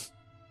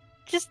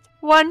 Just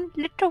one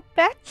little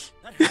bat?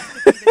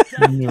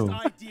 No.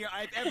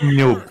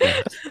 No.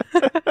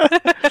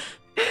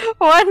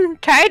 One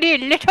tiny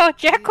little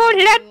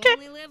jack-o'-lantern?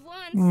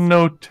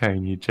 No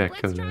tiny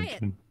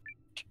jack-o'-lantern.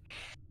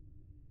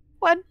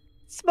 One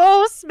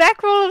small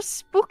smackerel of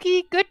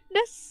spooky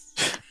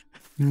goodness?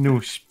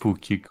 No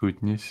spooky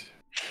goodness.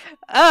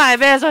 Oh, I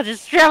may as well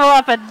just shrivel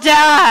up and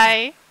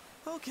die!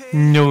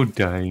 No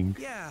dying.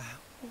 Yeah,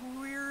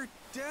 we're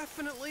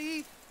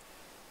definitely...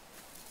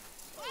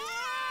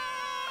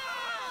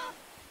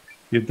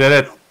 You did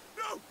it.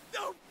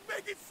 No,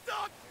 make it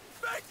stop!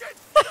 Make it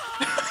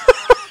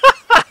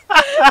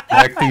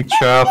Acting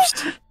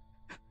chops.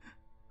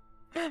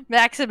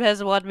 Maxim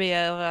has won me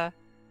over.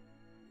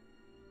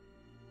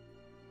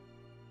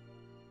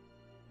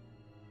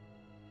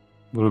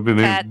 Would have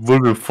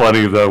been funny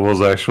if that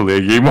was actually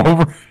a game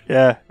over.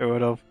 Yeah, it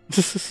would have.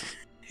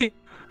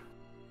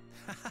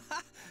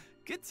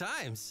 Good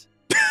times.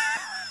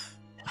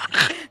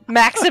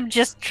 Maxim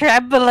just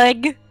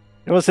trembling.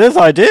 It was his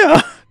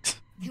idea.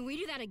 Can we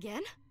do that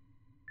again?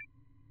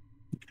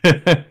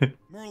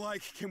 More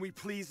like, can we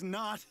please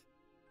not?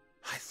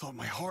 I thought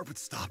my heart would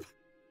stop.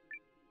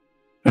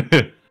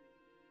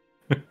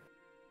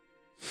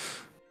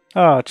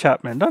 Oh,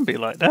 Chapman, don't be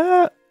like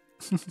that.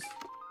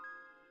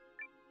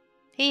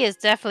 He is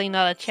definitely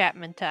not a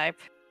Chapman type.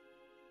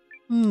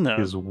 No.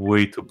 He's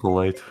way too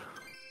polite.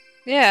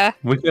 Yeah.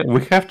 We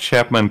have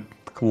Chapman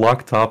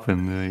locked up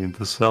in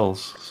the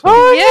cells. So.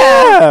 Oh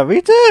yeah,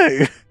 we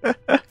do.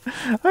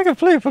 I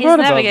completely forgot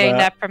He's never about getting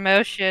that. that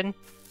promotion.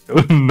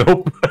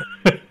 Nope.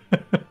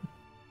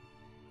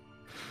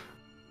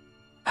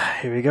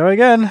 Here we go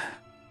again.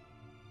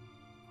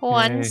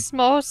 One Yay.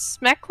 small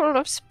smackle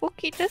of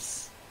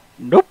spookiness.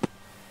 Nope.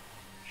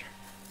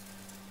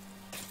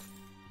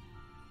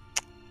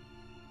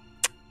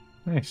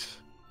 Nice.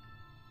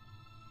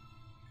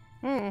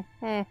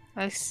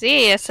 I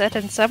see. A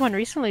certain someone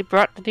recently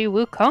brought the new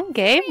Wukong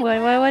game.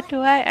 What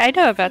do I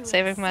know about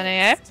saving money,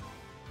 eh?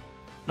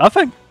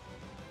 Nothing.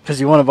 Because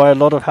you want to buy a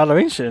lot of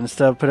Halloween shit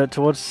instead of put it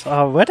towards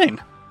our wedding.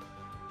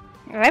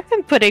 I've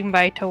been putting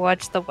mine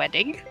towards the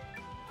wedding.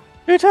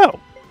 Do tell.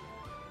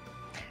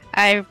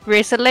 I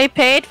recently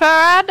paid for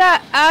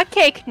a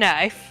cake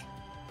knife.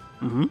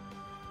 Mm-hmm.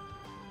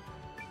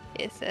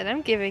 Yes, and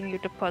I'm giving you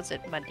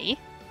deposit money.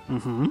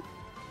 Mm-hmm.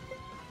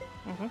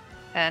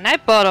 And I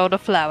bought all the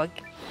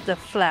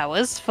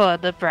flowers for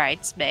the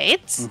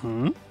bridesmaids.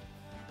 Mm-hmm.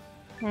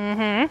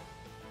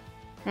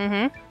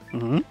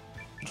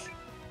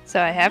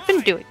 So I have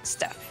been doing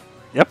stuff.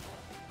 Yep.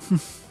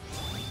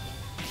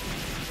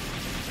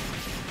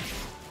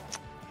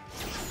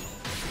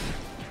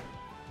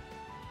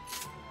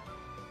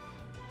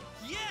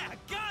 Yeah,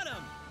 got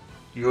him!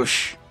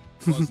 Yush.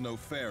 Was no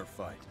fair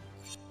fight.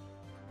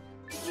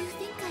 You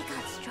think I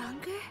got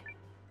stronger?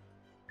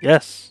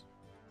 Yes.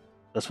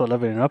 That's what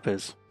leveling up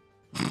is.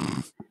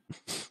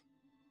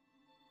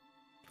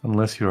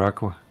 Unless you're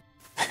Aqua.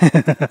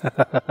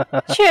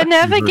 She'll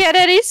never get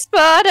any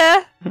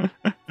smarter.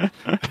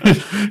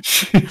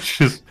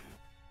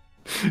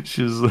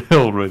 she's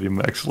already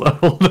max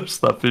level.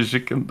 There's nothing she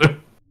can do.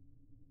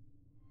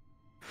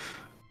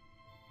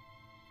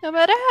 No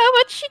matter how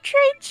much she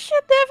trains, she'll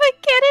never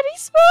get any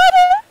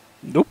smarter.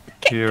 Nope.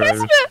 Here,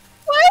 Casper,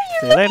 why are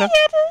See you you looking later.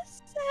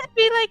 at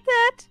me like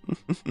that?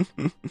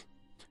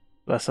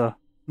 Bless her.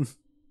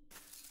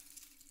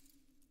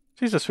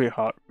 She's a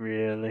sweetheart,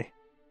 really.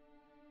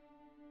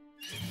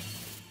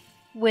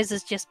 Wiz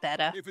is just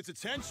better. If it's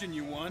attention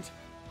you want.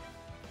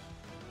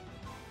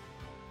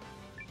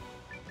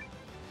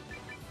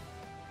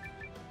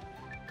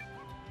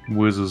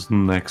 Wiz is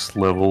next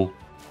level.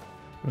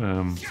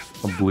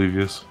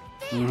 Oblivious.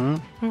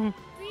 Mm-hmm.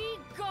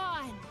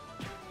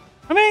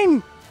 I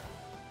mean,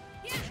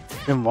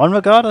 in one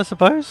regard, I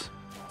suppose.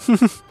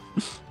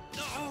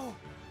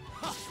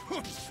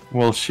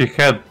 Well, she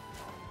had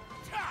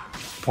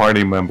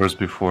party members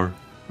before.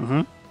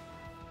 Mm-hmm.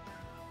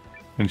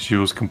 And she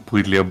was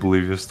completely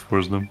oblivious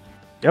towards them.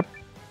 Yep.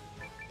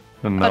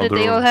 And Or now did they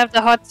they're... all have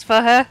the hots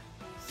for her?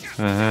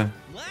 Uh-huh.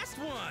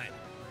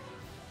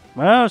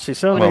 Well, she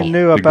certainly Well,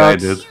 knew the guy about.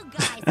 did.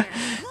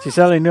 She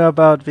certainly knew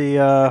about the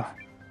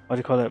what do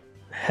you call it?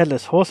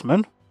 Headless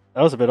Horseman.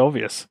 That was a bit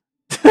obvious.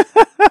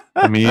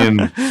 I mean,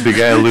 the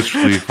guy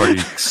literally fucking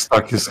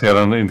stuck his head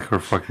in her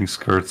fucking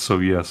skirt, so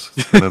yes,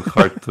 it's kind of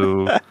hard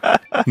to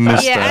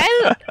miss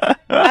that.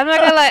 I'm not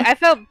gonna lie, I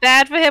felt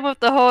bad for him with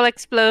the whole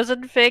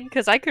explosion thing,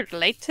 because I could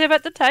relate to him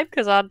at the time,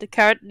 because our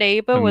current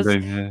neighbor was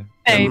then, very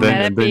and mad then,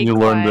 at and then being you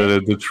learn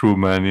quiet. the true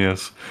man,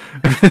 yes.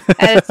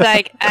 And it's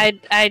like,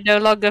 I no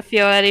longer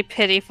feel any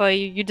pity for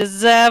you. You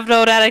deserved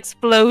all that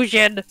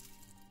explosion.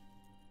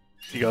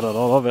 You got a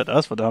lot of it,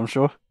 that's for damn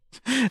sure.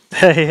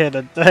 Day in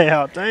and day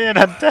out, day in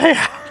and day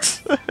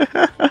out.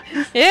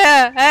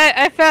 Yeah,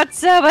 I felt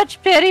so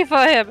much pity for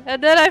him.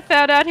 And then I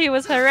found out he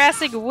was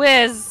harassing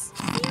Wiz.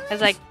 I was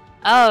like,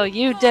 oh,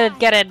 you didn't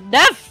get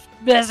enough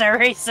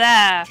misery,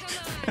 sir.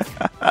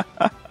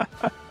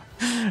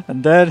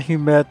 And then he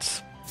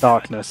met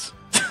darkness.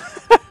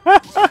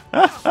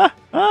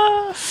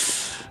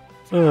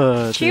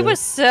 Oh, She dear. was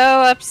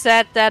so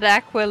upset that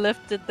Aqua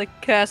lifted the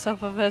curse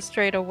off of her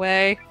straight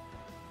away.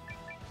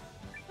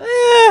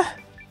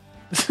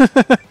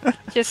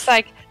 Just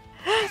like,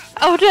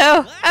 oh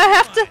no, I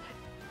have to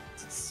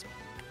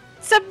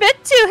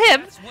submit to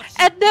him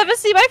and never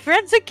see my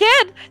friends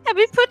again and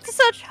be put to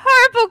such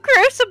horrible,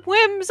 gruesome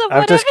whims of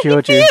I've whatever just he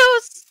cured you.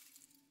 feels.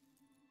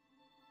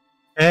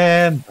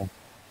 And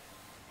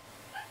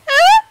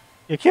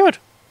You're cured.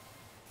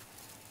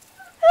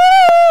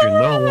 you're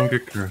no longer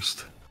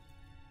cursed.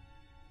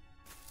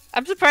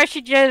 I'm surprised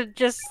she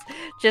just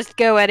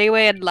go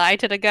anyway and lie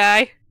to the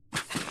guy.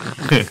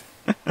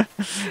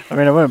 I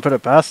mean, I wouldn't put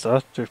it past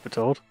her, truth be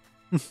told.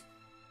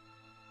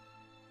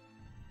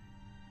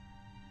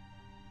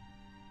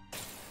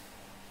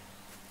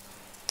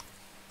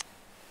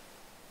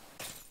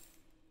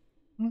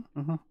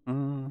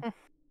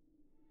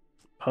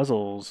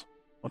 Puzzles.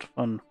 What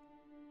fun.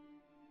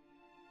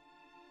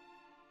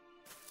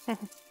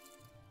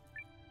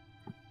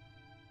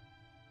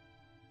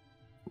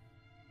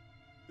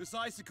 This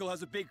icicle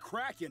has a big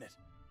crack in it.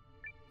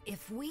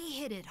 If we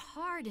hit it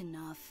hard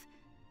enough,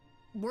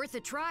 worth a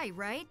try,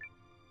 right?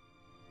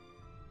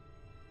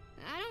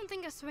 I don't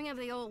think a swing of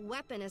the old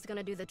weapon is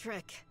gonna do the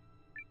trick.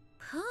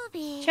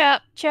 Poopy.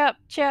 Chop, chop,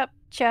 chop,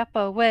 chop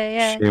away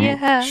at Shame, your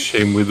heart.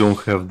 shame we don't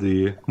have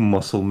the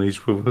muscle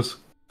mage with us.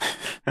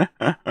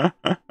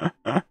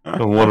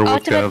 I wonder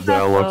what kind of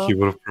dialogue he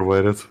would have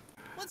provided.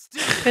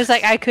 Feels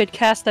like I could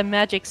cast a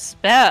magic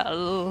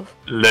spell.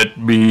 Let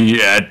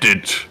me at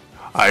it.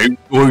 I'm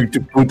going to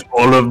put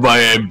all of my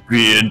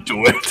MP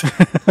into it.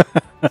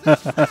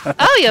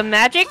 Oh, your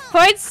magic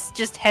points?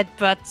 Just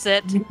headbutts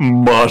it.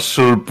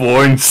 Muscle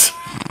points.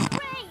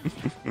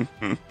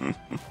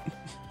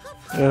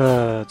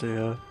 Oh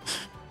dear.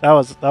 That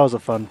was a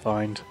fun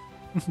find.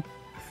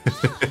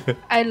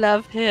 I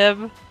love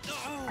him.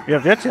 Yeah,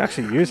 we have to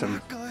actually use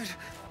him.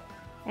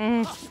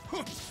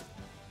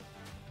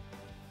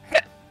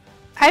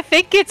 I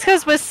think it's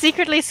because we're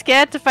secretly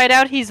scared to find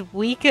out he's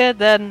weaker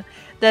than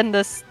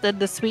the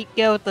sweet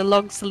girl with the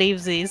long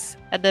sleeves is,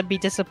 and then be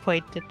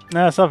disappointed.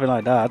 No, something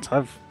like that.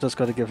 I've just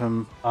got to give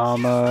him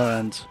armor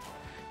and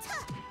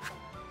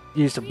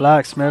use the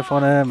blacksmith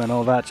on him and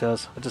all that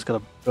jazz. I just got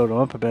to build him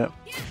up a bit.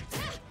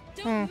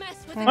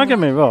 Don't get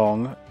me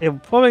wrong,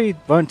 it probably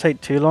won't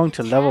take too long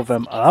to level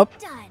them up.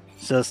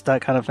 It's just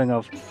that kind of thing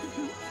of,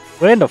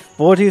 we're in the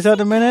 40s at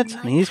the minute,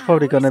 and he's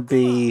probably going to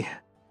be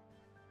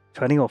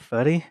 20 or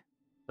 30.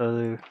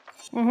 So,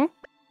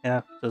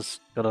 yeah,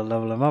 just got to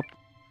level him up.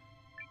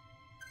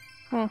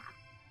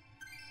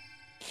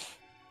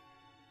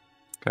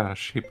 Gotta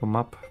shape him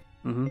up.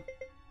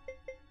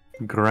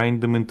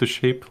 Grind him into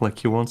shape like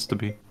he wants to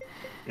be.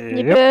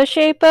 You better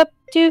shape up,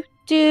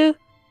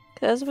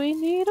 cause we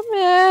need a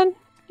man.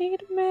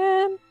 Need a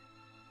man.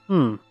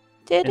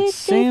 It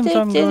seems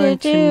I'm going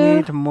to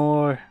need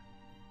more.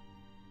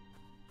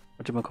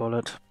 What do you call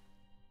it?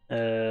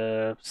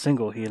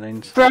 Single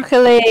healings.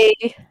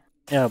 Broccoli.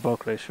 Yeah,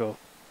 broccoli, sure.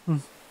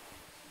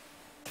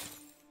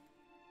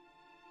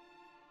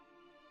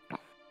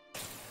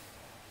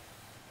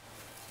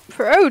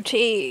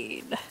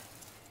 Protein.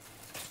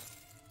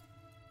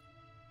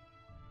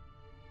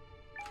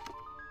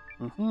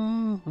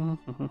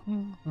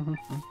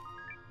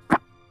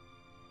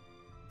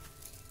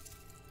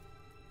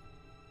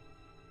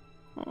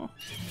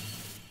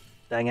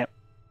 Dang it.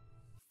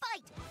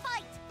 Fight!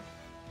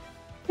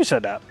 Who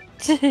said that?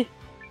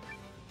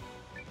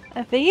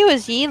 I think it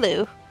was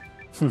Yilu.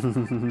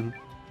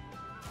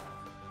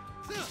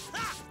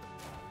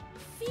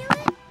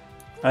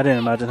 I didn't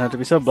imagine her to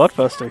be so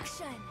bloodthirsty.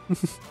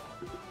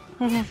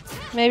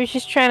 Maybe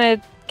she's trying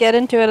to get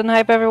into it and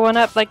hype everyone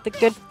up like the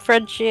good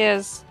friend she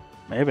is.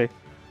 Maybe.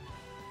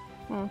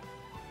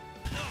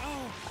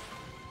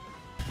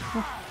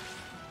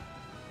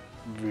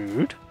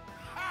 Rude.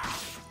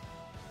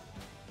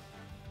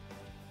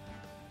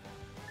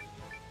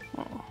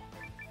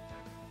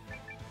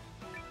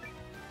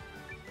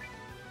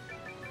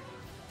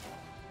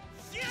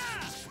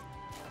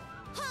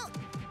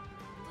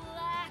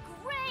 Black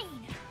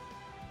rain.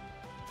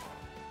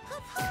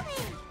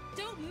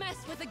 Don't mess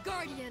with the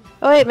guardian.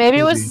 Oh wait, maybe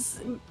it was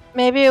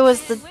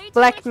the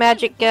black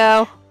magic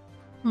girl.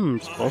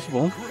 It's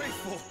possible.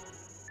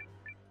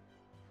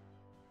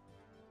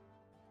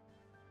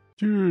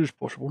 It's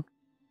possible.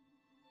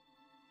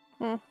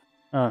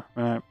 Ah,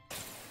 right.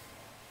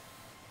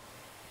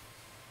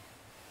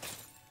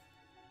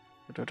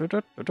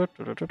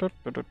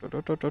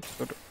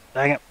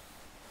 Dang it.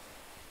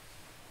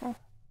 Oh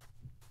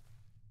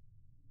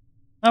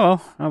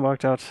well, that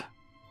worked out.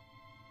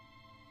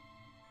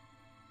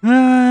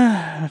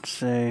 Let's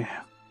see.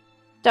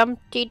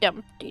 Dumpty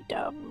dumpty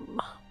dum.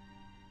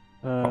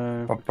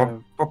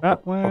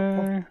 That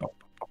way.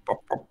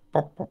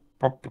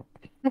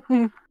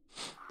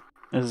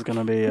 This is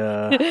gonna be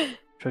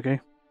tricky.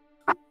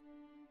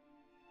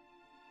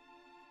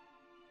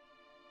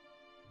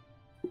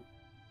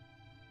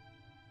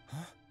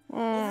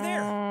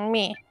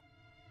 Me.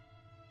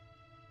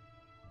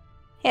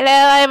 Hello,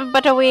 I'm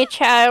but a wee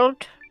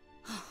child.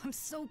 I'm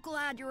so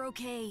glad you're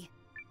okay.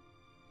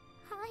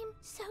 I'm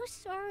so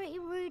sorry,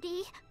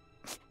 Rudy.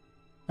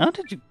 How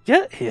did you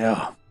get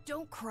here?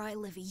 Don't cry,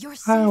 Livy. You're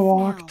safe I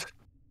walked. now.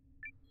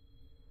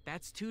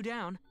 That's 2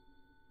 down.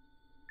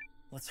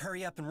 Let's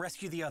hurry up and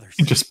rescue the others.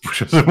 He just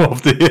pushes him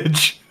off the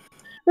edge.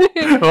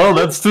 Well,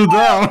 that's 2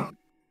 down.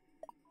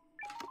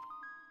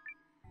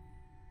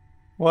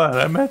 What?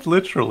 I meant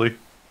literally.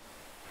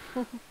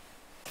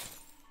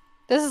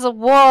 This is a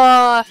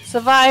war!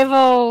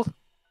 Survival!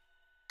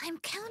 I'm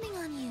counting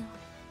on you.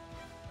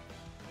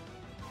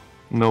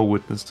 No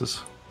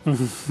witnesses.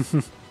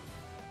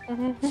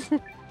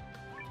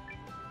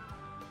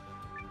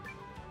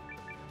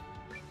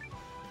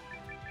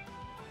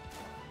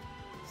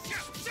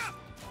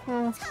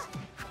 Grid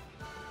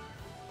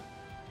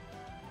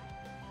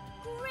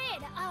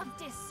of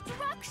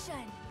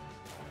destruction.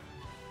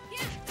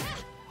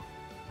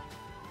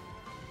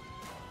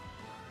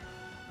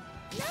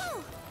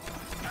 No.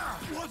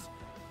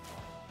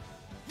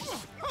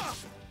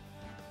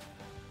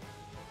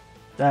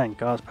 Dang,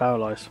 Gar's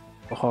paralyzed.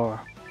 For horror.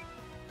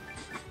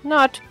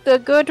 Not the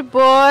good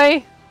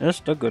boy. Yes,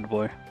 the good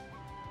boy.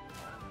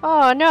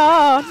 Oh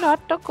no,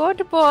 not the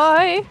good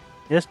boy.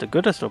 Yes, the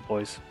goodest of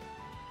boys.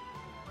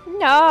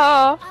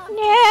 No,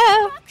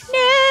 no,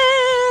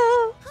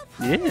 no.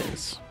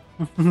 Yes.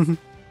 The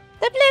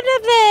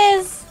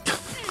blibblibs.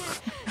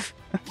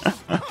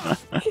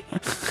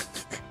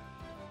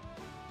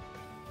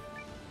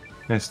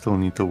 I still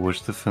need to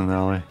watch the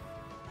finale.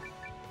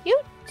 You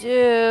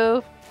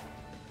do.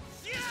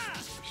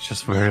 It's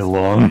just very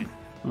long.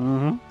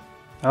 Mm-hmm.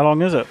 How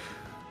long is it?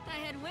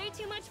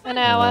 An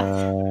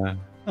hour.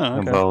 Oh,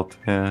 okay. About,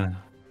 yeah.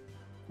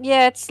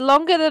 Yeah, it's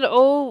longer than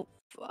all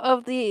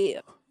of the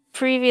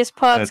previous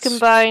parts It's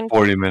combined.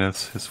 40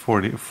 minutes. It's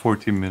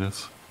 40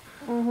 minutes.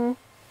 Mm-hmm.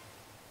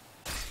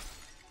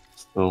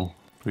 Still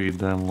pretty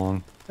damn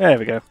long. There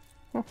we go.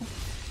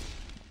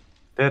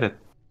 Did it.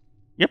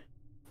 Yep.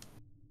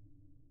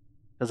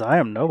 Because I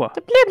am Noah.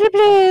 The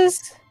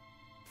blibblibs.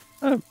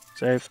 Oh,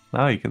 save.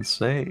 Now you can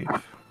save.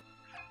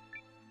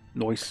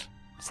 Nice.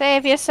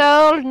 Save your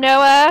soul,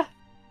 Noah.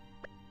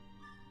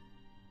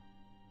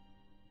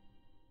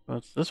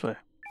 What's this way?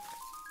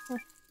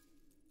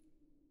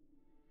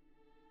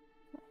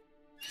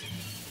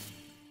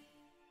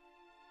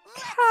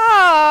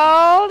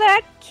 Carl,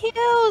 that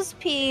kills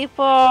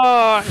people.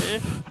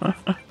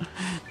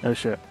 Oh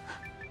shit.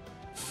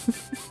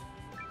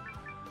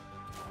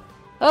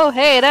 Oh,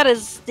 hey, that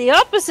is the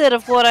opposite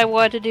of what I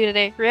want to do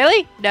today.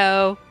 Really?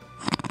 No.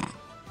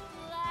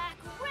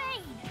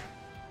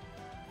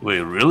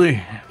 Wait,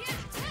 really?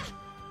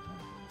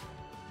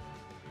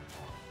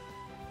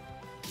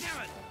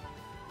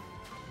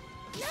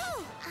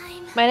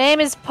 My name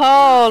is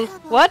Paul.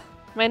 What?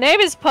 My name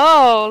is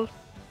Paul.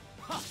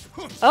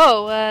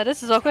 Oh,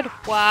 this is awkward.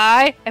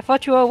 Why? I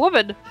thought you were a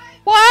woman.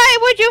 Why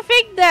would you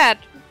think that?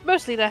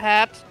 Mostly the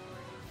hat.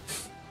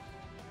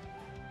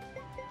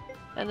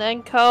 And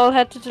then Carl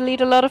had to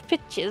delete a lot of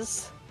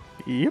pictures.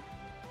 Yep.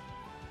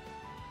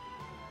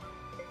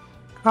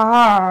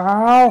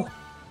 Carl!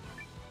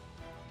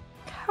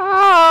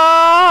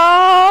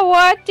 Carl!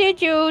 What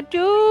did you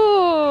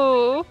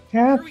do?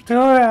 Can't do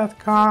that,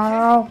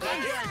 Carl.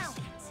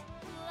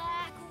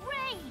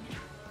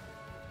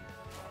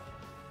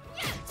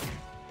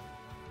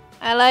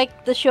 I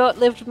like the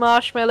short-lived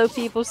Marshmallow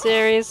People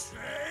series.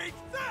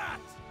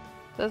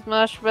 Those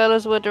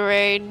marshmallows were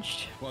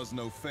deranged. Was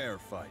no fair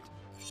fight.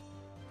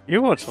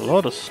 You watch a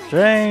lot of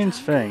strange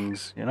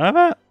things. You know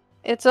that?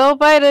 It's all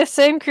by the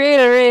same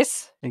creator,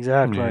 Reese.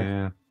 Exactly.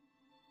 Yeah.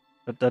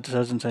 But that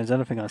doesn't change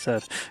anything I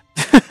said.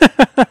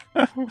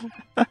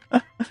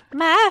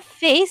 My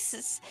face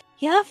is...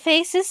 Your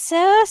face is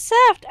so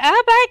soft.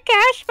 Oh my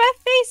gosh, my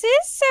face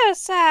is so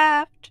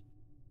soft.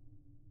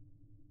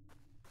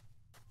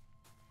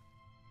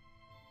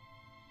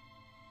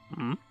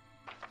 Hmm?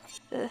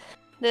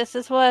 This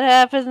is what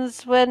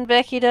happens when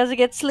Becky doesn't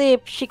get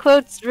sleep. She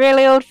quotes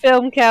really old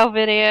film cow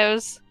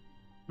videos.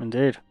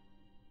 Indeed.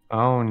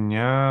 Oh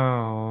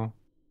no.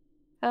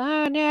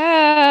 Oh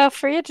no,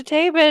 free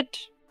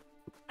entertainment.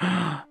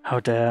 How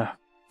dare.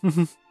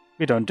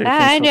 We don't do things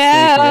I for free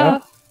know.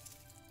 here.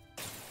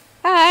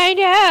 I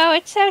know,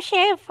 it's so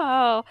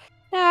shameful.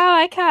 Now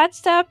I can't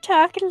stop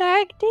talking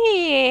like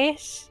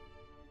this.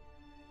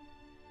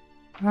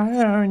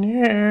 Oh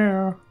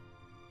no.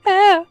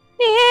 Oh,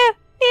 no,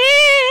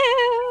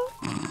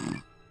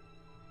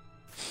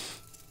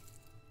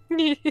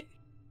 no.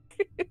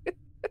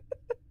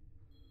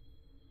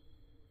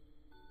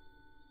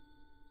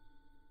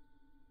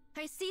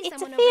 I see It's a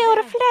someone field over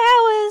of there.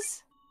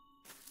 flowers.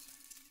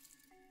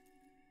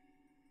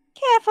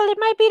 Careful, it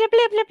might be the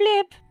blib blib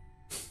blib.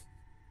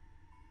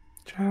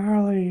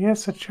 Charlie,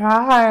 it's a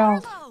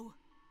child. Hello!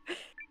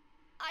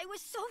 I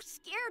was so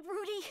scared,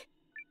 Rudy.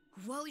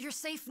 Well, you're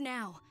safe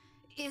now.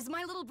 Is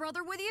my little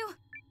brother with you?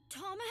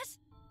 Thomas?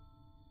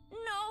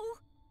 No.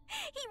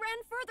 He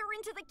ran further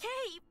into the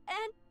cave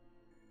and...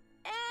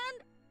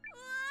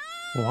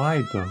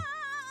 Why though?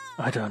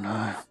 I don't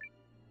know.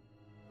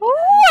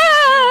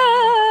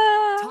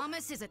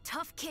 Thomas is a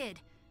tough kid.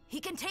 He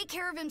can take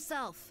care of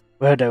himself.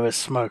 Where there is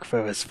smoke,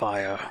 there is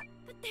fire.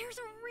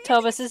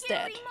 Thomas is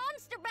dead.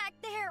 Monster back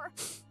there.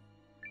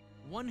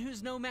 One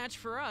who's no match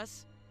for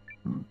us.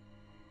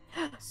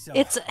 So,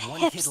 It's a one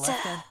kid left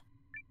hipster. then?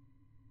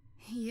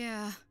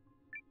 Yeah.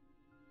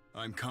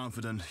 I'm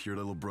confident your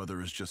little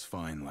brother is just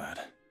fine, lad.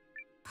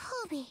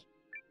 Poby.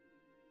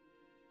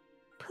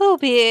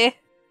 Poobie.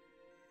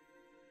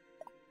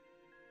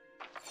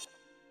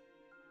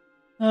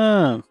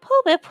 Oh,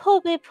 Poobie,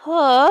 poobie,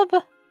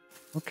 pub.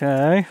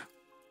 okay.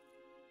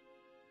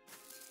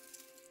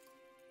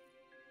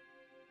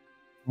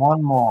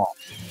 One more.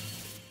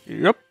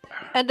 Yep.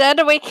 And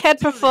then we can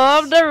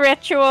perform the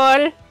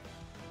ritual.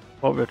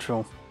 What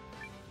ritual?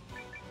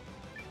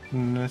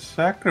 The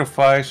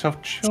sacrifice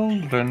of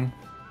children.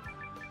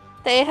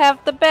 They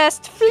have the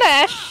best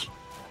flesh.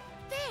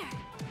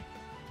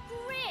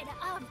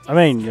 I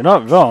mean, you're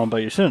not wrong,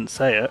 but you shouldn't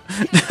say it.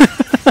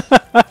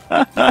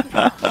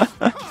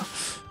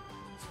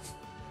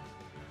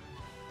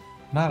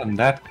 Not in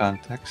that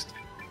context.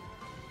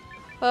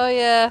 Oh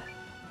yeah.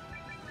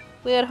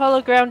 We at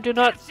Hologram do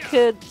not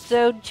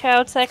condone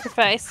child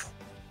sacrifice.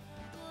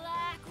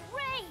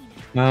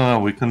 No,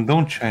 we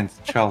condone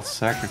child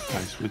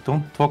sacrifice. We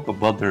don't talk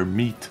about their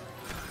meat.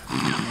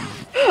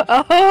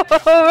 Oh,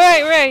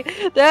 right.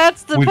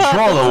 That's the We part.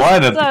 draw the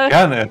line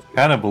at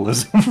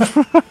cannibalism.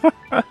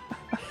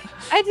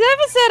 I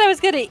never said I was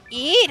gonna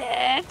eat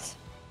it.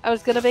 I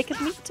was gonna make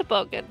a meat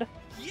toboggan.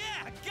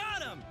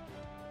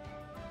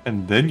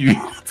 And then you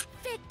eat.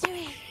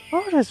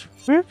 What is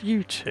with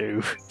you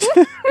two?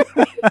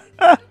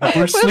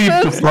 We're sleep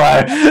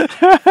deprived.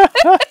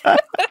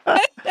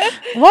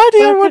 Why do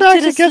you want to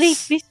actually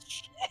get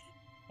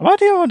Why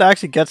do you want to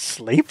actually get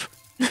sleep?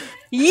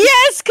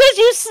 Yes, cause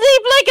you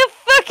sleep like a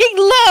fucking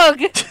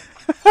log.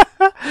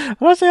 I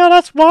don't see how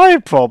that's my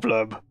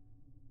problem.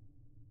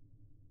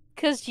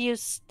 Cause you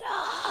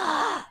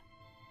snore.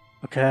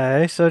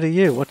 Okay, so do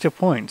you. What's your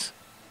point?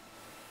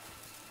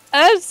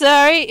 I'm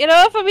sorry. In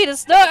order for me to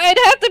snore, I'd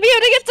have to be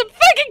able to get some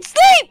fucking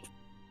sleep.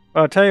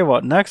 Well, I'll tell you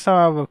what. Next time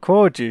I'll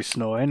record you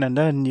snoring, and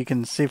then you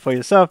can see for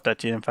yourself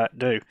that you in fact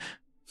do.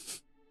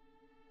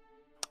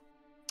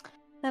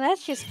 Now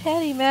that's just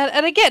petty, man.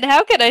 And again,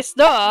 how can I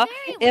snore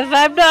if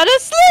I'm not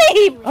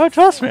asleep? Oh,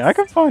 trust me, I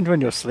can find when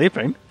you're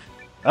sleeping.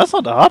 That's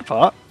not the hard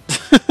part.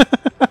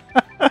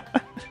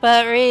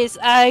 But Reese,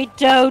 I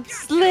don't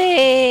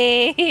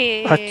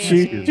sleep. But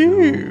you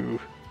do.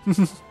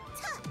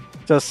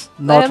 Just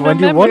I not have when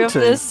no you memory want of to.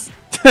 this.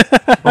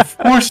 Of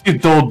course you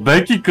don't,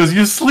 Becky, because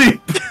you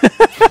sleep.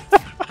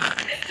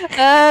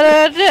 I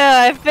don't know.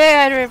 I think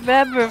I'd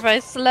remember if I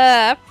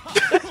slept.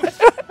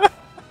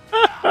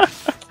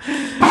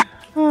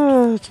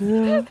 Oh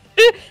dear.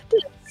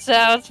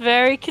 Sounds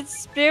very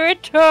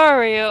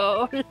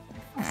conspiratorial.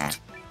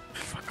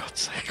 For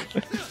God's sake.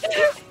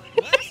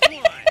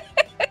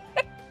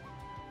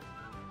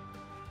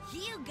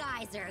 You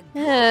guys are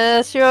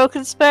Yes, you're all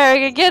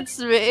conspiring against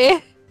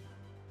me.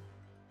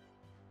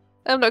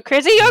 I'm not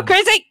crazy, you're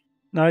crazy!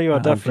 No, you are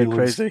definitely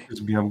crazy.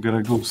 Excuse me, I'm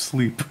gonna go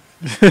sleep.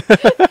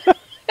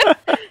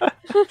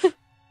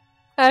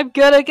 I'm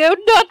gonna go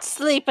not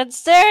sleep and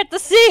stare at the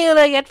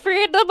ceiling at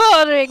 3 in the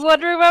morning,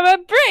 wondering why my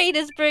brain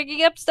is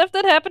bringing up stuff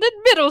that happened in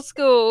middle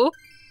school.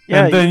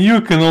 Yeah, and then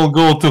you can all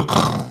go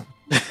to...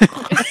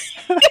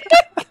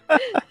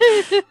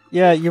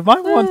 Yeah, you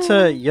might want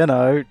to, you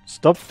know,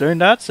 stop doing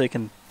that so you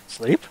can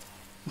sleep.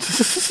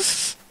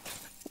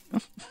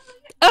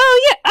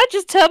 Oh yeah, I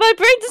just tell my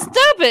brain to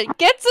stop it.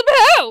 Get some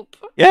help.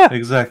 Yeah,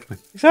 Exactly.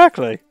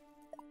 exactly.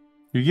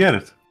 You get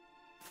it.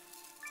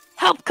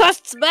 Help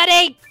costs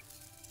money.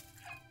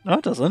 No,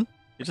 it doesn't.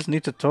 You just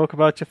need to talk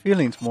about your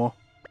feelings more.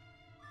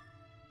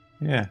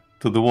 Yeah,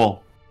 to the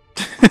wall.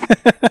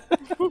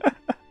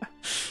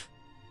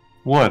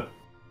 What?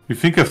 You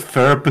think a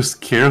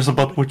therapist cares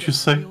about what you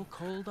say?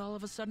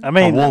 I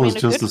mean, a wall I is mean, a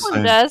just good the one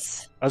same.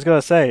 does. I was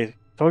gonna say,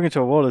 talking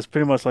to a wall is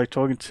pretty much like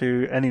talking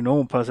to any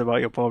normal person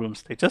about your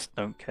problems. They just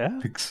don't care.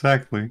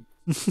 Exactly.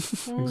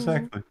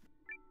 Exactly.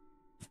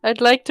 I'd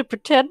like to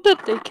pretend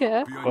that they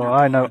care. Well,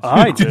 I know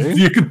I do.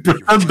 You can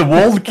pretend the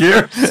wall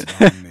cares.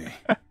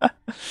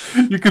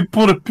 You can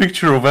put a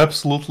picture of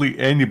absolutely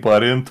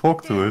anybody and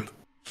talk to it.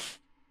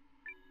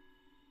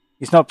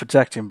 He's not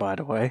projecting, by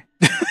the way.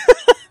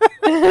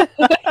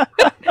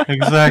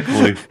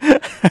 Exactly.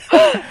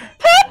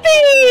 Puppy!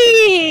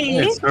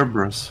 It's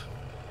Cerberus.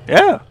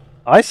 Yeah,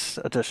 Ice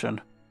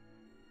Edition.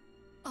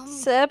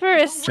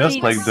 Cerberus Just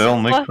needs like Devil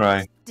May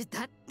Cry. Did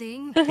that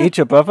thing? Eat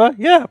your brother?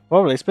 Yeah,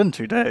 probably. It's been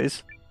 2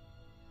 days.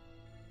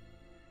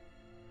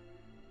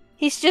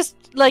 He's just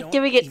like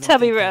giving it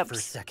tummy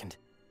rubs.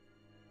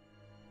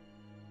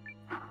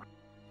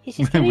 He's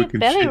just giving We it can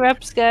belly cheat.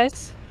 rubs,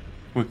 guys.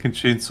 We can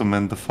chainsaw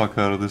man the fuck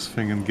out of this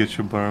thing and get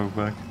your barrow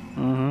back.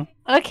 Mm-hmm.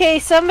 Okay,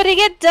 somebody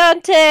get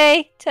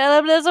Dante. Tell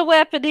him there's a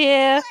weapon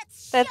here.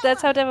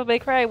 That's how Devil May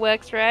Cry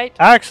works, right?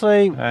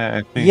 Actually,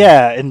 I think.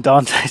 yeah, in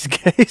Dante's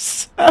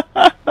case. Yeah.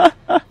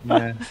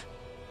 Giant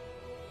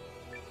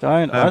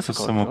Time for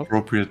icicle some drop.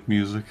 appropriate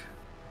music.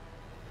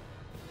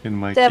 In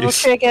my Devil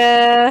case.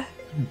 Trigger.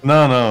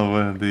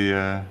 No,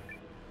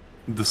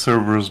 the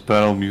Cerberus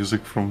battle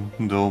music from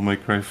Devil May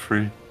Cry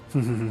 3.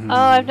 Oh,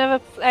 I've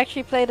never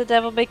actually played a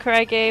Devil May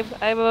Cry game.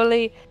 I'm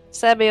only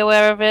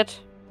semi-aware of it.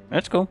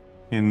 That's cool.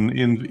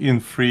 In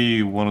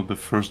 3, one of the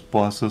first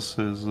bosses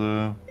is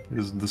the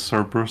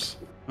Cerberus.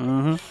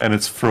 Mm-hmm. And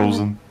it's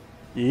frozen.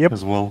 Yep.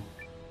 As well.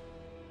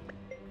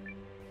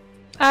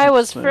 I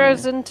was So-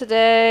 frozen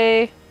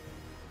today.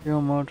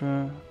 Your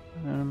mother,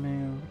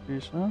 enemy of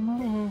this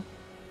armor.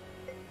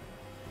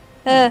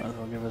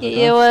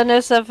 You wanna know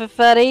something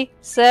funny?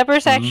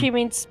 Cerberus actually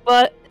means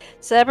spot.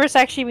 Cerberus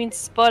actually means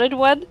spotted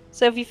one.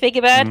 So if you think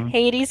about it,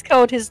 Hades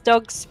called his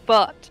dog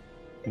Spot,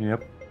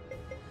 Yep.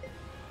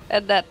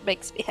 and that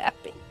makes me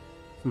happy.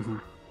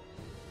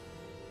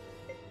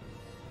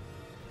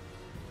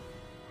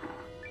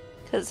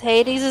 Because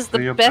Hades is the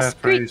Cleopatra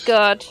best Greek is-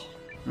 god.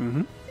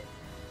 Mm-hmm.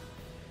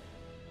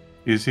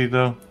 Is he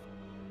though?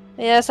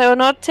 Yes, I will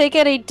not take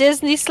any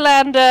Disney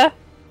slander.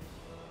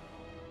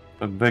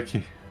 But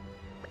Becky,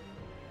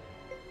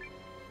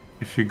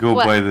 if you go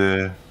What? by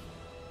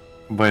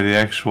the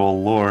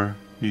actual lore,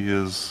 he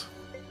is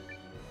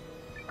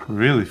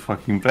really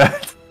fucking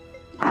bad.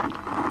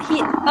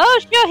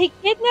 Sure, he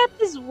kidnapped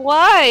his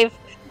wife.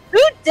 Who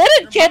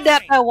didn't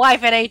kidnap their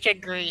wife in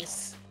ancient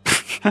Greece?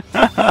 He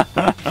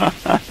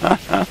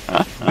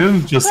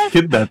didn't just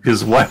kidnap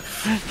his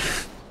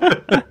wife.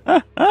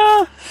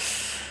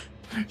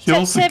 He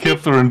also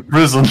kept her in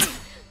prison.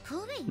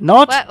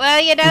 Not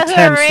Well, you know who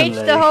arranged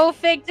the intentionally. whole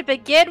thing to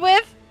begin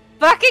with?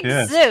 Fucking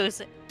Yes.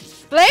 Zeus.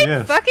 Blame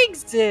Yes. fucking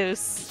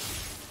Zeus.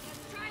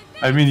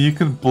 I mean, you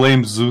can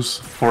blame Zeus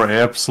for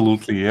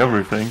absolutely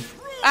everything.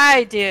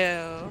 I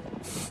do.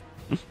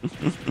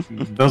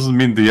 Doesn't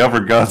mean the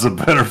other gods are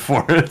better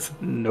for it.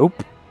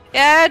 Nope.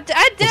 Yeah,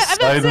 I'm not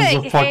Poseidon's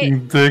saying. a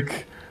fucking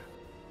dick.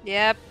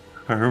 Yep.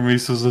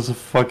 Hermes is a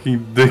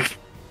fucking dick.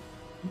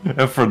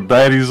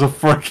 Aphrodite's a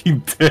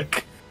fucking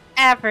dick.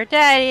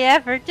 Aphrodite.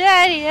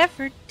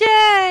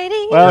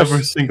 Well,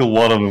 Every single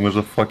one of them is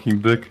a fucking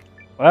dick.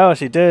 Well,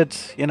 she did,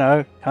 you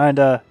know,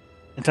 kinda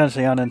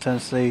intentionally,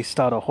 unintentionally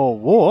start a whole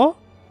war,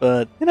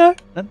 but, you know,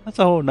 that's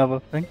a whole nother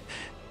thing.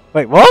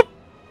 Wait, what?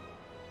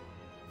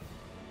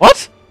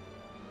 What?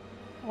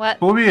 What?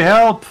 Booby,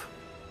 help!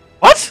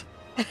 What?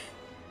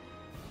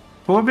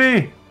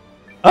 Booby!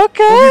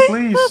 Okay.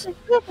 Booby, please!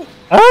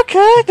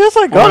 Okay, this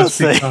I gotta Forest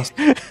see. because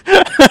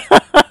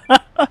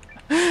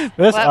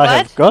This What, I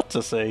have what? got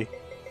to see.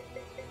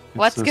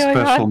 What's it's a going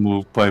special on?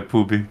 move by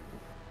Booby.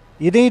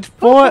 You need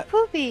four.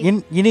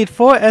 You need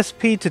 4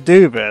 SP to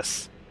do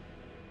this.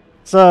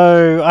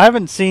 So I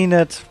haven't seen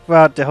it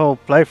throughout the whole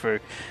playthrough.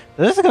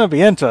 This is gonna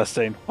be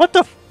interesting. What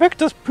the frick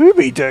does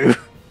Pooby do?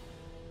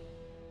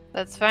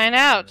 Let's find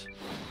out.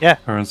 Yeah.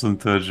 Turns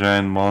into a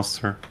giant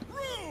monster.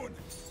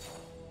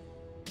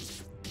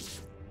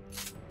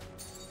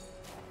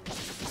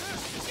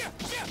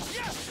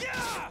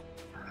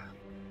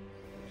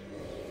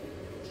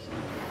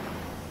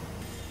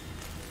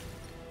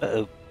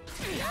 Uh-oh.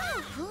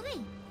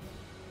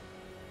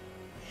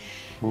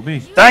 Booby.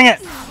 Dang it!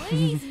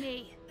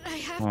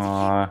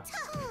 Aww.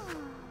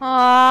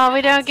 Aw,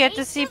 we don't get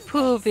to see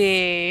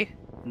Pooby.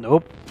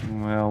 Nope.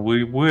 Well,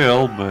 we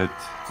will, but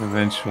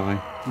eventually.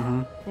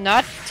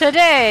 Not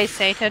today,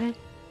 Satan.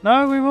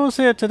 No, we will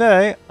see it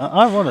today.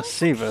 I want to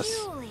see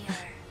this.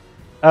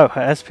 Oh,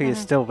 her SP is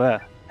still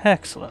there.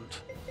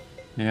 Excellent.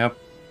 Yep.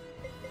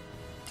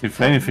 If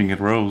anything, it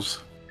rose.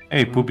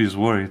 Hey, Poopy's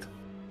worried.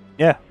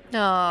 Yeah.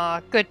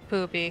 Aw, good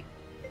Pooby.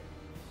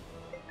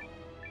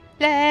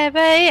 But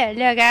yeah,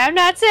 look, I'm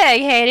not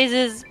saying Hades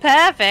is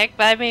perfect,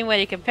 but I mean, when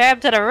you compare him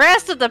to the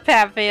rest of the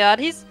Pantheon,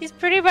 he's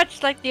pretty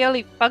much like the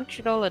only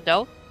functional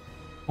adult.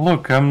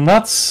 Look, I'm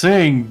not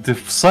saying the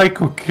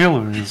psycho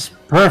killer is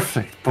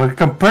perfect, but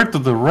compared to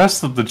the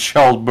rest of the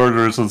child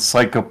murderers and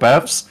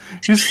psychopaths,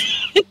 he's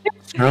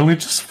really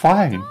just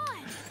fine.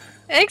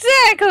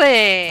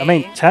 Exactly! I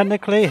mean,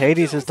 technically,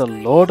 Hades is the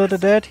Lord of the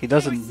Dead. He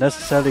doesn't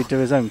necessarily do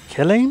his own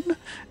killing.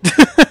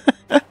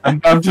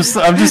 I'm just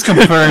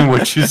comparing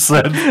what you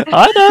said.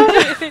 I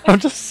know. I'm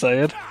just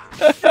saying.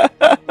 It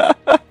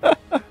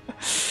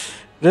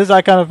is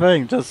that kind of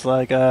thing. Just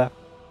like, yeah.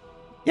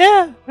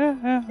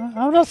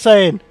 I'm not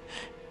saying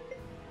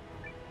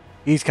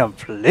he's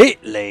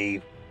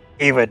completely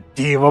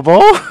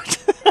irredeemable.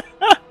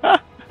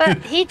 But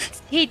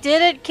he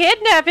didn't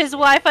kidnap his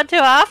wife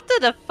until after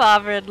the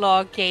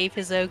father-in-law gave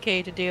his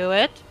okay to do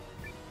it.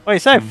 Well, you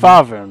say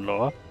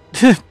father-in-law,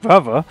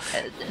 brother.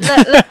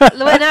 Look,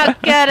 we're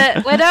not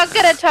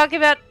gonna talk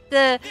about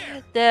the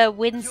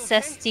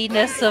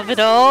Wincestiness of it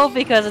all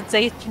because it's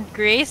ancient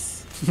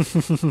Greece.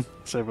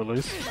 Say the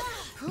least.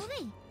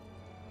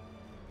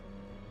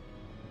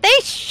 They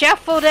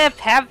shuffle their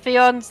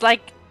pantheons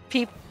like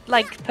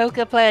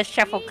poker players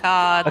shuffle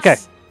cards. Okay,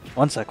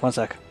 one sec.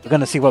 We're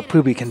gonna see what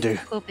Pooby can do.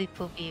 Poopy.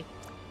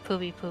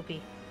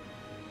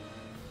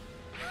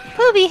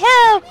 Pooby,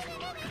 help!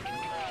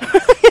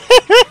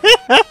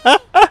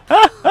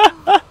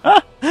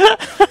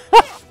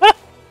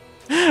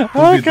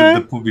 Poopy did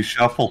the Poopy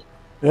shuffle.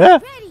 Yeah.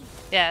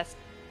 Yes.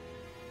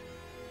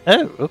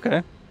 Oh,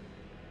 okay.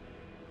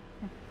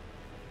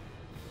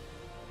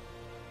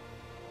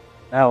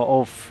 Now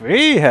all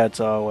 3 heads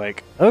are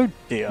awake. Oh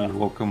dear. You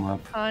woke him up.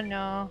 Oh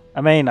no.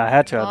 I mean, I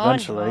had to Oh,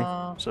 eventually.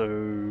 no.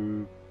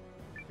 So,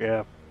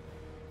 yeah.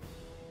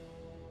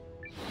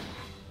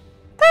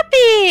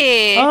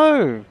 Puppy!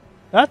 Oh,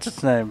 that's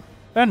its name.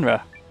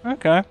 Benra.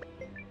 Okay.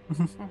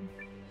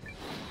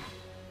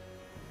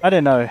 I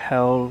didn't know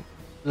Hell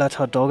let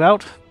her dog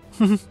out.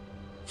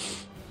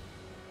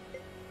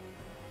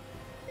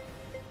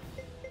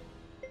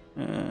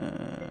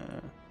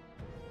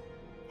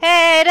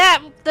 Hey,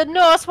 the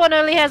Norse one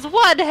only has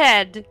 1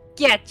 head!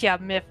 Get your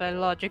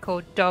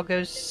mythological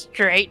doggos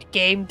straight,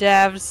 game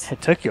devs.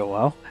 It took you a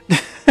while.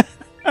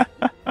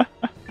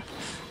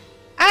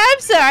 I'm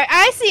sorry.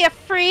 I see a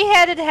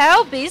three-headed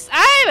hell beast.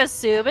 I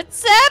assume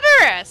it's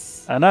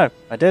Cerberus. I know.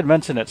 I did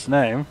mention its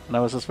name, and I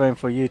was just waiting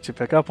for you to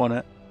pick up on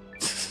it.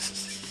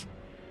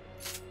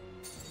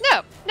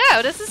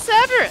 No, this is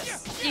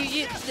Cerberus.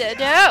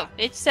 No,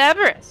 it's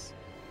Cerberus.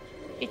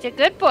 It's a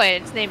good boy.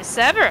 Its name is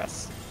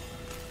Cerberus.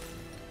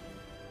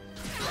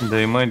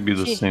 They might be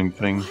the same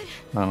thing,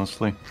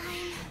 honestly.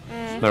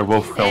 They're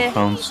both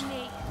hellhounds.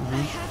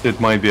 It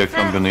might be a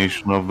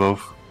combination of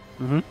both.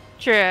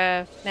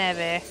 True,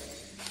 maybe.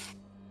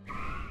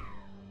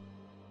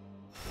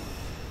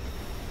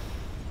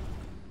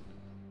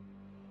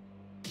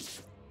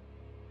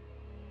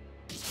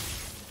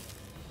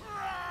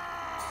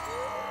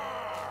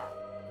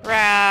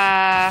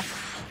 Rah.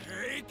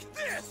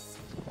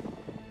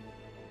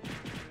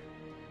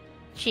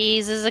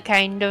 Cheese is a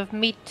kind of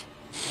meat.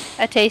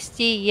 A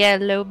tasty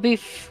yellow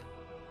beef.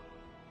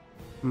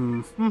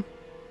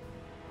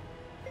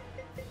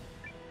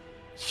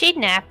 She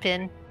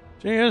napping.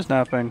 She is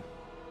napping.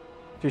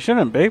 She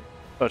shouldn't be,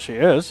 but she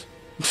is.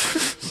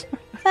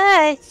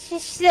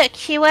 Look,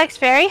 she works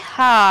very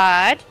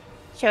hard,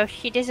 so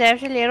she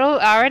deserves a little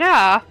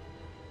R&R.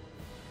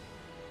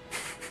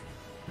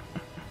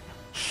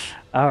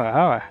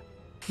 Alright.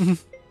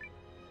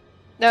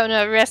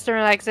 No, rest and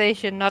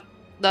relaxation, not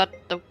the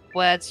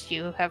words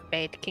you have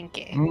made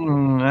kinky.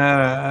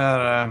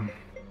 My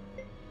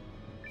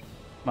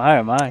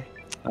oh my.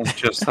 That's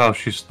just how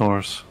she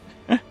snores.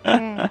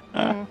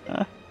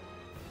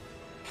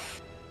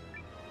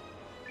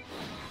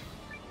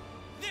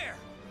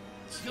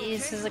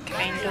 This is a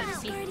kind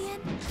of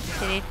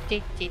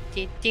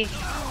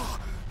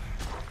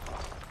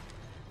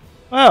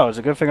Well, it's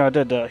a good thing I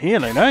did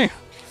healing, eh?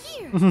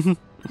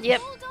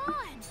 Yep.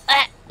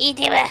 Eat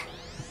him.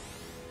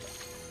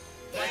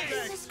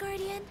 Thanks,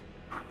 Guardian.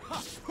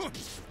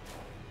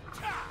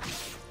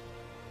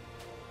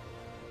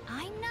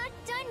 I'm not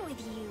done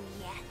with you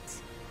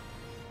yet.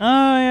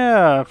 Oh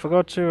yeah, I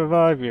forgot to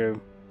revive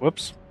you.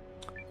 Whoops.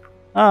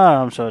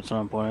 I'm sure it's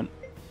not important.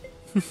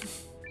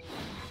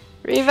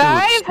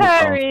 Revive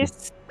her,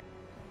 Reese.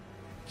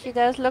 She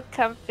does look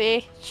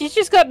comfy. She's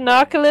just got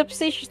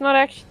narcolepsy. She's not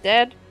actually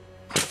dead.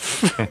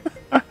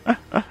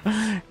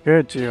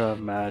 Could you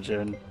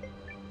imagine?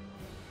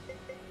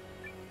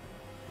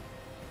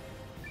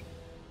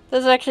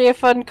 There's actually a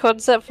fun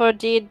concept for a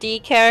D&D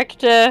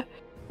character.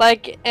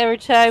 Like, every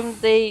time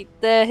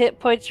their hit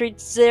points reach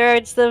 0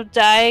 instead of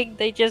dying,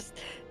 their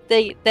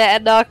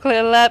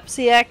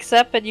narcolepsy acts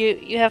up and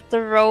you have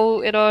to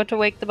roll in order to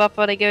wake them up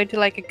when they go into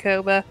like a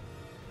coma.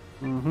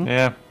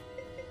 Yeah.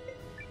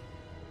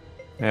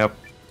 Yep.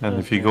 And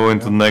if you go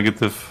into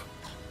negative,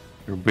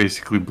 you're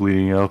basically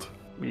bleeding out.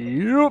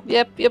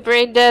 Yep, you're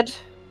brain dead.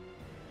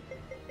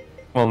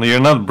 Well, you're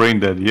not brain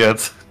dead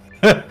yet.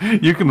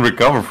 You can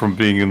recover from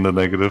being in the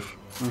negative.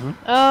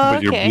 Oh,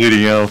 but you're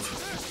bleeding out.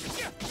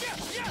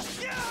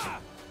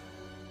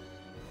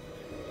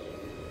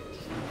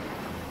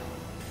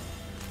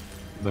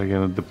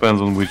 Again, it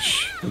depends on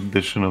which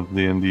edition of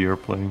D&D you're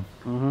playing.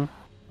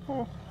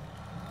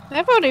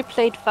 I've only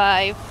played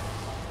 5.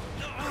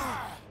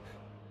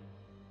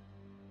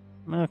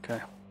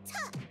 Okay.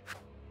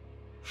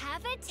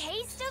 Have a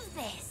taste of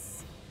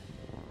this.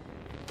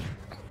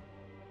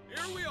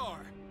 Here we are.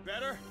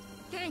 Better?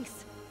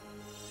 Thanks.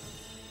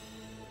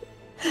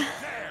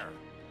 There.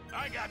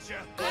 I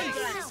gotcha.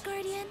 Thanks,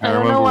 Guardian. I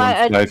remember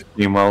when 5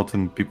 came out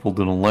and people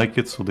didn't like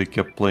it, so they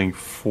kept playing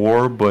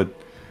 4, but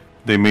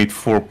they made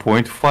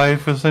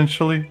 4.5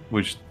 essentially,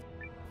 which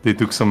they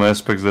took some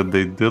aspects that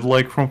they did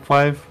like from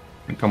 5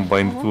 and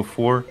combined it with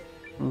 4.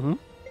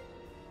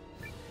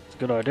 It's a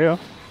good idea.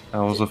 That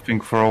was a thing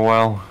for a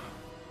while.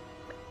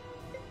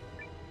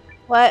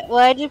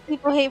 Why do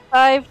people hate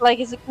 5? Like,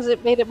 is it because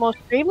it made it more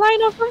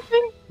streamlined or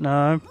something?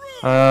 No.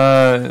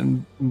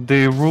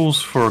 The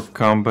rules for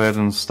combat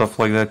and stuff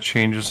like that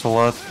changes a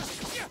lot.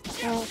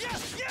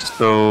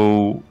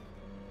 So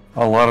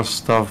a lot of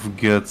stuff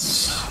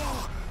gets,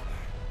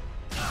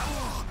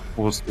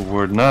 what's the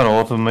word? Not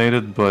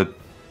automated, but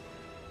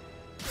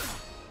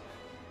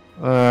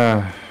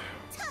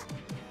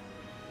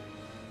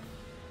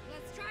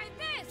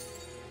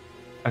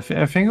I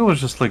think it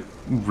was just like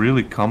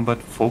really combat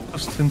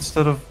focused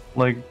instead of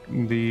like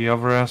the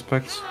other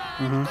aspects.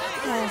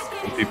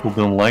 People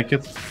didn't like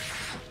it.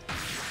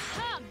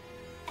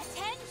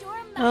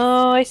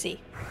 Oh, I see.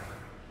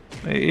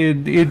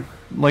 It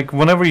like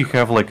whenever you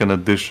have like an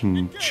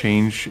addition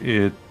change,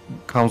 it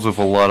comes with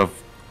a lot of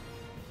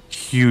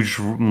huge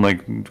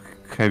like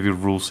heavy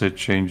rule set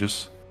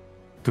changes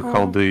to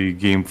how the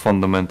game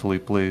fundamentally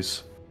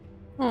plays.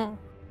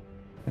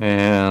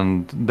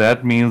 And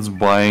that means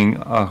buying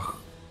a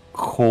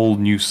whole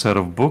new set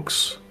of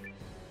books,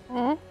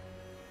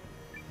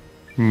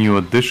 new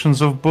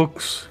editions of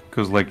books,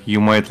 because like you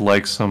might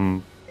like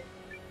some,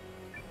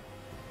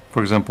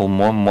 for example,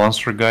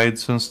 monster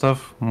guides and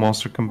stuff,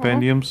 monster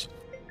compendiums.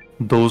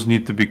 Those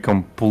need to be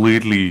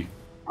completely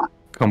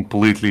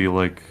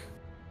like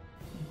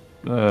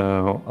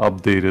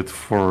updated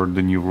for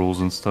the new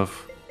rules and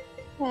stuff.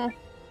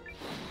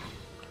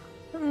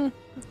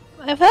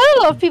 I've heard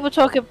a lot of people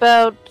talk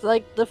about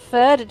like the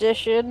 3rd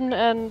edition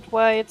and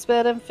why it's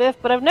better than 5th,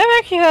 but I've never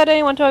actually heard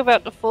anyone talk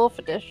about the 4th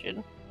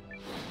edition.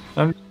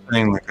 I'm just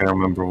saying, like, I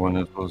remember when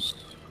it was.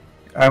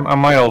 I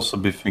might also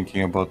be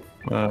thinking about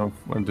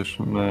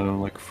edition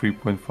like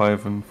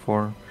 3.5 and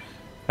 4.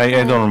 I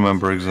don't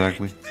remember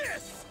exactly.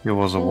 It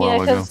was a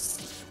while ago.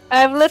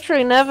 I've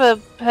literally never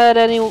heard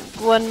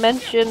anyone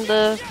mention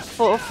the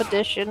 4th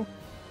edition.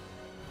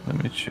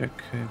 Let me check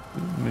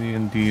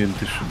D&D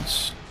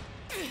editions.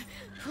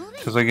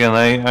 Because again,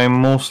 I'm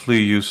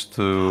mostly used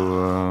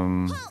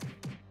to.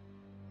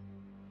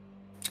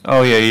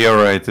 Oh yeah, you're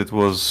right. It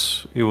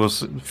was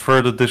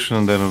 3rd edition,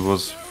 and then it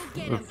was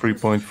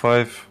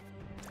 3.5,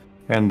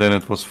 and then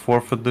it was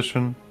 4th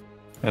edition,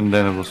 and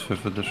then it was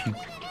 5th edition.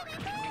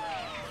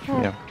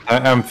 Yeah,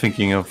 I'm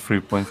thinking of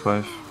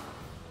 3.5.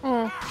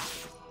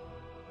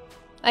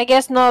 I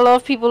guess not a lot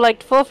of people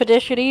liked 4th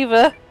edition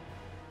either.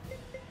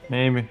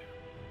 Maybe.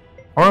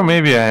 Or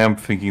maybe I am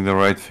thinking the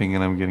right thing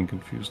and I'm getting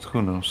confused.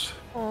 Who knows?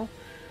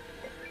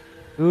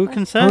 Who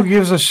can say? Who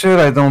gives a shit?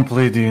 I don't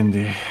play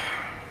D&D.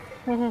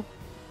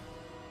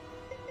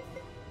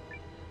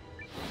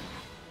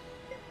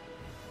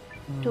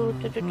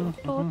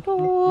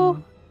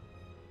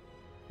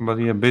 But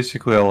yeah,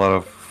 basically a lot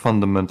of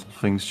fundamental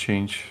things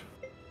change.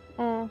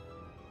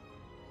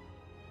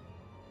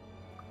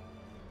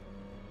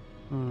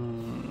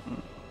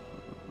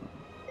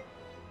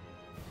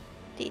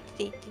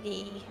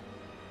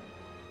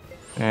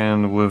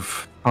 And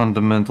with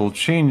fundamental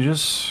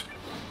changes,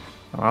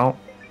 well,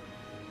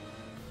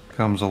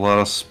 comes a lot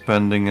of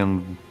spending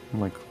and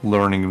like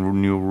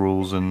learning new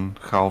rules and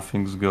how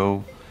things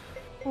go.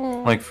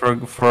 Like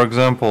for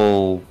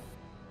example,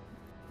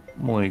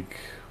 like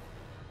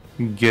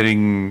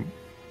getting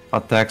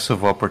attacks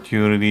of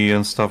opportunity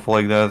and stuff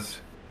like that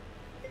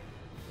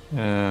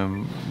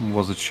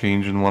was a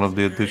change in one of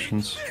the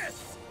editions.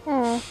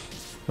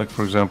 Like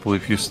for example,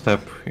 if you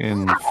step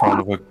in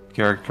front of a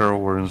character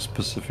or in a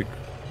specific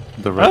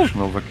direction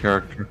of a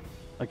character.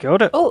 I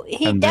got it. Oh,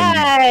 he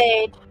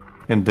died!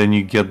 And then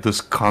you get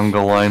this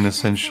conga line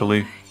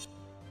essentially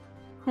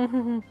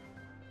of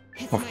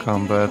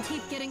combat.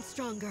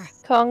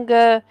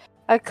 Conga,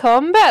 a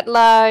combat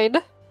line.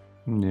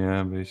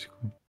 Yeah,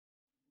 basically.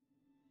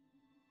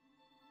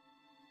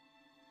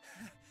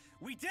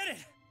 We did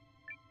it!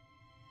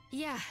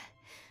 Yeah,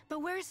 but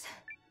where's...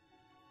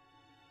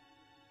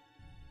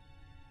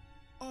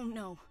 Oh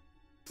no.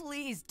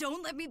 Please,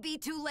 don't let me be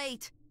too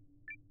late.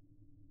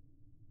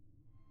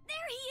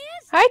 There he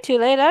is! Hi, too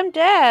late, I'm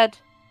dead.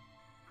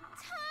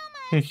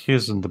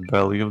 He's in the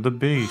belly of the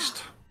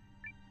beast.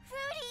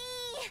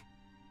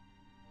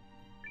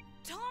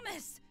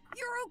 Thomas!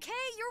 You're okay!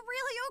 You're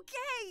really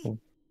okay!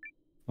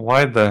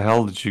 Why the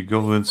hell did you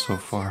go in so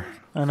far?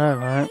 I know,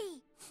 right?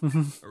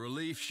 A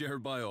relief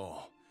shared by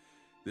all.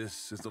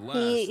 This is the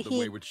last of the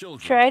wayward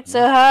children. Tried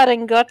so hard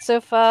and got so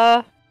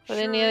far, but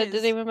in the end it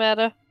didn't even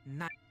matter.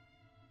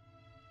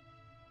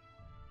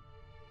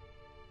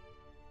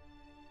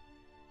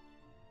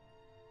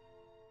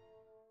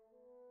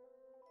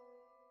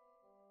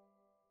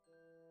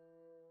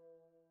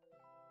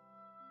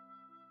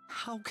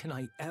 How can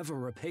I ever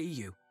repay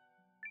you?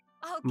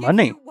 I'll give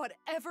Money. you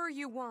whatever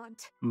you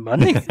want.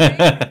 Money.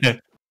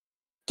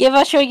 Give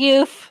us your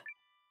youth.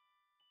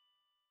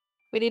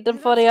 We need them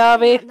for the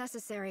army. Not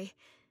necessary.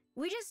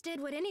 We just did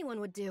what anyone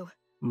would do.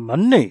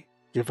 Money.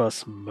 Give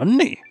us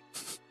money.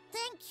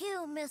 Thank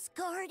you, Miss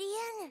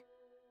Guardian.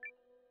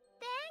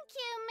 Thank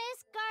you,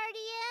 Miss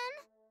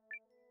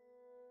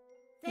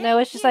Guardian. No,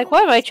 it's just like,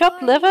 what am I,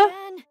 chopped liver?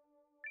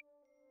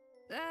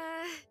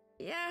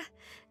 Yeah,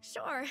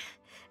 sure.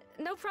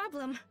 No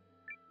problem.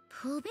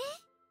 Poobie?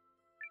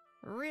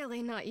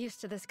 Really not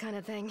used to this kind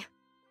of thing.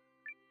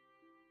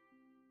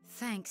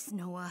 Thanks,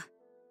 Noah.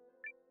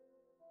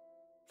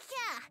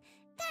 Yeah,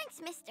 thanks,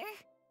 mister.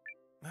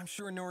 I'm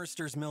sure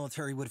Norrister's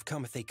military would have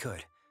come if they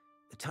could.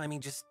 The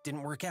timing just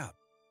didn't work out.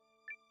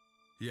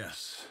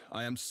 Yes,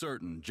 I am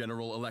certain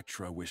General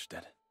Electra wished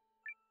it.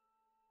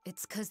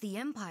 It's 'cause the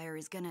Empire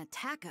is gonna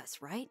attack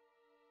us, right?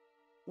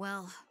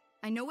 Well,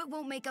 I know it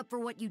won't make up for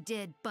what you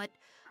did, but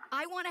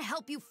I want to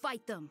help you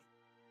fight them.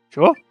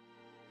 Sure.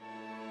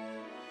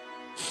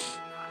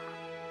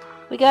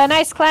 We got an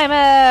ice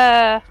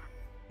climber!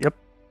 Yep.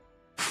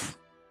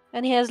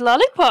 And he has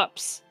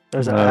lollipops.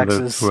 Those are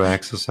axes. They're 2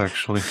 axes,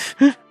 actually.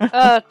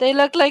 Oh, they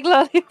look like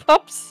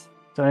lollipops.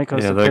 Yeah,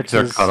 they're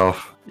cut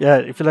off. Yeah,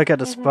 if you look at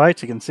the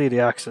sprite, you can see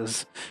the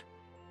axes.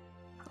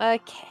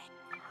 Okay.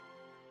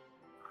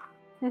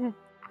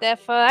 They're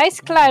for ice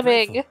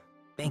climbing.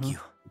 Thank you.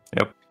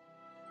 Yep.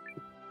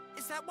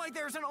 Is that why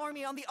there's an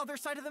army on the other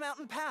side of the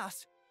mountain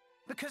pass?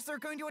 Because they're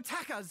going to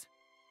attack us.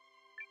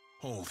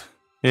 Hold.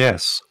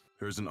 Yes.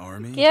 There's an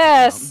army?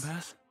 Yes. at the mountain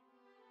pass?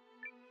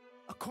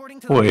 According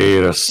to Wait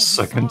a the said he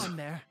saw second. him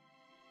there.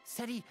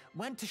 Said he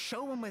went to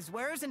show him his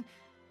wares and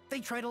they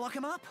tried to lock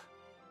him up.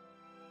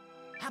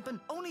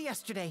 Happened only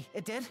yesterday,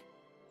 it did.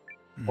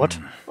 What?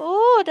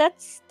 Oh,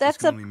 that's a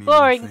can only mean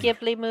boring one thing.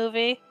 Ghibli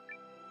movie.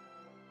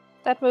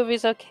 That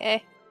movie's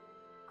okay.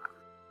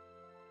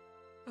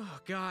 Oh,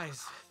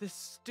 guys, this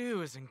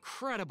stew is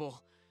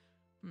incredible.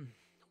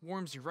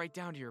 Warms you right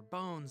down to your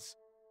bones.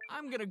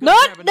 I'm gonna go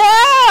grab another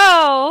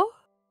now!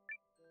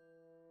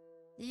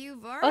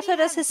 You've already Also,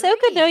 does had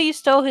Hisoka 3. know you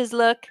stole his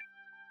look?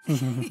 I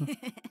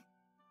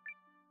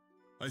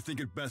think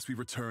it best we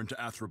return to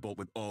Athrobolt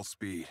with all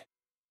speed.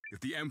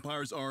 If the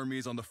Empire's army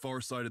is on the far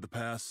side of the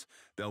pass,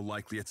 they'll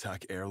likely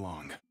attack ere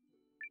long.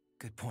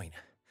 Good point.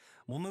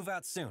 We'll move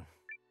out soon.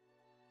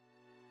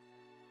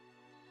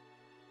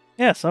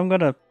 Yes, I'm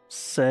gonna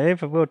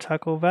save and we'll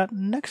tackle that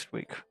next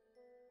week.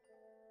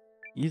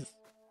 Yes.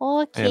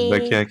 Okay. Yeah,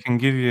 Becky, I can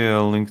give you a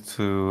link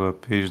to a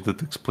page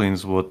that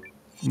explains what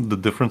the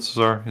differences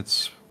are.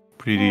 It's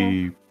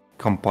pretty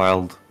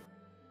compiled.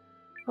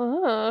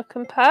 Oh,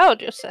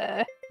 compiled, you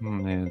say?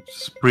 Yeah,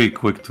 it's pretty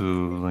quick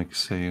to like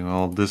say,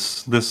 well,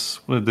 this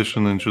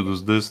edition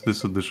introduced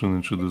this edition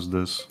introduced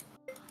this.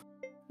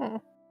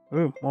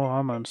 Ooh, more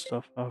armor and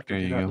stuff. I'll have to There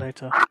do you that go.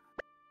 later.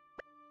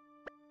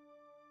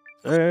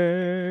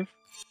 Save.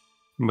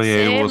 But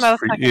yeah, it was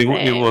free.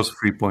 It was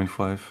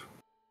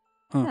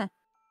 3.5.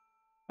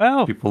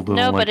 Well, People don't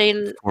nobody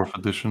like 4th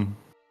edition.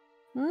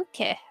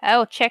 Okay,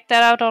 I'll check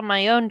that out on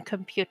my own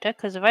computer,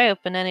 because if I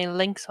open any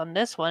links on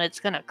this one, it's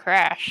gonna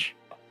crash.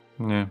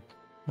 Yeah,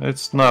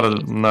 it's not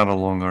a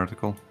long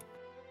article.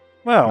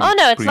 Well, oh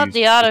no, it's not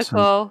the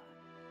article.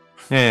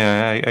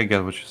 Yeah, I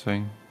get what you're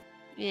saying.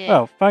 Yeah.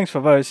 Well, thanks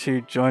for those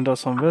who joined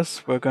us on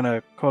this. We're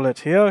gonna call it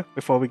here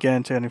before we get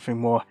into anything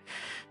more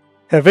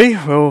heavy.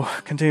 We'll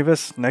continue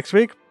this next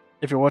week.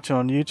 If you're watching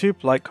on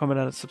YouTube, like, comment,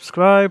 and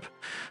subscribe.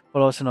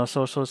 Follow us in our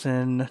socials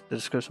in the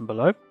description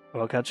below.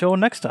 We'll catch you all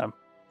next time.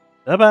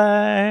 Bye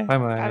bye. Bye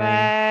bye. Bye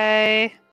bye.